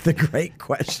is? That's the great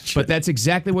question. But that's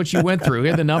exactly what she went through.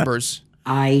 Here are the numbers.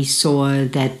 I saw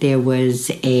that there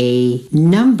was a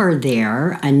number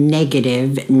there, a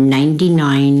negative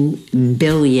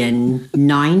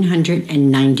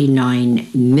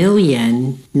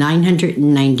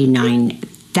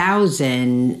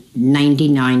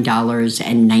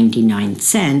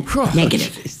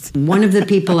negative. One of the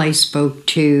people I spoke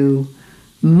to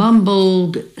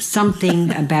mumbled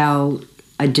something about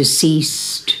a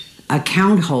deceased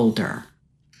account holder.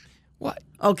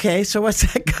 Okay, so what's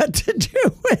that got to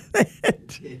do with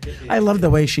it? I love the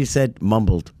way she said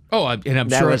mumbled. Oh, and I'm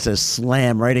that sure was a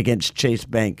slam right against Chase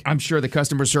Bank. I'm sure the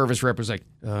customer service rep was like,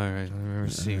 all right, let me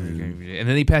see. And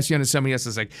then he passed you on to somebody else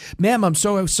that's like, ma'am, I'm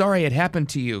so sorry it happened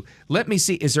to you. Let me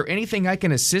see. Is there anything I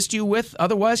can assist you with?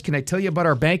 Otherwise, can I tell you about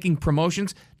our banking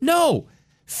promotions? No.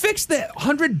 Fix the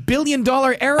 $100 billion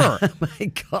error. Oh,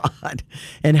 my God.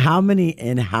 And how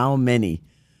many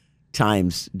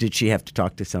times did she have to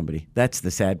talk to somebody? That's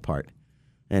the sad part.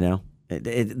 You're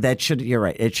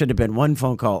right. It should have been one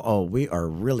phone call. Oh, we are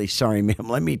really sorry, ma'am.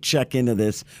 Let me check into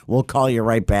this. We'll call you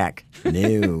right back.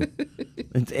 No.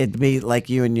 It'd be like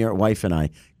you and your wife and I.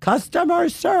 Customer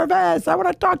service. I want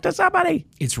to talk to somebody.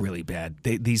 It's really bad.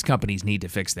 These companies need to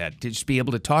fix that. To just be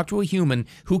able to talk to a human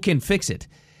who can fix it.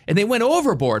 And they went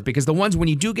overboard because the ones when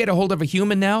you do get a hold of a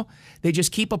human now, they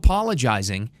just keep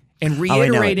apologizing and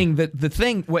reiterating the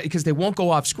thing because they won't go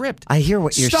off script. I hear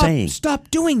what you're saying. Stop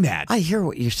doing that. I hear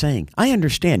what you're saying. I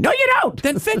understand. No, you don't.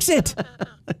 Then fix it.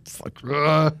 It's like,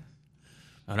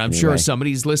 and I'm sure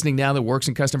somebody's listening now that works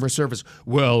in customer service.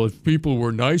 Well, if people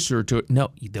were nicer to it.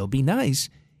 No, they'll be nice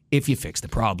if you fix the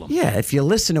problem. Yeah, if you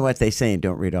listen to what they say and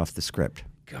don't read off the script.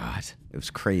 God. It was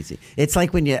crazy. It's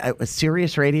like when you,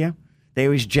 Sirius Radio, they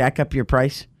always jack up your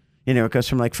price. You know, it goes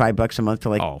from like $5 a month to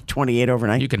like $28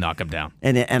 overnight. You can knock them down.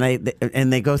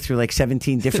 And they go through like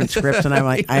 17 different scripts, and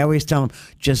I always tell them,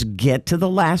 just get to the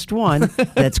last one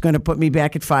that's going to put me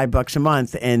back at $5 a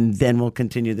month, and then we'll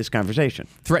continue this conversation.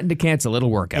 Threaten to cancel, it'll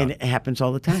work out. And it happens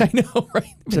all the time. I know, right?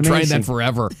 I've been trying that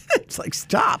forever. It's like,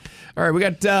 stop. All right, we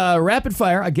got rapid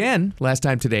fire again. Last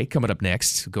time today, coming up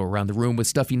next. We'll go around the room with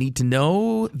stuff you need to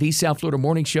know. The South Florida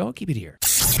Morning Show. Keep it here.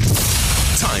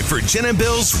 Time for Jen and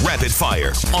Bill's Rapid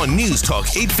Fire on News Talk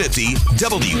 850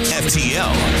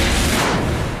 WFTL.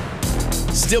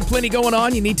 Still plenty going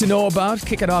on you need to know about.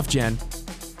 Kick it off, Jen.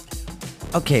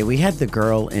 Okay, we had the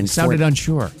girl in... Sounded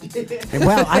unsure.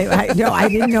 Well, I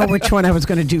didn't know which one I was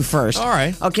going to do first. All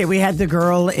right. Okay, we had the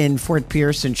girl in Fort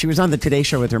Pierce, and she was on the Today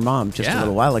Show with her mom just a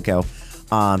little while ago.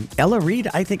 Ella Reed,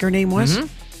 I think her name was.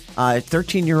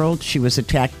 13-year-old. She was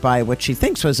attacked by what she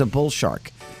thinks was a bull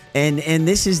shark. And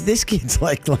this kid's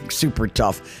like super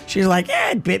tough. She's like,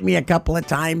 it bit me a couple of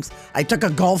times. I took a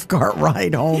golf cart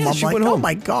ride home. I'm like, oh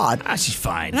my God. She's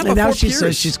fine. And now she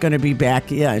says she's going to be back.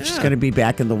 Yeah, she's going to be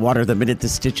back in the water the minute the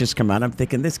stitches come out. I'm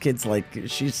thinking this kid's like,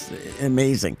 she's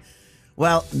amazing.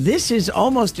 Well, this is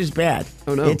almost as bad.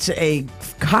 Oh, no. It's a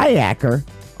kayaker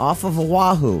off of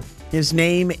Oahu. His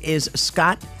name is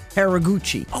Scott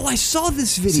Haraguchi. Oh, I saw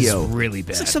this video. This is really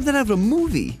bad. It's like something out of a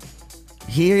movie.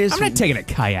 I'm not taking a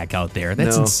kayak out there.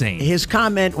 That's insane. His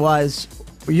comment was,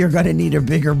 you're going to need a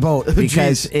bigger boat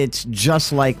because it's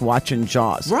just like watching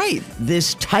Jaws. Right.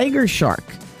 This tiger shark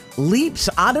leaps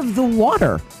out of the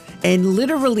water and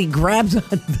literally grabs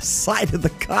on the side of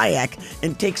the kayak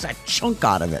and takes a chunk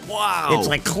out of it. Wow. It's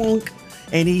like clunk.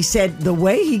 And he said the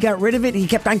way he got rid of it, he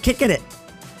kept on kicking it.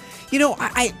 You know,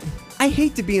 I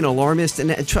hate to be an alarmist,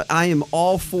 and I am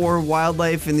all for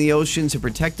wildlife in the ocean to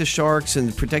protect the sharks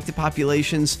and protect the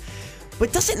populations.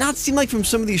 But does it not seem like from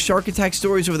some of these shark attack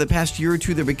stories over the past year or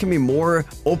two, they're becoming more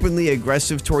openly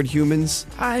aggressive toward humans?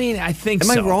 I mean, I think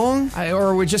so. Am I wrong?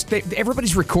 Or we're just,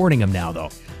 everybody's recording them now, though.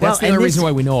 That's the only reason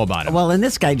why we know about it. Well, and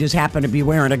this guy just happened to be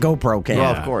wearing a GoPro cam.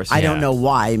 Well, of course. I don't know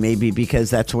why. Maybe because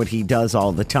that's what he does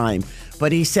all the time.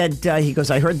 But he said, he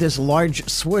goes, I heard this large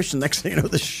swoosh, and next thing you know,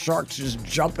 the shark's just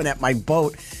jumping at my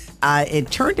boat. It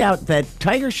turned out that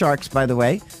tiger sharks, by the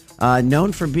way,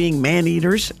 known for being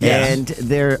man-eaters, and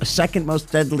they're second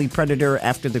most deadly predator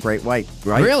after the great white.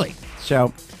 Right? Really?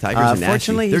 So, tigers are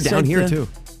fortunately, nasty. They're down here, too.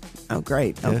 Oh,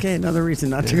 great. Yeah. Okay, another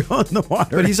reason not to go in the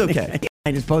water. But he's okay.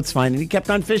 And his boat's fine, and he kept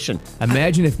on fishing.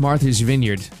 Imagine if Martha's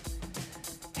Vineyard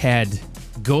had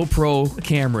GoPro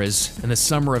cameras in the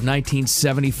summer of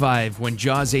 1975 when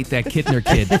Jaws ate that Kittner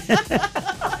kid.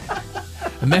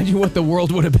 Imagine what the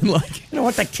world would have been like. You know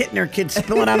what, the Kittner kid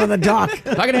spilling out on the dock.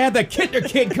 I'm going to have that Kittner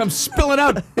kid come spilling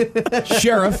out,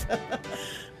 Sheriff.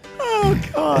 Oh,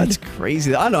 God. That's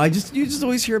crazy. I don't know. You just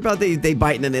always hear about they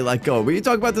bite and then they let go. But you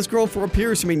talk about this girl, Fort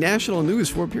Pierce. I mean, national news,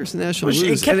 Fort Pierce National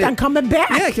News. It kept on coming back.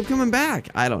 Yeah, it kept coming back.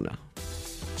 I don't know.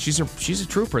 She's a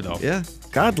trooper, though. Yeah.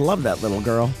 God love that little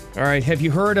girl. All right. Have you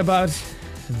heard about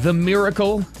the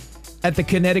miracle at the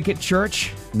Connecticut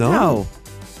church? No.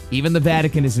 Even the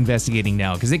Vatican is investigating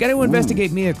now because they got to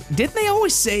investigate me. Didn't they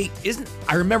always say,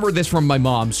 I remember this from my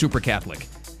mom, super Catholic.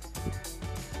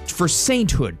 For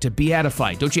sainthood, to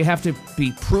beatify, don't you have to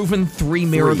be proven 3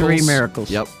 miracles? 3 miracles.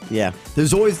 Yep. Yeah.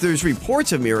 There's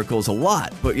reports of miracles a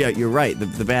lot, but yeah, you're right. The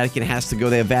Vatican has to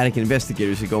go. They have Vatican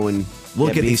investigators who go and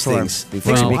look at these things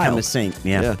before you become a saint.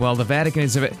 Yeah. Well, the Vatican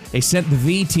they sent the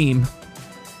V team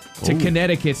to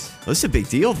Connecticut. This is a big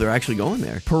deal if they're actually going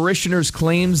there. Parishioners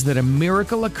claims that a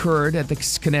miracle occurred at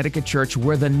the Connecticut church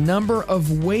where the number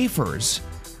of wafers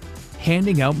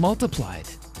handing out multiplied.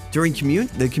 During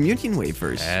the communion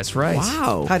wafers. That's right.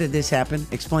 Wow. How did this happen?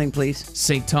 Explain, please.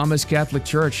 St. Thomas Catholic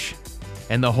Church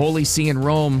and the Holy See in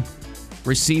Rome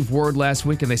received word last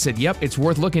week, and they said, yep, it's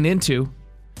worth looking into.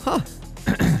 Huh.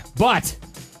 But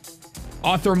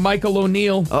author Michael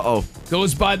O'Neill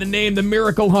goes by the name The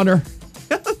Miracle Hunter.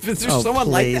 Is there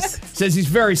someone like that? Says he's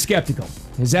very skeptical.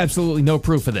 There's absolutely no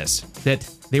proof of this. That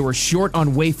they were short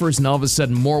on wafers, and all of a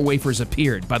sudden more wafers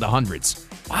appeared by the hundreds.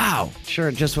 Wow. Sure,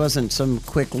 it just wasn't some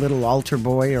quick little altar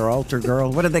boy or altar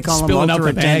girl. What did they call them? Spilling out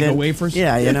altar the bag attendant? of wafers?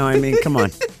 Yeah, I mean, come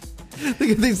on.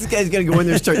 This guy's got to go in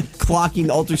there and start clocking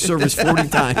altar service 40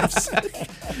 times.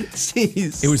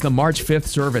 Jeez. It was the March 5th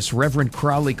service. Reverend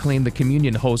Crowley claimed the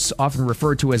communion hosts, often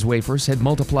referred to as wafers, had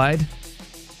multiplied.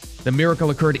 The miracle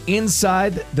occurred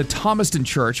inside the Thomaston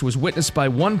Church, was witnessed by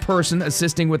one person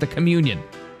assisting with the communion.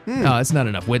 No, that's not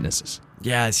enough witnesses.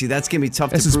 Yeah, see, that's going to be tough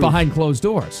to prove. This is behind closed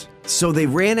doors. So they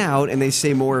ran out, and they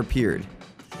say more appeared.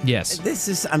 Yes. This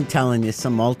is, I'm telling you,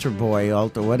 some altar boy,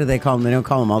 what do they call them? They don't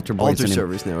call them altar boys Altar anymore.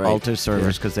 servers now, right? Altar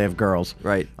servers, because they have girls.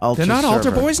 Right. Altar They're not altar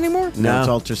server. boys anymore? No, it's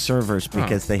altar servers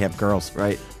because they have girls.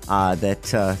 Right.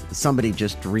 That somebody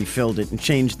just refilled it and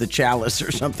changed the chalice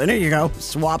or something. There you go.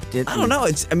 Swapped it. I don't know.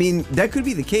 That could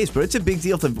be the case, but it's a big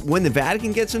deal. When the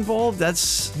Vatican gets involved,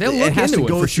 They'll it look has into to it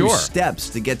go for through sure. steps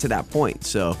to get to that point.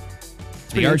 So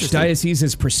The Archdiocese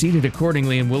has proceeded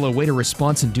accordingly and will await a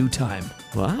response in due time.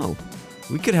 Wow.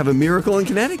 We could have a miracle in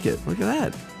Connecticut. Look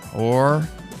at that. Or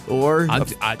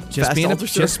just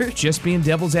just being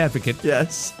devil's advocate.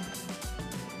 Yes.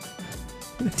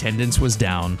 Attendance was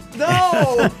down.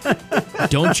 No!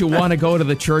 Don't you want to go to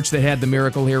the church that had the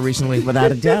miracle here recently?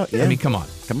 Without a doubt, yeah. I mean, come on.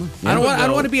 Come on. I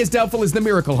don't want to be as doubtful as the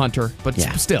miracle hunter, but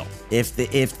still. If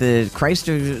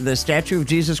the statue of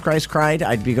Jesus Christ cried,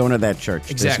 I'd be going to that church.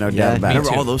 Exactly. There's no doubt about it.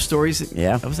 Remember all those stories?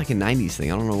 Yeah. That was like a 90s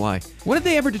thing. I don't know why. What did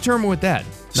they ever determine with that?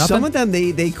 Nothing? Some of them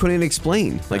they couldn't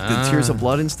explain. Like the tears of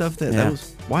blood and stuff. That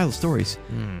was wild stories.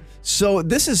 So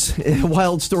this is a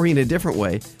wild story in a different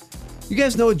way. You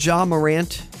guys know Ja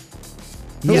Morant?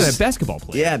 He's a basketball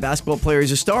player. Yeah, basketball player.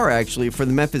 He's a star, actually, for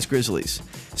the Memphis Grizzlies.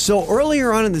 So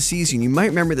earlier on in the season, you might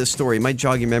remember this story. It might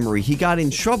jog your memory. He got in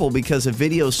trouble because a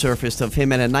video surfaced of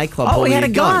him at a nightclub holding he had a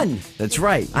gun. That's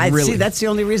right. See, that's the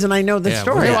only reason I know the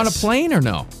story. Were you on a plane or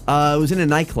no? It was in a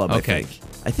nightclub, Okay.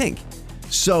 I think.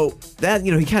 So that,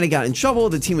 he kind of got in trouble.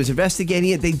 The team was investigating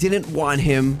it. They didn't want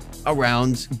him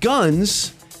around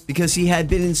guns because he had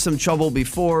been in some trouble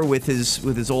before with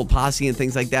his old posse and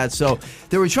things like that. So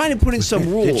they were trying to put in some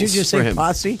rules. Did you just for say him.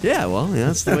 posse? Yeah, well,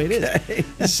 that's the way it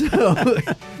is. So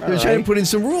they were trying to put in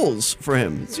some rules for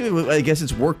him. I guess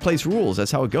it's workplace rules.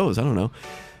 That's how it goes. I don't know.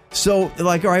 So they're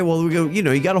like, all right, well, we go.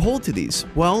 You got to hold to these.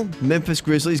 Well, Memphis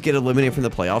Grizzlies get eliminated from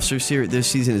the playoffs. Their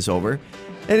season is over.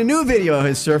 And a new video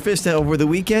has surfaced over the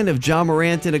weekend of Ja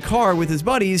Morant in a car with his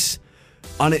buddies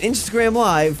on an Instagram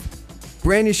Live,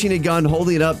 brandishing a gun,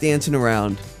 holding it up, dancing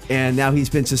around, and now he's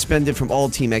been suspended from all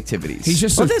team activities. He's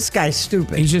just this guy's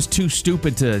stupid. He's just too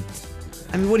stupid to.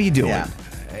 I mean, what are you doing? Yeah.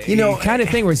 Kind of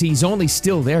thing where he's only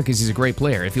still there because he's a great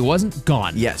player. If he wasn't,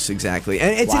 gone. Yes, exactly.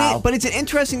 And it's but it's an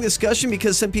interesting discussion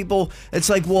because some people, it's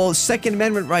like, well, Second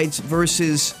Amendment rights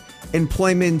versus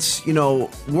employment,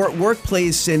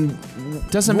 workplace and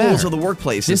doesn't rules matter of the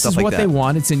workplace. This and is stuff what like they that.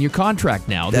 want. It's in your contract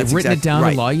now. That's They've written it down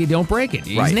right. in law. You don't break it.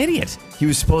 He's an idiot. He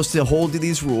was supposed to hold to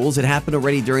these rules. It happened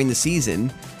already during the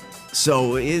season.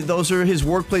 So those are his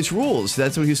workplace rules.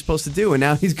 That's what he was supposed to do. And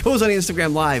now he goes on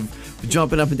Instagram Live,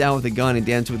 jumping up and down with a gun and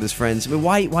dancing with his friends. I mean,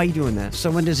 why are you doing that?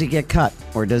 So when does he get cut?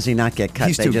 Or does he not get cut?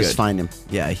 He's they too just good. find him.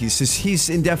 Yeah, he's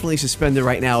indefinitely suspended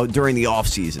right now during the off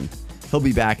season. He'll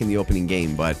be back in the opening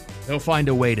game, but they'll find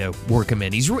a way to work him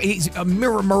in. He's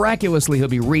miraculously he'll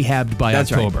be rehabbed by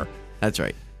October. Right. That's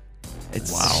right.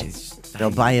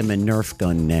 They'll buy him a Nerf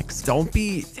gun next. Don't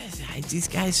be these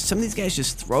guys. Some of these guys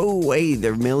just throw away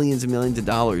their millions and millions of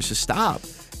dollars. Just stop.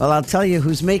 Well, I'll tell you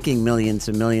who's making millions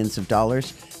and millions of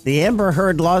dollars. The Amber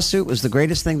Heard lawsuit was the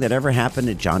greatest thing that ever happened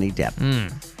to Johnny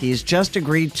Depp. He's just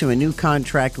agreed to a new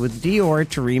contract with Dior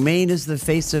to remain as the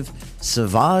face of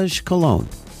Sauvage Cologne.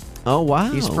 Oh,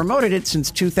 wow. He's promoted it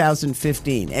since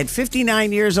 2015. At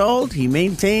 59 years old, he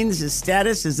maintains his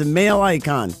status as a male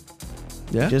icon.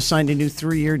 Yeah. Just signed a new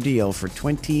 3-year deal for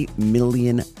 $20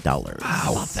 million. Wow,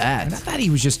 about that. I thought he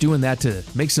was just doing that to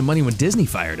make some money when Disney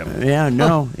fired him. Yeah,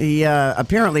 no. He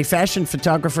apparently fashion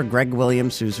photographer Greg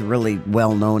Williams, who's really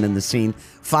well known in the scene,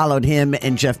 followed him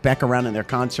and Jeff Beck around in their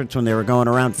concerts when they were going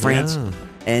around France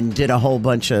and did a whole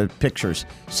bunch of pictures.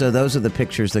 So those are the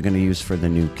pictures they're going to use for the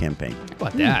new campaign. How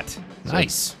about that?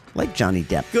 Nice. Like Johnny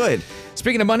Depp. Good.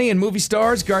 Speaking of money and movie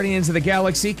stars, Guardians of the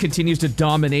Galaxy continues to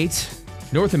dominate.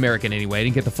 North American anyway. I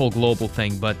didn't get the full global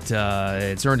thing, but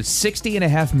it's earned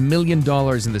 $60.5 million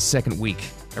in the second week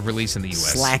of release in the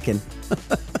U.S. Slacking.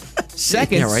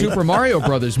 Second, Super Mario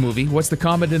Brothers movie. What's the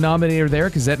common denominator there?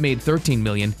 Because that made $13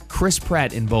 million. Chris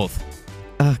Pratt in both.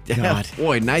 Oh, God.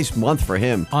 Boy, nice month for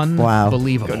him.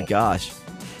 Unbelievable. Good gosh.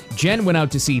 Jen went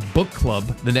out to see Book Club,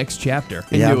 the next chapter.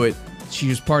 I knew it. She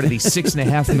was part of the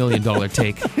 $6.5 million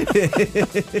take.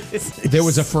 There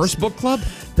was a first Book Club?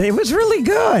 It was really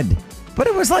good. But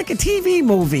it was like a TV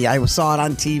movie. I saw it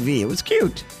on TV. It was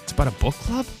cute. It's about a book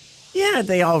club? Yeah,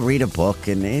 they all read a book,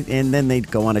 and then they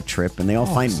go on a trip, and they all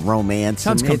find romance.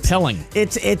 Sounds and compelling.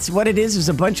 It's what it is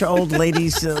a bunch of old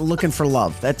ladies looking for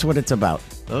love. That's what it's about.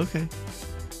 Okay.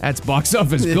 That's box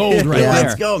office gold right there.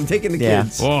 Let's go. I'm taking the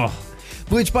kids. Oh.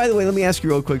 Which, by the way, let me ask you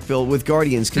real quick, Phil, with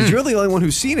Guardians, because you're the only one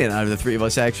who's seen it out of the three of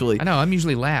us, actually. I know, I'm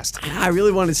usually last. I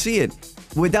really want to see it.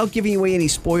 Without giving away any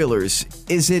spoilers,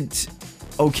 is it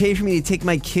okay for me to take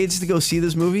my kids to go see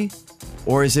this movie?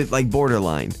 Or is it like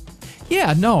borderline?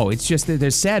 Yeah, no, it's just that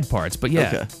there's sad parts, but yeah.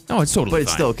 Okay. No, it's totally But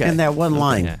it's fine. still okay. And that one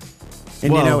line. Yeah.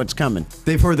 And Well, you know it's coming.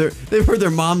 They've heard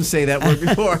their mom say that word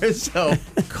before, so.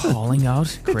 Calling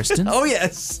out Kristen? Oh,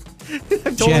 yes. I've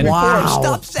told Jen. her before, Wow.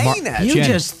 stop saying that. You Jen.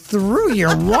 just threw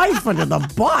your wife under the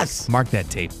bus. Mark that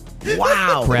tape.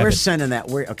 Wow. Grab We're it. sending that.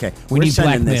 Okay. We We're need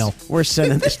sending blackmail. This. We're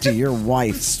sending this to your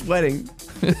wife. Sweating.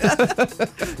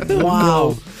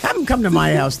 Wow. Have them come to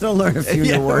my house. They'll learn a few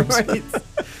new words. Right.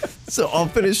 So I'll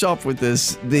finish off with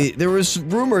this. There was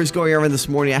rumors going around this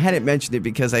morning. I hadn't mentioned it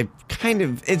because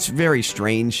it's very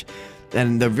strange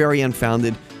and they're very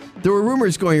unfounded. There were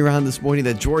rumors going around this morning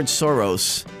that George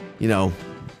Soros,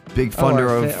 big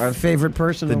funder of our favorite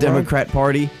person the in the world. Democrat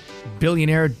Party.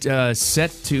 Billionaire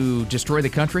set to destroy the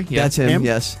country? Yeah. That's him,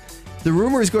 yes. The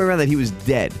rumor is going around that he was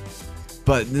dead,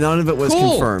 but none of it was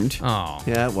confirmed. Oh.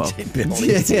 Yeah, well.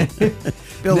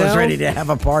 Bill was ready to have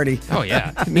a party. Oh,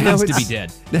 yeah. He needs to be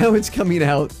dead. Now it's coming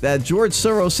out that George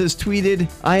Soros has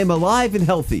tweeted, "I am alive and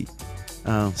healthy."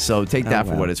 Oh. So take that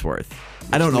for what it's worth.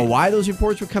 I don't know why those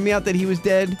reports were coming out that he was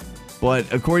dead,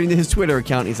 but according to his Twitter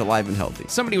account, he's alive and healthy.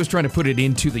 Somebody was trying to put it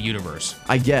into the universe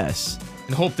I guess.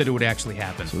 and hope that it would actually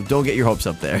happen. So don't get your hopes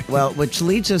up there. Well, which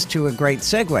leads us to a great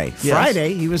segue. Yes.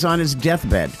 Friday, he was on his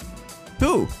deathbed.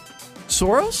 Who?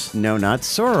 Soros? No, not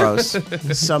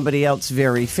Soros. Somebody else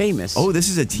very famous. Oh, this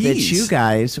is a that tease. you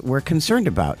guys were concerned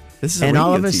about. This is a and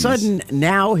all radio of a tease. sudden,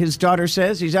 now his daughter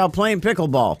says he's out playing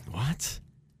pickleball. What?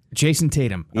 Jason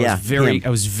Tatum. Yeah, I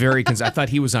was very concerned. I thought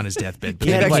he was on his deathbed. But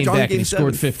He then had he came like back and he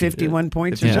scored 50. 51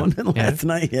 points or Yeah. something Yeah. last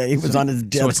night. Yeah, he was on his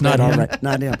deathbed. So it's not him? All right.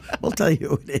 Not him. We'll tell you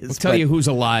who it is. We'll tell but you who's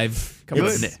alive. Coming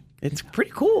up, It's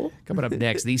pretty cool. coming up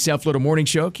next. The South Florida Morning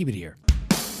Show. Keep it here.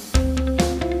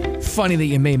 Funny that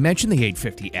you may mention the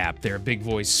 850 app there, Big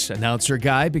Voice Announcer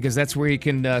Guy, because that's where you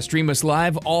can stream us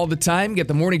live all the time. Get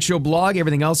the Morning Show blog,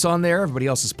 everything else on there, everybody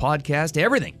else's podcast,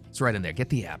 everything. It's right in there. Get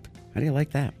the app. How do you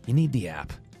like that? You need the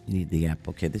app. You need the app.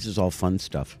 Okay, this is all fun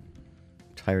stuff.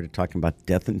 Tired of talking about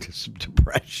death and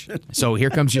depression. So here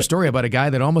comes your story about a guy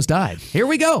that almost died. Here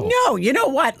we go. No, you know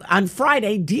what? On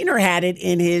Friday, Diener had it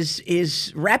in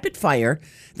his rapid fire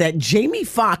that Jamie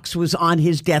Foxx was on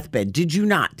his deathbed. Did you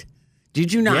not?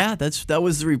 Did you not? Yeah, that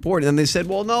was the report. And then they said,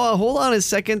 well, no, hold on a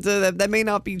second. That may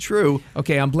not be true.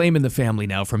 Okay, I'm blaming the family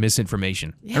now for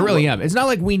misinformation. I really am. It's not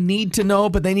like we need to know,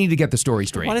 but they need to get the story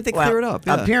straight. Why didn't they clear it up?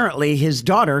 Yeah. Apparently, his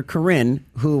daughter, Corinne,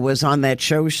 who was on that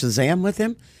show Shazam with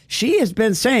him, she has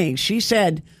been saying, she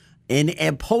said in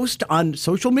a post on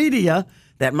social media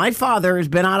that my father has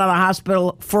been out of the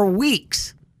hospital for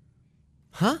weeks.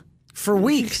 Huh? For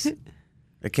weeks.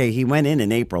 Okay, he went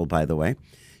in April, by the way.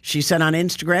 She said on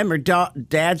Instagram her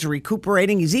dad's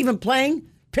recuperating. He's even playing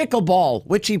pickleball,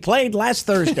 which he played last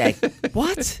Thursday.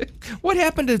 What? What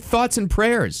happened to thoughts and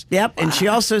prayers? Yep, and she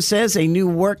also says a new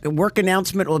work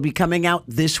announcement will be coming out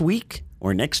this week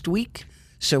or next week.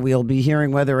 So we'll be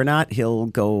hearing whether or not he'll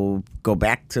go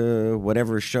back to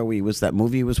whatever show that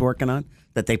movie he was working on,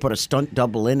 that they put a stunt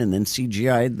double in and then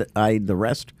CGI'd the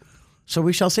rest. So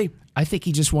we shall see. I think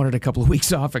he just wanted a couple of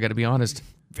weeks off, I got to be honest.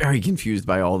 Very confused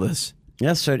by all this.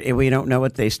 Yes, so we don't know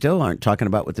what they still aren't talking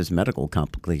about what this medical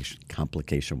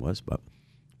complication was, but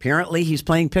apparently he's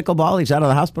playing pickleball, he's out of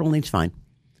the hospital, and he's fine.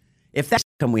 If that's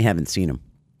come, we haven't seen him.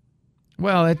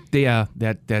 Well,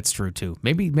 that's true too.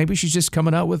 Maybe she's just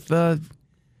coming out with a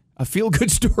feel-good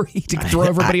story to throw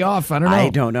everybody off. I don't know. I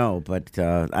don't know, but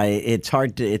it's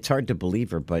hard to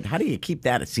believe her. But how do you keep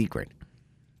that a secret?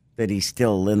 That he's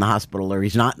still in the hospital or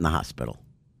he's not in the hospital?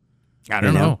 I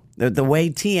don't know. The way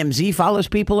TMZ follows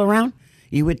people around,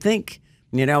 you would think,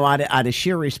 out of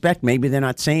sheer respect, maybe they're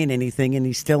not saying anything and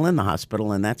he's still in the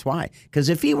hospital, and that's why. Because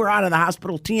if he were out of the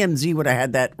hospital, TMZ would have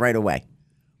had that right away.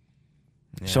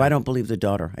 Yeah. So I don't believe the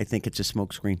daughter. I think it's a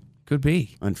smokescreen. Could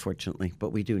be. Unfortunately.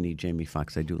 But we do need Jamie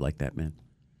Foxx. I do like that man.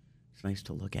 It's nice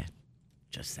to look at.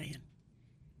 Just saying.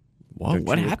 Whoa,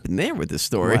 what happened there with this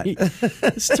story?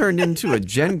 This turned into a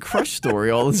Jen Crush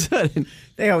story all of a sudden.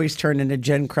 They always turn into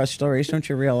Jen Crush stories. Don't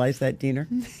you realize that, Diener?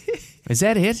 Is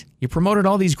that it? You promoted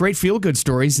all these great feel-good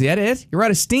stories. Is that it? You're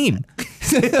out of steam.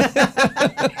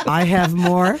 I have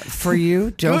more for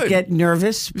you. Don't Good. get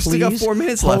nervous, We please. still got 4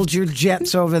 minutes Hold left. your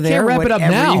jets over there. wrap it up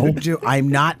whatever now. you do. I'm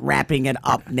not wrapping it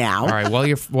up now. All right,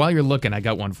 while you're looking, I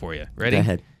got one for you. Ready? Go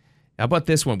ahead. How about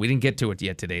this one? We didn't get to it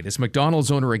yet today. This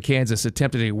McDonald's owner in Kansas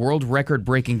attempted a world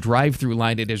record-breaking drive-through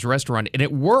line at his restaurant, and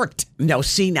it worked. No,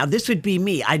 see, now this would be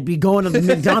me. I'd be going to the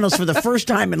McDonald's for the first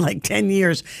time in like 10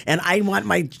 years, and I want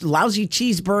my lousy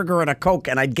cheeseburger and a Coke,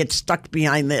 and I'd get stuck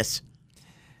behind this.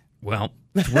 Well,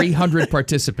 300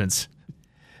 participants.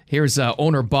 Here's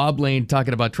owner Bob Lane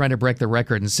talking about trying to break the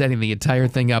record and setting the entire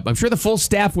thing up. I'm sure the full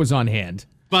staff was on hand.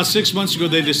 About 6 months ago,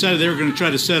 they decided they were going to try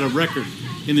to set a record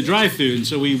in the drive-thru, and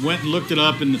so we went and looked it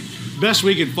up, and the best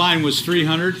we could find was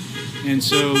 300, and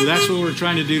so that's what we're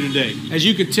trying to do today. As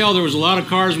you could tell, there was a lot of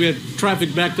cars. We had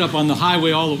traffic backed up on the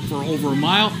highway for over a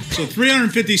mile. So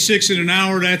 356 in an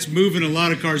hour, that's moving a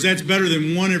lot of cars. That's better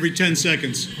than 1 every 10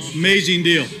 seconds. Amazing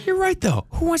deal. You're right, though.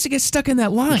 Who wants to get stuck in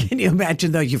that line? Can you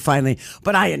imagine, though, you finally...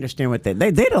 But I understand what they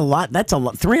did a lot. That's a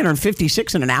lot.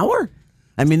 356 in an hour?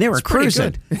 I mean, they were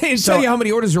cruising. They didn't tell you how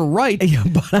many orders are right. but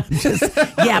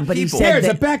he said There's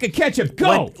that a bag of ketchup.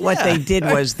 Go. What they did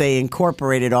was they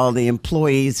incorporated all the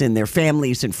employees and their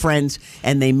families and friends,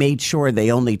 and they made sure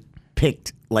they only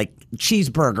picked like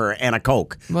cheeseburger and a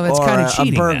Coke. Well, that's or kind of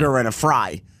cheating. A burger then. and a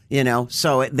fry,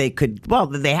 so they could. Well,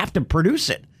 they have to produce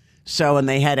it. So, and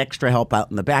they had extra help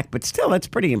out in the back, but still, that's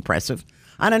pretty impressive.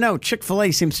 I don't know.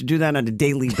 Chick-fil-A seems to do that on a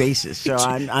daily basis. So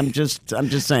I'm just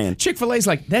saying. Chick-fil-A's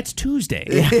like, that's Tuesday.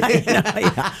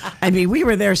 Yeah. I mean, we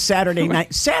were there Saturday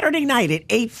night. Saturday night at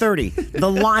 8:30. The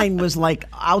line was like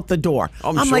out the door.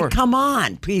 I'm sure. like, come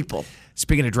on, people.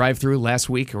 Speaking of drive-through, last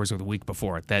week, or was it the week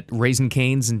before, that Raising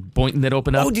Cane's in Boynton that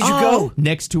opened up. Oh, did you go?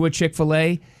 Next to a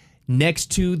Chick-fil-A,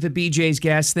 next to the BJ's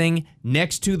gas thing,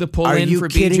 next to the Are pull-in you for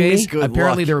kidding BJ's. me? Good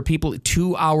Apparently, luck. there were people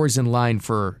 2 hours in line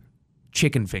for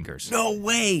chicken fingers. No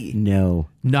way. No.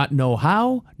 Not know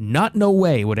how, not no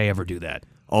way would I ever do that.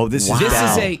 Oh, this is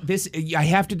This I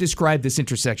have to describe this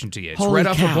intersection to you. It's Holy right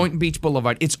off cow. of Boynton Beach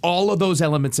Boulevard. It's all of those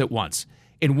elements at once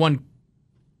in one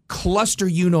cluster.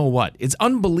 You know what? It's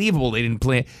unbelievable they didn't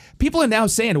plan. People are now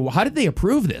saying, well, how did they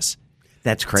approve this?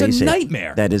 That's crazy. It's a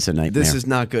nightmare. That is a nightmare. This is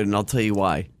not good, and I'll tell you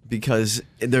why. Because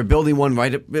they're building one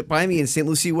right by me in St.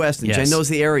 Lucie West, and Yes. Jen knows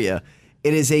the area.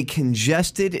 It is a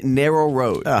congested, narrow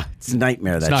road. It's a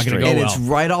nightmare. That's not gonna straight. go And well. it's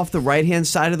right off the right-hand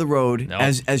side of the road No.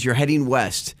 as you're heading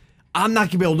west. I'm not going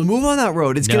to be able to move on that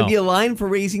road. It's going No. to be a line for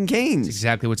Raising Cane's. That's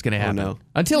exactly what's going to happen. no.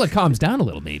 Until it calms down a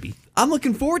little, maybe. I'm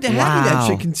looking forward to having Wow. that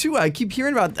chicken, too. I keep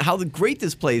hearing about how great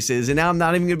this place is, and now I'm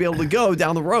not even going to be able to go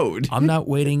down the road. I'm not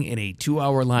waiting in a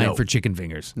 2-hour line No. for chicken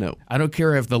fingers. No. I don't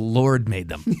care if the Lord made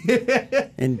them.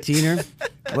 And Diener,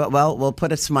 well, we'll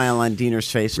put a smile on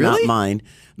Diener's face, Really? not mine.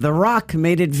 The Rock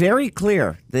made it very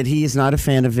clear that he is not a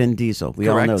fan of Vin Diesel. We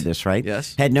Correct. all know this, right?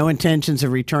 Yes. Had no intentions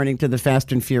of returning to the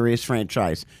Fast and Furious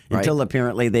franchise until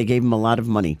apparently they gave him a lot of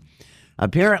money.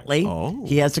 Apparently,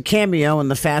 he has a cameo in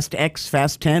the Fast X,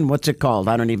 Fast 10. What's it called?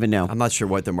 I don't even know. I'm not sure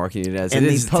what they're marketing it as. In It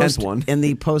the is the 10th one. In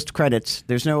the post credits,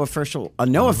 there's no official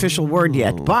word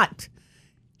yet, but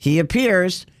he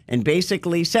appears and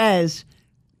basically says,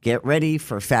 "Get ready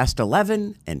for Fast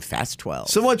 11 and Fast 12."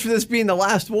 So much for this being the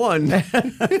last one.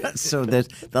 So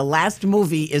the last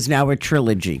movie is now a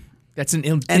trilogy, That's an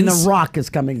and The Rock is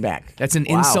coming back. That's an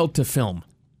Wow. insult to film.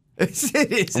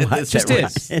 it is. Well, It Just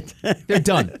is. is. They're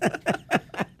done.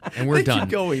 And we're done. Keep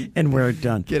going. And we're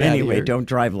done. Get outta Anyway, here. don't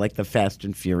drive like the Fast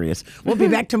and Furious. We'll be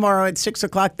back tomorrow at 6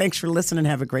 o'clock. Thanks for listening.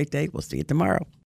 Have a great day. We'll see you tomorrow.